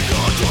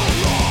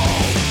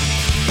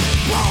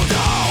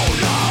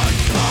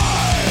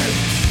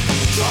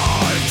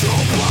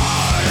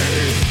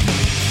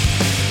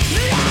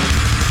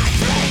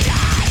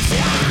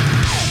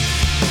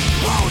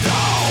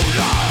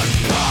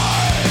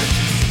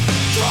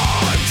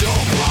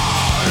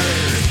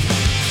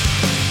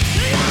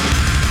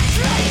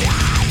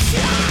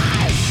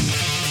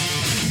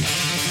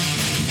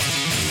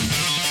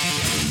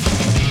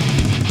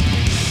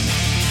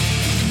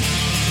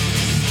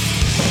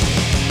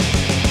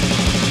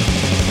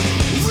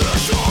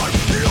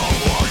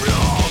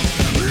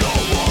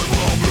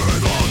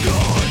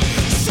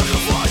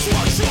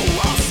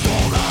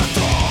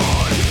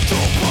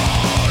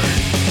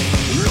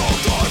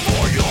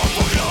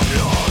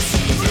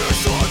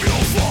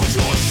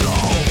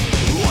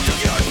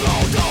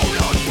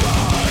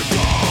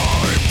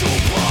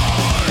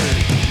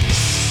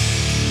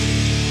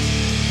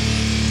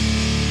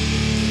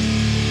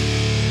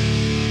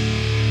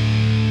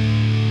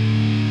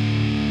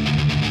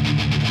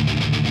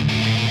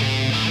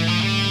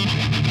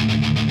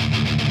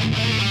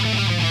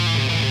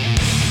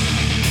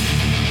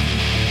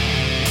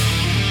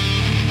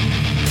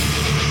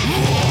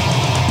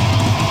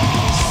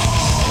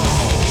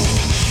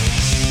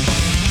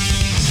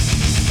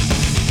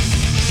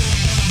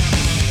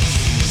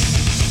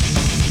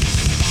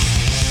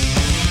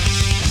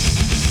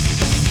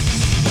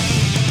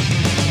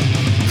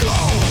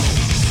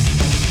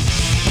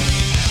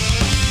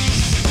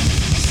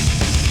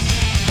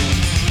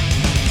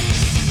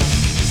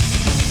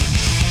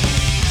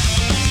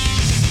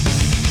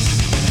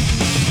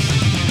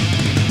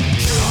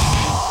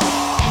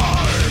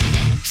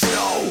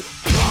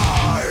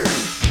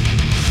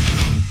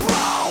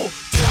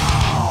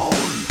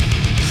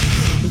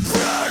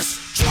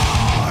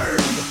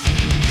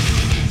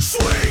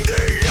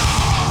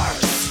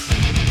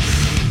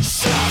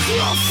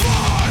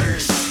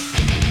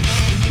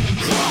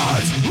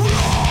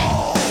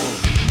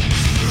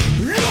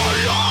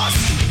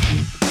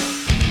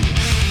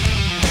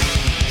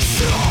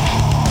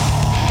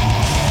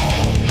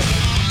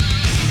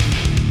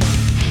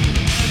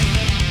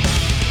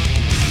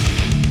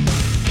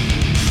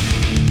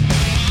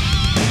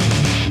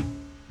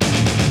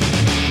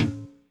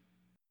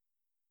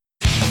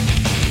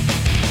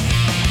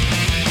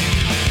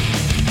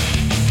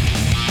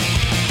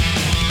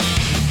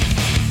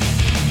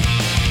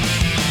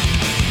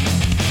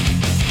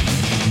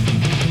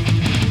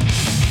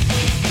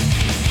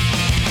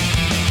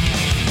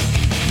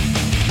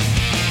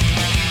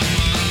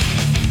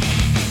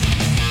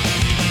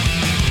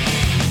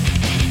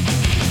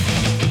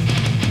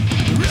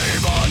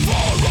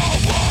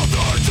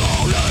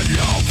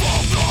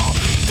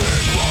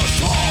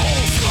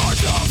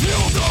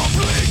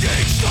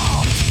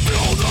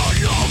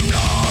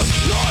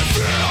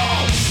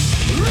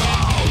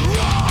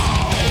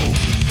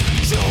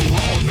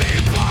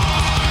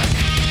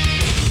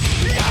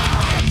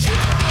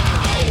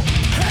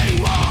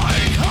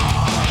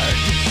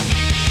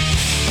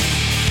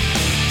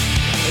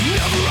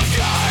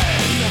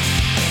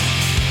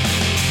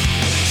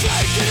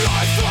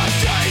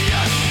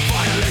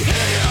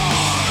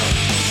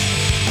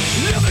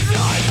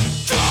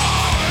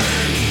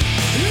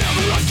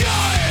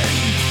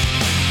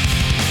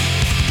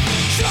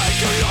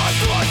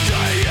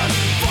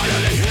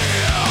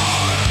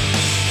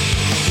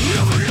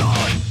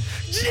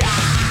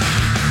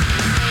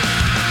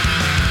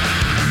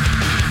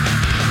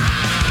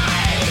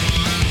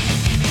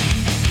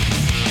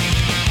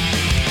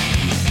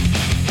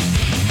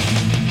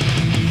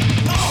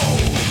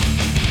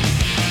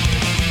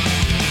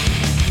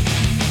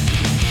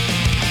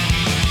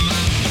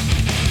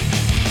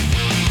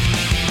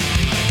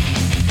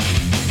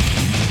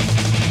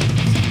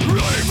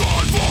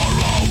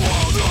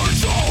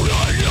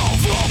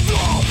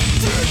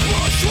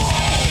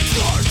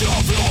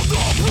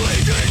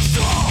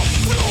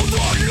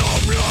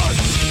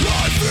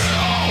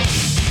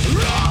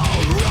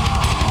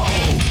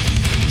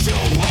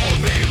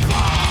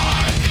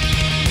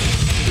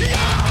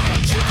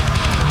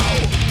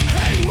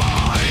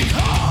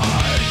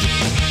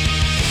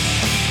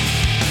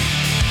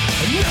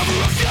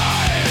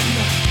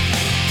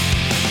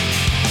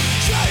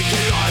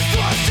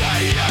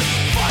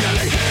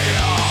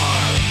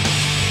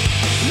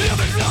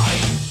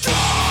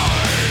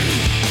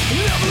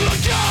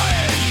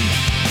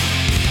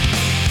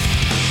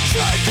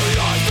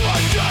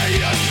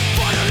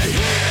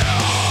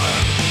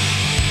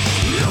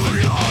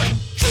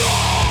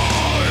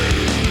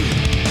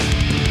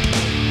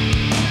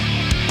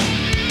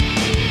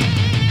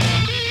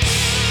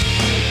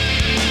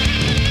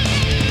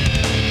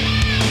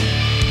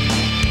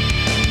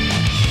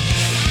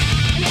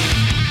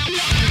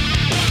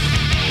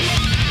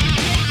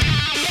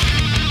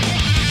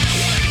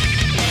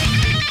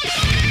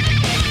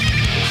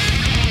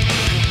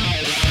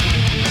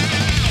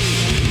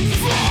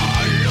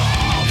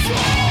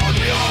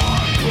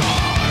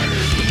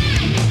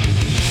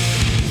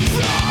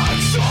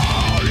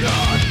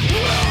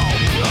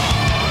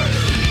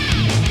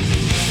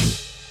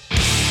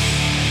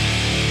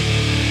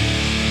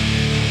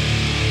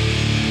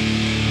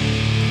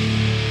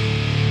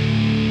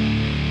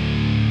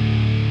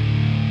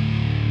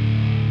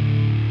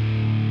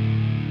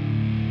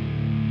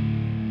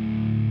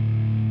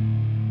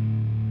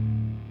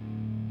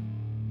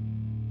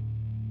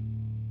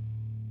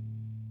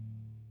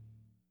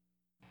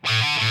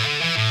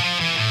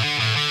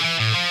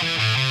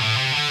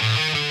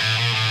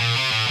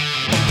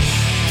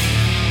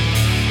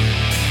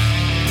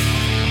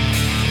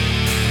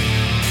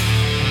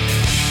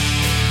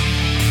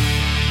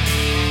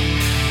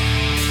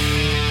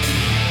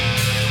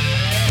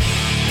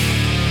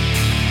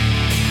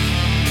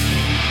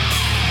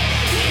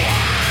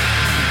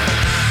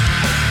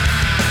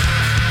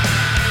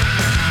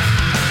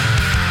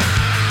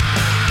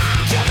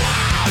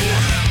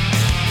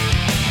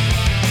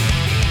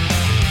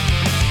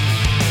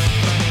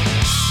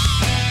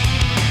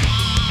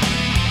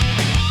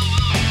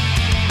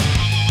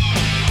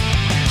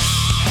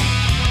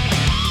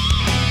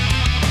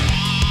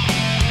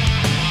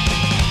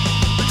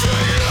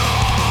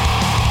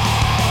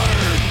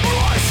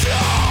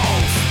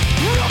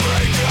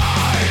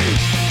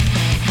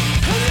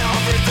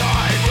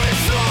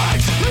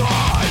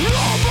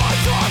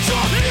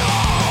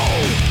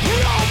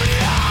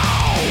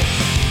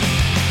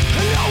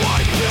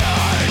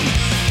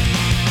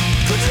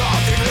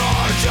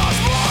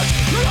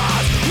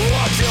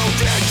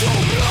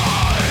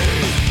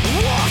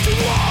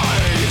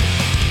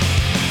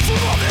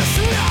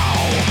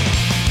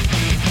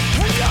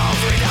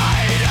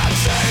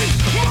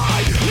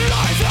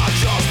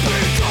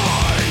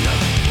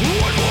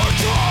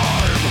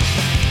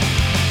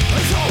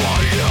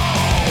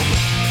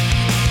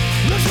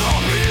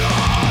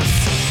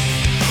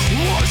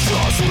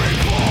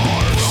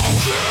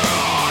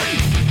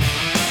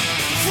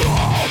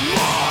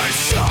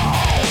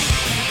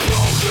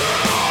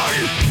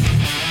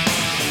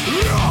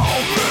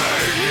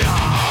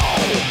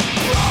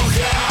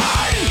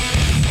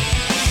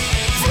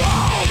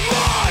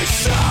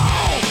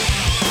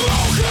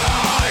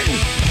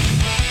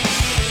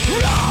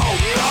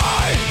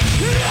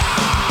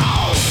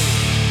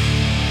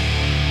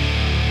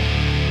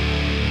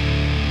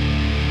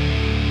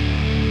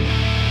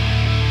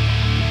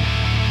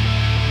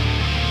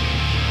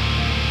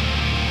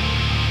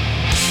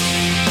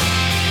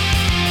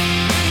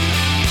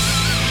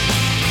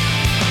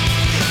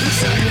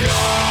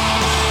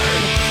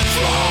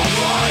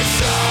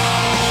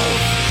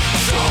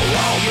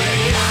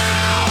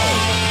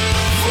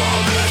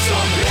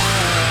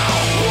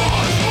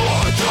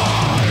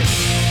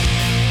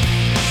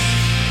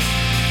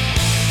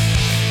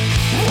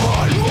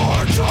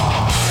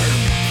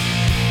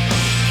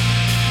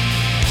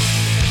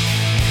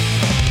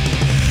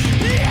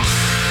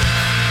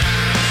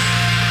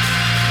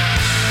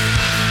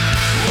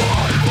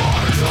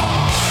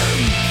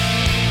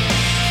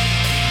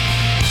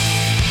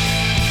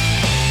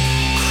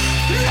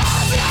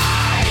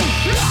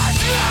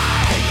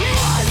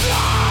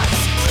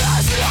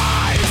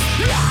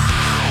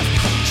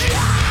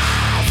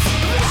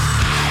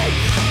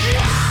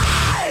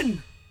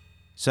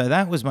 So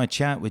that was my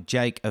chat with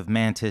Jake of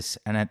Manntis,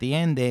 and at the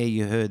end there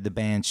you heard the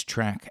band's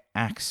track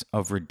Acts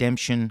of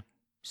Redemption,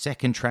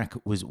 second track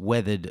was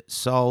Weathered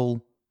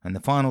Soul, and the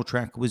final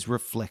track was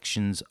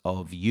Reflections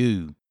of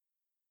You.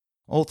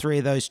 All three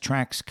of those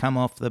tracks come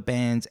off the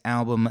band's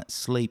album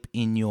Sleep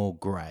in Your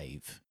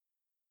Grave.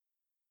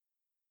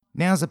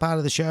 Now's the part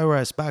of the show where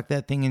I spark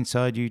that thing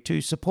inside you to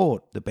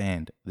support the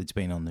band that's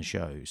been on the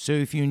show. So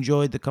if you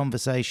enjoyed the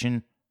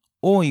conversation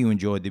or you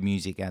enjoyed the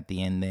music at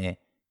the end there,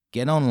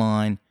 get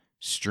online,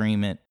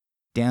 stream it,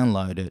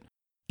 download it,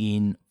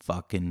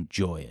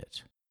 enjoy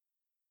it.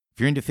 If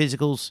you're into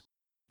physicals,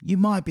 you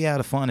might be able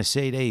to find a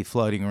CD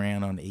floating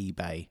around on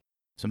eBay,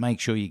 so make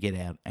sure you get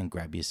out and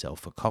grab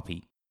yourself a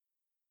copy.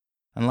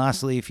 And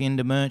lastly, if you're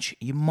into merch,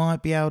 you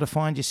might be able to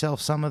find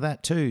yourself some of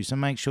that too, so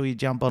make sure you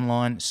jump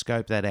online,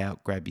 scope that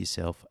out, grab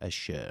yourself a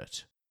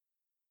shirt.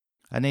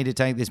 I need to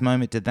take this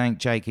moment to thank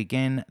Jake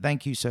again.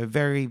 Thank you so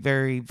very,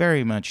 very,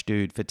 very much,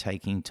 dude, for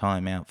taking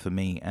time out for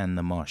me and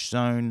the Mosh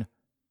Zone.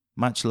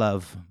 Much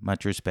love,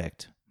 much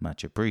respect,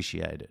 much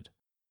appreciated.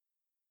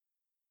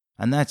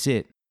 And that's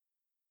it.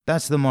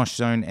 That's the Mosh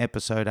Zone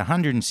episode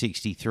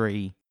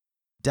 163.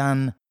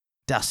 Done,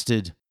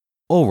 dusted,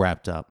 all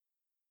wrapped up,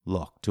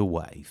 locked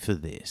away for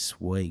this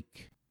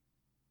week.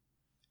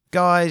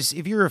 Guys,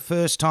 if you're a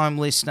first-time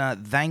listener,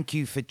 thank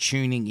you for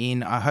tuning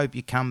in. I hope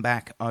you come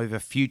back over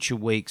future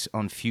weeks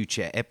on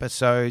future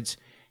episodes.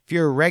 If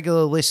you're a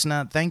regular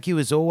listener, thank you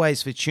as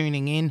always for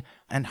tuning in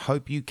and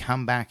hope you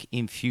come back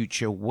in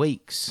future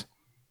weeks.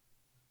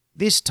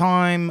 This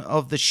time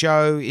of the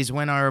show is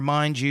when I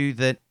remind you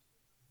that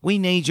we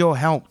need your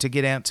help to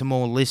get out to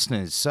more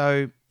listeners.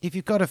 So if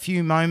you've got a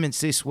few moments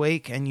this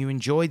week and you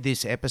enjoyed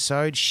this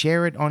episode,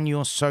 share it on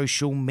your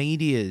social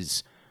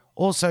medias.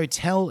 Also,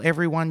 tell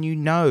everyone you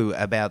know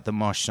about the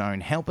Mosh Zone.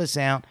 Help us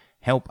out.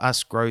 Help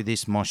us grow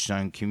this Mosh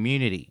Zone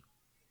community.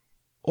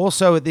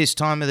 Also, at this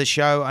time of the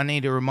show, I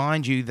need to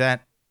remind you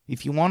that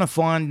if you want to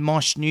find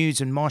Mosh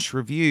news and Mosh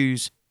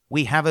reviews,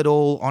 we have it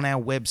all on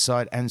our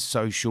website and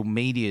social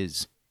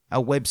medias.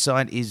 Our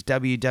website is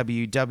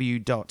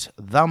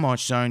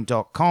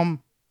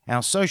www.themoshzone.com.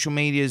 Our social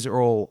medias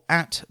are all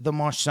at The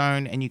Mosh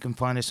Zone, and you can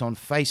find us on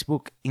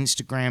Facebook,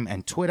 Instagram,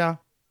 and Twitter.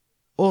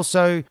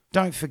 Also,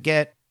 don't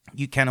forget,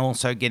 you can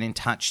also get in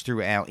touch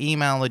through our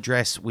email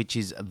address, which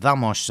is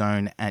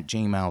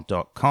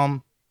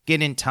themoshzone@gmail.com.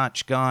 Get in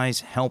touch,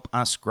 guys. Help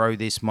us grow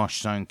this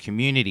Mosh Zone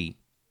community.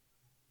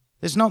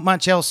 There's not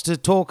much else to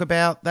talk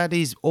about. That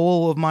is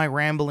all of my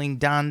rambling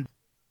done.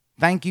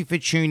 Thank you for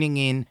tuning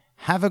in.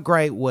 Have a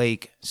great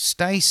week.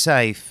 Stay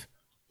safe.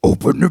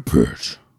 Open the pit.